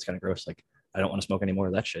 oh, I guess that's kind of gross. Like, I don't want to smoke any more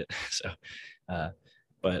of that shit. So,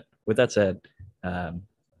 but with that said,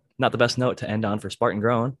 not the best note to end on for Spartan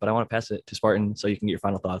Grown, but I want to pass it to Spartan so you can get your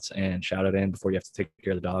final thoughts and shout it in before you have to take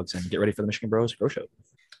care of the dogs and get ready for the Michigan Bros Grow Show.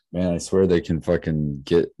 Man, I swear they can fucking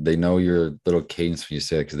they know your little cadence when you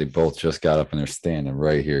say it, because they both just got up and they're standing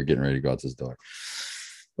right here getting ready to go out this door.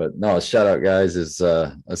 But no, shout out, guys. It's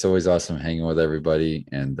always awesome hanging with everybody.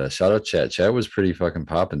 And shout out chat. Chat was pretty fucking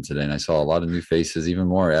popping today. And I saw a lot of new faces, even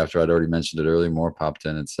more after I'd already mentioned it earlier. More popped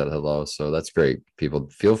in and said hello. So that's great. People,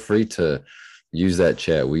 feel free to use that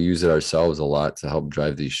chat. We use it ourselves a lot to help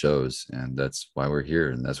drive these shows. And that's why we're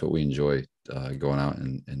here. And that's what we enjoy, going out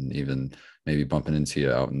and even maybe bumping into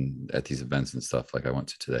you out at these events and stuff like I went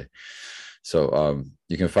to today. So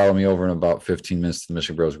you can follow me over in about 15 minutes to the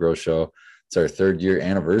Michigan Bros Grow Show. It's our 3rd year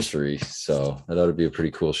anniversary, so that ought to be a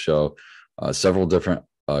pretty cool show. Several different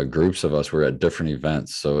groups of us were at different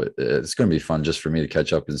events. So it's going to be fun just for me to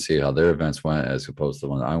catch up and see how their events went as opposed to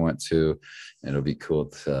the one I went to. And it'll be cool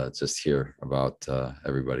to just hear about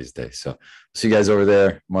everybody's day. So see you guys over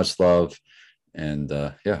there. Much love. And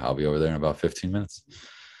yeah, I'll be over there in about 15 minutes.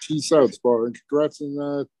 Peace out, Spartan. Congrats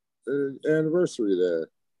on the anniversary there.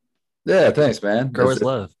 Yeah, thanks, man. Growers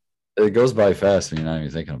love. It goes by fast when you're not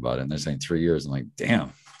even thinking about it. And they're saying 3 years. I'm like,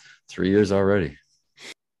 damn, 3 years already.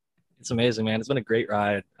 It's amazing, man. It's been a great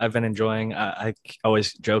ride. I've been enjoying. I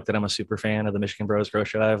always joke that I'm a super fan of the Michigan Bros Grow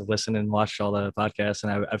Show. I've listened and watched all the podcasts,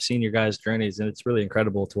 and I've seen your guys' journeys, and it's really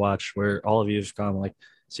incredible to watch where all of you have come. Like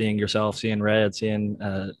seeing yourself, seeing Red, seeing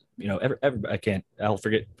I'll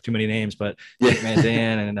forget too many names, but Man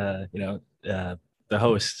Dan and the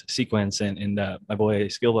host Sequence and my boy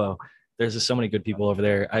Skilbo. There's just so many good people over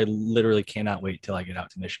there. I literally cannot wait till I get out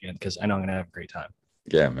to Michigan because I know I'm gonna have a great time.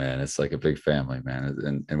 Yeah, man, it's like a big family,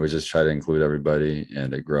 man, and we just try to include everybody,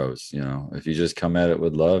 and it grows. You know, if you just come at it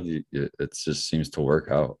with love, it just seems to work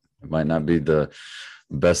out. It might not be the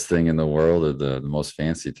best thing in the world or the most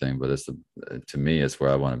fancy thing, but to me, it's where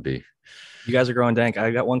I want to be. You guys are growing dank. I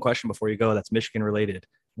got one question before you go. That's Michigan related.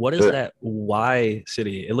 What is that Y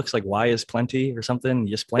city? It looks like Y is plenty or something.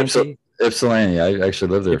 Yes, plenty. Ypsilanti. I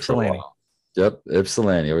actually lived there Ypsilanti. for a while. Yep,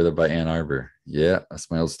 Ypsilanti over there by Ann Arbor. Yeah,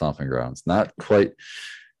 that's my old stomping grounds. Not quite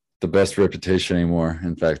the best reputation anymore.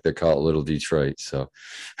 In fact, they call it Little Detroit. So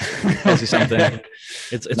tells you something.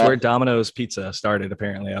 It's where Domino's Pizza started.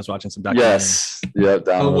 Apparently, I was watching some documentaries. Yes. Yep.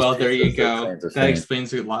 Oh well, there you go. That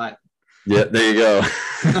explains a lot. Yeah, there you go.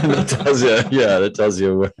 That tells you. Yeah, that tells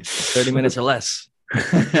you. 30 minutes or less. All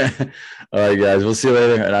right, guys. We'll see you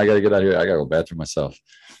later. And I got to get out of here. I got to go bathroom myself.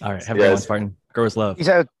 All right. Have a good one, Spartan. Growers love.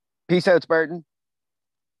 Peace out, Spartan.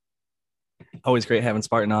 Always great having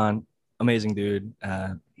Spartan on. Amazing dude.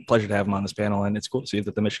 Pleasure to have him on this panel. And it's cool to see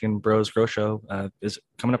that the Michigan Bros Grow Show is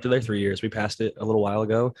coming up to their 3 years. We passed it a little while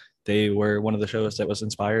ago. They were one of the shows that was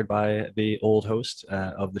inspired by the old host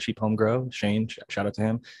of the Sheep Home Grow, Shane. Shout out to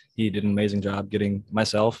him. He did an amazing job getting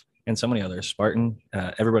myself and so many others, Spartan,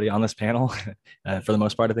 everybody on this panel. For the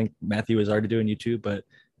most part, I think Matthew was already doing YouTube, but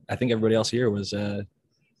I think everybody else here was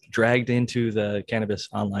dragged into the cannabis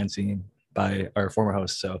online scene by our former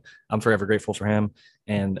host. So I'm forever grateful for him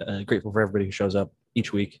and grateful for everybody who shows up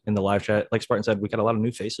each week in the live chat. Like Spartan said, we got a lot of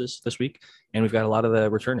new faces this week and we've got a lot of the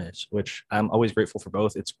returners, which I'm always grateful for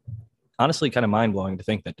both. It's honestly kind of mind blowing to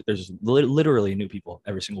think that there's literally new people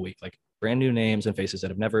every single week, like brand new names and faces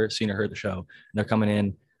that have never seen or heard the show. And they're coming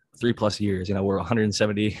in 3+ years. You know, we're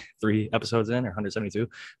 173 episodes in or 172,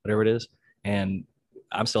 whatever it is. And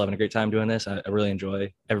I'm still having a great time doing this. I really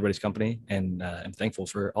enjoy everybody's company, and I'm thankful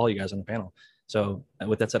for all you guys on the panel. So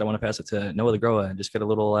with that said, I want to pass it to Noah the Grower and just get a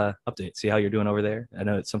little update, see how you're doing over there. I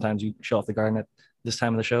know that sometimes you show off the garden at this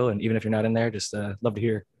time of the show, and even if you're not in there, just love to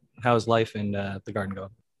hear how's life in the garden going.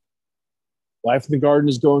 Life in the garden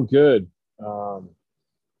is going good. I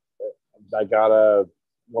got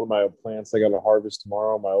one of my plants I got to harvest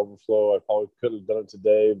tomorrow, my overflow. I probably could have done it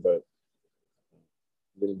today, but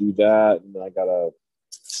I'm going to do that. And I got to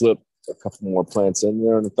flip a couple more plants in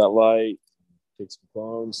there underneath that light, take some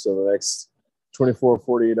clones. So the next 24,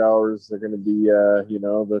 48 hours, they're going to be,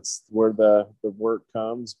 that's where the work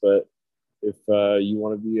comes. But if you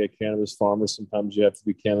want to be a cannabis farmer, sometimes you have to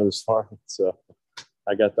be cannabis farming. So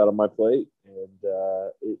I got that on my plate, and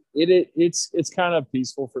it's kind of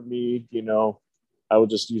peaceful for me. You know, I would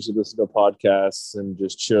just usually listen to podcasts and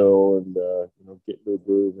just chill and get into a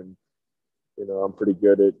groove. And I'm pretty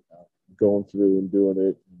good at going through and doing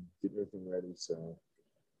it and getting everything ready. So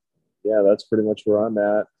yeah, that's pretty much where I'm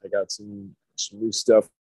at. I got some new stuff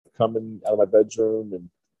coming out of my bedroom, and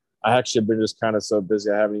I actually have been just kind of so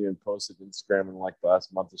busy I haven't even posted Instagram in like the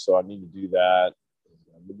last month or so. I need to do that.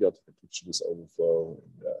 Maybe I'll take a picture of this overflow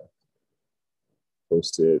and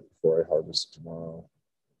post it before I harvest it tomorrow.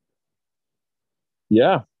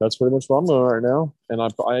 Yeah, that's pretty much what I'm doing right now. And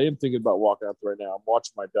I am thinking about walking out there right now. I'm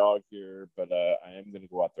watching my dog here, but I am going to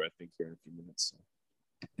go out there, I think, here in a few minutes. So.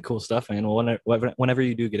 Cool stuff, man. Well, whenever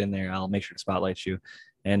you do get in there, I'll make sure to spotlight you.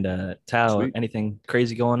 And Tao, Sweet. Anything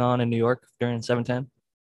crazy going on in New York during 710?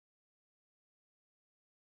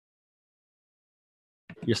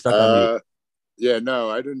 You're stuck on mute. Yeah, no,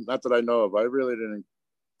 I didn't. Not that I know of. I really didn't.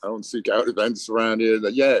 I don't seek out events around here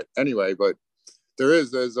yet. Anyway, but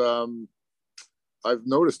there's I've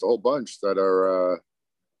noticed a whole bunch that are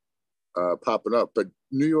popping up. But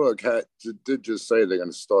New York did just say they're going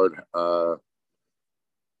to start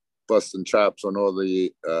busting chops on all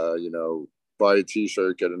the buy a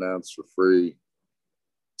T-shirt, get an ounce for free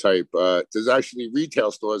type. There's actually retail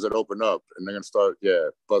stores that open up, and they're going to start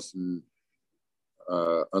busting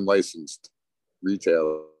unlicensed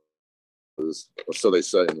retailers, or so they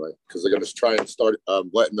say, like, because they're going to try and start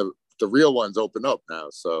letting the real ones open up now.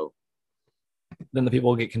 So then the people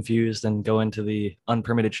will get confused and go into the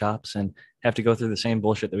unpermitted shops and have to go through the same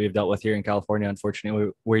bullshit that we've dealt with here in California, unfortunately,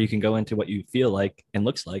 where you can go into what you feel like and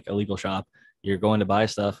looks like a legal shop. You're going to buy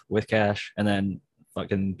stuff with cash, and then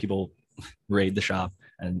fucking people raid the shop,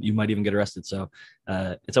 and you might even get arrested. So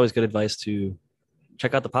it's always good advice to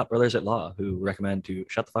check out the Pot Brothers at Law, who recommend to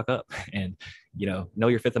shut the fuck up and, know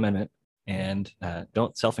your Fifth Amendment and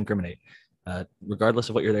don't self-incriminate. Regardless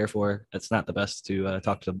of what you're there for, it's not the best to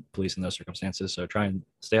talk to the police in those circumstances. So try and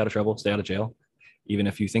stay out of trouble, stay out of jail. Even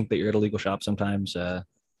if you think that you're at a legal shop, sometimes the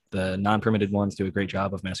non-permitted ones do a great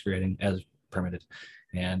job of masquerading as permitted.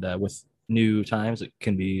 And with new times, it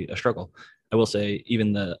can be a struggle. I will say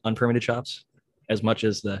even the unpermitted shops, as much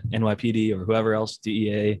as the NYPD or whoever else,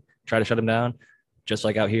 DEA, try to shut them down, just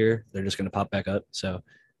like out here, they're just going to pop back up. So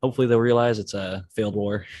hopefully they'll realize it's a failed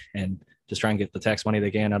war and just try and get the tax money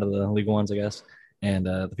they can out of the legal ones, I guess. And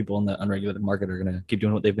the people in the unregulated market are going to keep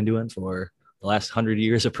doing what they've been doing for the last 100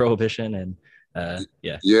 years of prohibition. And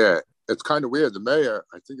yeah, it's kind of weird. The mayor,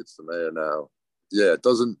 I think it's the mayor now. Yeah, it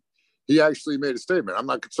doesn't. He actually made a statement. I'm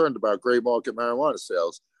not concerned about gray market marijuana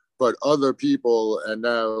sales, but other people, and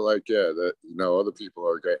now other people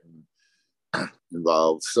are getting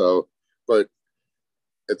involved. So, but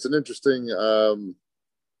it's an interesting,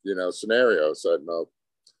 scenario. So no.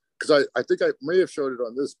 Because I think I may have showed it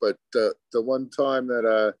on this, but the one time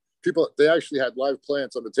that they actually had live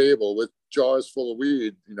plants on the table with jars full of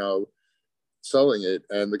weed, selling it,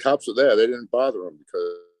 and the cops were there. They didn't bother them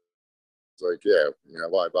because,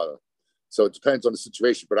 why bother? So it depends on the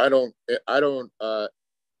situation. But I don't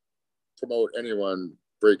promote anyone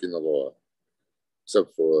breaking the law,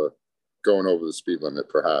 except for going over the speed limit,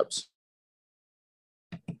 perhaps.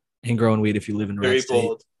 And growing weed if you live in Very red state.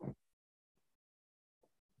 bold.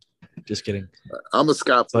 Just kidding. I'm a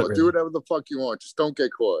scaffold. Really. Do whatever the fuck you want. Just don't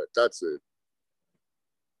get caught. That's it.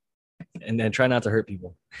 And then try not to hurt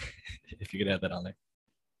people. If you could add that on there.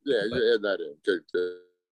 Yeah, you add that in. Good.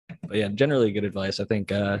 But yeah, generally good advice. I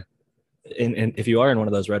think and if you are in one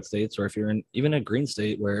of those red states, or if you're in even a green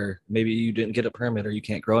state where maybe you didn't get a permit or you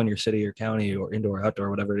can't grow in your city or county or indoor, outdoor,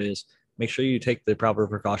 whatever it is, make sure you take the proper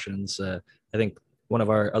precautions. I think one of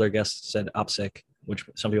our other guests said OPSEC, which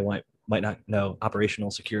some people might not know,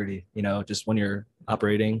 operational security. Just when you're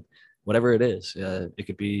operating, whatever it is, it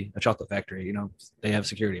could be a chocolate factory. They have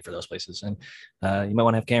security for those places, and you might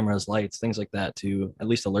want to have cameras, lights, things like that to at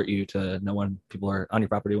least alert you to know when people are on your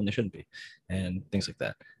property when they shouldn't be, and things like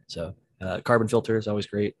that. So carbon filters always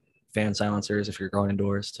great. Fan silencers if you're growing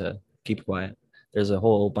indoors to keep it quiet. There's a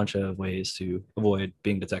whole bunch of ways to avoid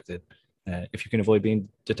being detected. If you can avoid being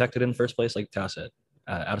detected in the first place, like Tao said,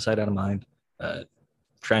 out of sight, out of mind.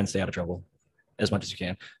 Try and stay out of trouble as much as you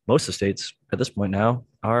can. Most of the states at this point now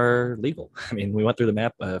are legal. I mean, we went through the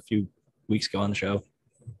map a few weeks ago on the show,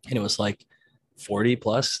 and it was like 40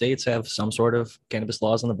 plus states have some sort of cannabis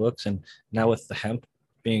laws on the books. And now with the hemp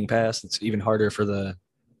being passed, it's even harder for the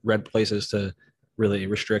red places to really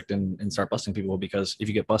restrict and start busting people, because if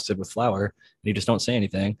you get busted with flower and you just don't say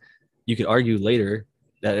anything, you could argue later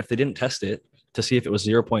that if they didn't test it to see if it was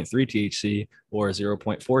 0.3 THC or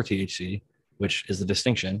 0.4 THC, which is the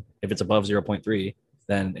distinction. If it's above 0.3,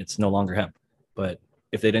 then it's no longer hemp. But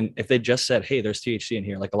if they just said, hey, there's THC in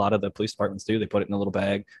here, like a lot of the police departments do, they put it in a little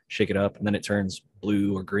bag, shake it up, and then it turns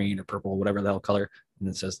blue or green or purple, whatever the hell color, and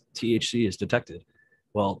it says THC is detected.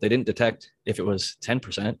 Well, they didn't detect if it was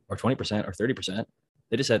 10% or 20% or 30%.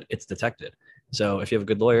 They just said it's detected. So if you have a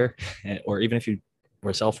good lawyer, or even if you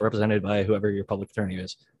were self-represented by whoever your public attorney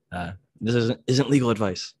is, this isn't legal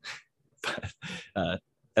advice. But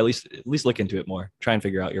at least look into it more. Try and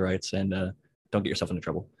figure out your rights, and don't get yourself into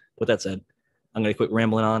trouble. With that said, I'm going to quit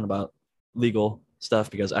rambling on about legal stuff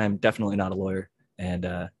because I am definitely not a lawyer,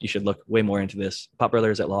 and you should look way more into this. Pot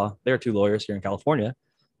Brothers at Law. There are 2 lawyers here in California,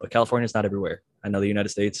 but California is not everywhere. I know the United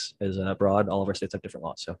States is broad. All of our states have different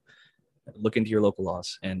laws. So look into your local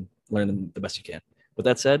laws and learn them the best you can. With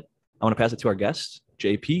that said, I want to pass it to our guest,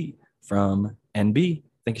 JP from NB.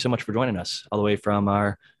 Thank you so much for joining us all the way from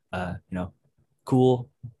our, cool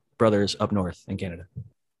brothers up north in Canada.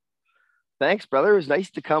 Thanks, brother. It was nice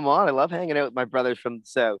to come on. I love hanging out with my brothers from the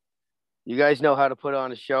South. You guys know how to put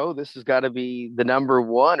on a show. This has got to be the number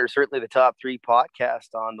 1 or certainly the top 3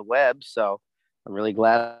 podcast on the web. So I'm really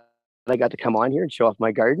glad I got to come on here and show off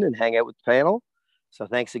my garden and hang out with the panel. So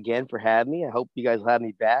thanks again for having me. I hope you guys will have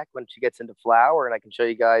me back when she gets into flower, and I can show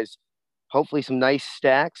you guys hopefully some nice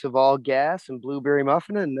stacks of all gas and blueberry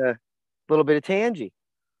muffin and a little bit of tangy.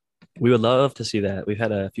 We would love to see that. We've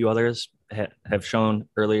had a few others have shown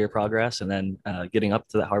earlier progress, and then getting up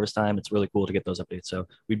to that harvest time, it's really cool to get those updates. So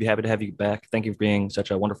we'd be happy to have you back. Thank you for being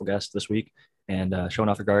such a wonderful guest this week and showing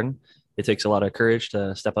off your garden. It takes a lot of courage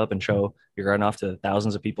to step up and show your garden off to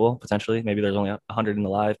thousands of people, potentially. Maybe there's only 100 in the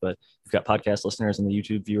live, but you've got podcast listeners and the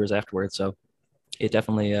YouTube viewers afterwards. So it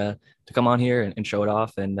definitely to come on here and show it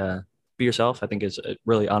off and be yourself, I think is a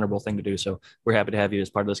really honorable thing to do. So we're happy to have you as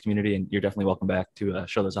part of this community, and you're definitely welcome back to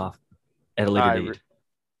show those off at a later date.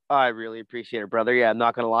 I really appreciate it, brother. Yeah, I'm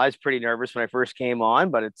not going to lie. I was pretty nervous when I first came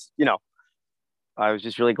on, but it's, I was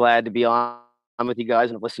just really glad to be on with you guys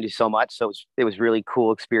and I've listened to you so much. So it was really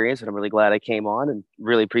cool experience, and I'm really glad I came on and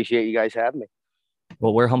really appreciate you guys having me.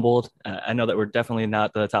 Well, we're humbled. I know that we're definitely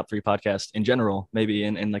not the top 3 podcast in general, maybe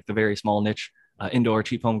in like the very small niche indoor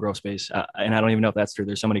cheap home grow space. And I don't even know if that's true.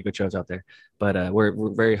 There's so many good shows out there, but we're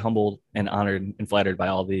very humbled and honored and flattered by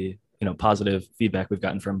all the, positive feedback we've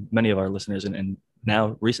gotten from many of our listeners and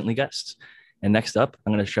now recently guests. And next up,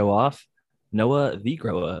 I'm going to show off Noah the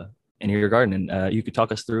Grower in your garden. And you could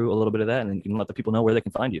talk us through a little bit of that, and you can let the people know where they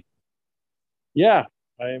can find you. Yeah,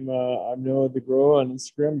 I'm Noah the Grower on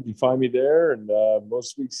Instagram. You can find me there, and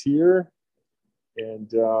most weeks here. And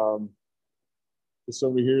this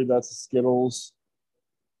over here, that's a Skittles.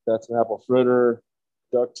 That's an apple fritter,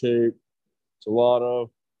 duct tape, gelato.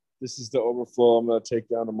 This is the overflow I'm going to take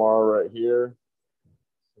down tomorrow right here.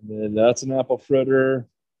 And then that's an apple fritter.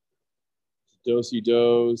 Dosey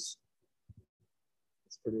Does.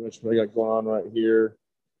 That's pretty much what I got going on right here.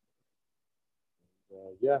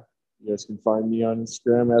 Yeah, you guys can find me on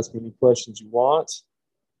Instagram. Ask me any questions you want.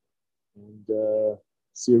 And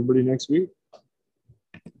see everybody next week.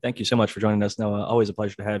 Thank you so much for joining us, Noah. Always a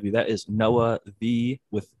pleasure to have you. That is Noah the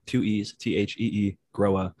with 2 E's, Thee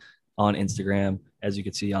Grower on Instagram, as you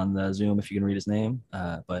can see on the Zoom if you can read his name.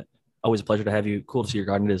 But always a pleasure to have you. Cool to see your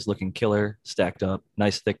garden. It is looking killer, stacked up,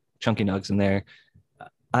 nice, thick, chunky nugs in there.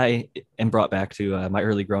 I am brought back to my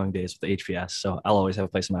early growing days with the HPS, so I'll always have a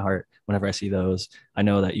place in my heart whenever I see those. I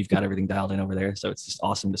know that you've got everything dialed in over there, so it's just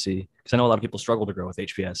awesome to see, because I know a lot of people struggle to grow with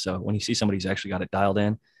HPS. So when you see somebody who's actually got it dialed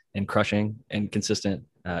in and crushing and consistent,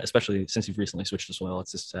 especially since you've recently switched to soil,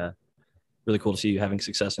 it's just really cool to see you having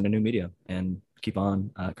success in a new media, and keep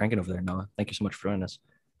on cranking over there, Noah. Thank you so much for joining us.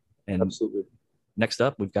 And absolutely. Next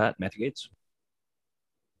up, we've got Matthew Gates.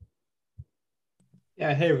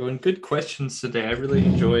 Yeah, hey everyone. Good questions today. I really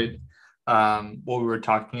enjoyed what we were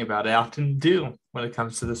talking about. I often do when it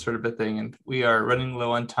comes to this sort of a thing, and we are running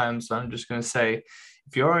low on time, so I'm just going to say,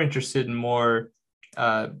 if you are interested in more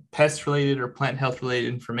pest-related or plant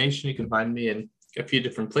health-related information, you can find me in a few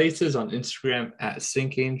different places on Instagram at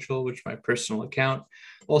SyncAngel, which is my personal account.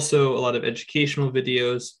 Also, a lot of educational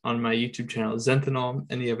videos on my YouTube channel, Zenthanol.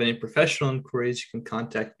 And if you have any professional inquiries, you can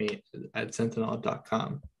contact me at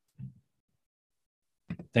zenthanol.com.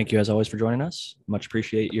 Thank you, as always, for joining us. Much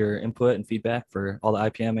appreciate your input and feedback for all the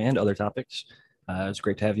IPM and other topics. It's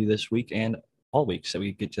great to have you this week and all weeks that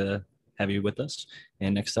we get to have you with us.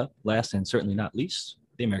 And next up, last and certainly not least,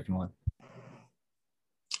 the American One.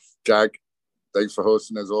 Jack, thanks for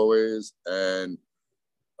hosting as always. And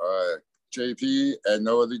JP and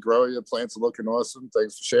Noah the Grower, your plants are looking awesome.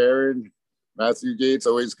 Thanks for sharing. Matthew Gates,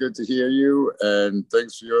 always good to hear you. And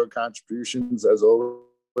thanks for your contributions as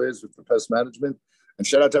always with the pest management. And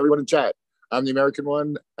shout out to everyone in chat. I'm the American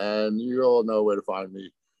One, and you all know where to find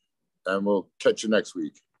me. And we'll catch you next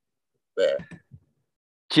week. There.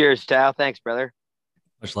 Cheers, Tao. Thanks, brother.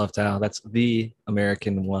 Much love, Tao. That's the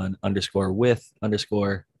American One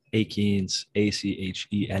 _ Achenes,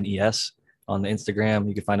 ACHENES on the Instagram.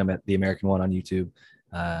 You can find them at the American One on YouTube.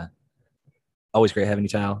 Always great having you,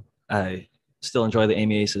 Tao. I still enjoy the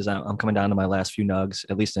Amy Aces. I'm coming down to my last few nugs,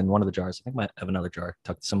 at least in one of the jars. I think I might have another jar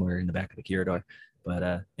tucked somewhere in the back of the Kirador,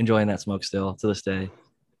 but enjoying that smoke still to this day.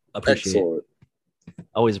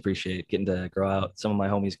 Always appreciate getting to grow out some of my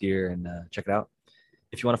homies' gear and check it out.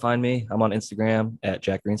 If you want to find me, I'm on Instagram at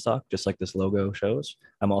Jack Greenstock, just like this logo shows.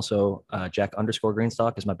 I'm also Jack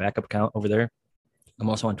 _Greenstock is my backup account over there. I'm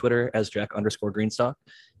also on Twitter as Jack _Greenstock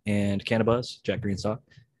and Cannabis, Jack Greenstock.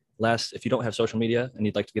 Last, if you don't have social media and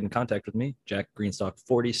you'd like to get in contact with me, Jack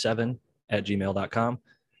Greenstock47 at gmail.com.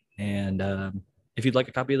 And if you'd like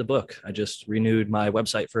a copy of the book, I just renewed my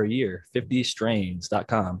website for a year,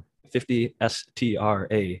 50strains.com, 50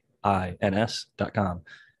 STRAINS.com,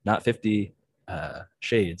 not 50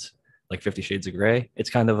 shades, like 50 Shades of Gray. It's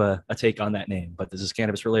kind of a take on that name, but this is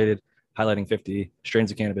cannabis related, highlighting 50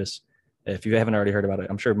 strains of cannabis. If you haven't already heard about it,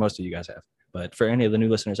 I'm sure most of you guys have. But for any of the new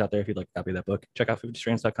listeners out there, if you'd like a copy of that book, check out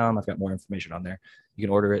 50strains.com. I've got more information on there. You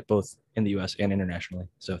can order it both in the US and internationally.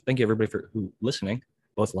 So thank you everybody for listening,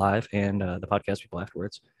 both live and the podcast people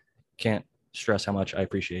afterwards. Can't stress how much I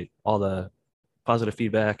appreciate all the positive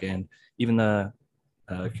feedback and even the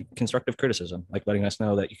constructive criticism, like letting us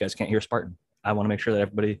know that you guys can't hear Spartan. I want to make sure that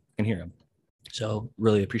everybody can hear him. So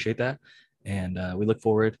really appreciate that. And we look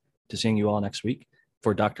forward to seeing you all next week.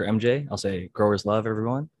 For Dr. MJ, I'll say growers love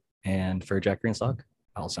everyone. And for Jack Greenstock,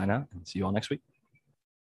 I'll sign out and see you all next week.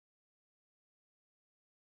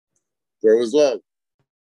 Growers love.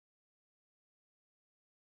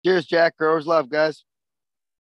 Cheers, Jack. Growers love, guys.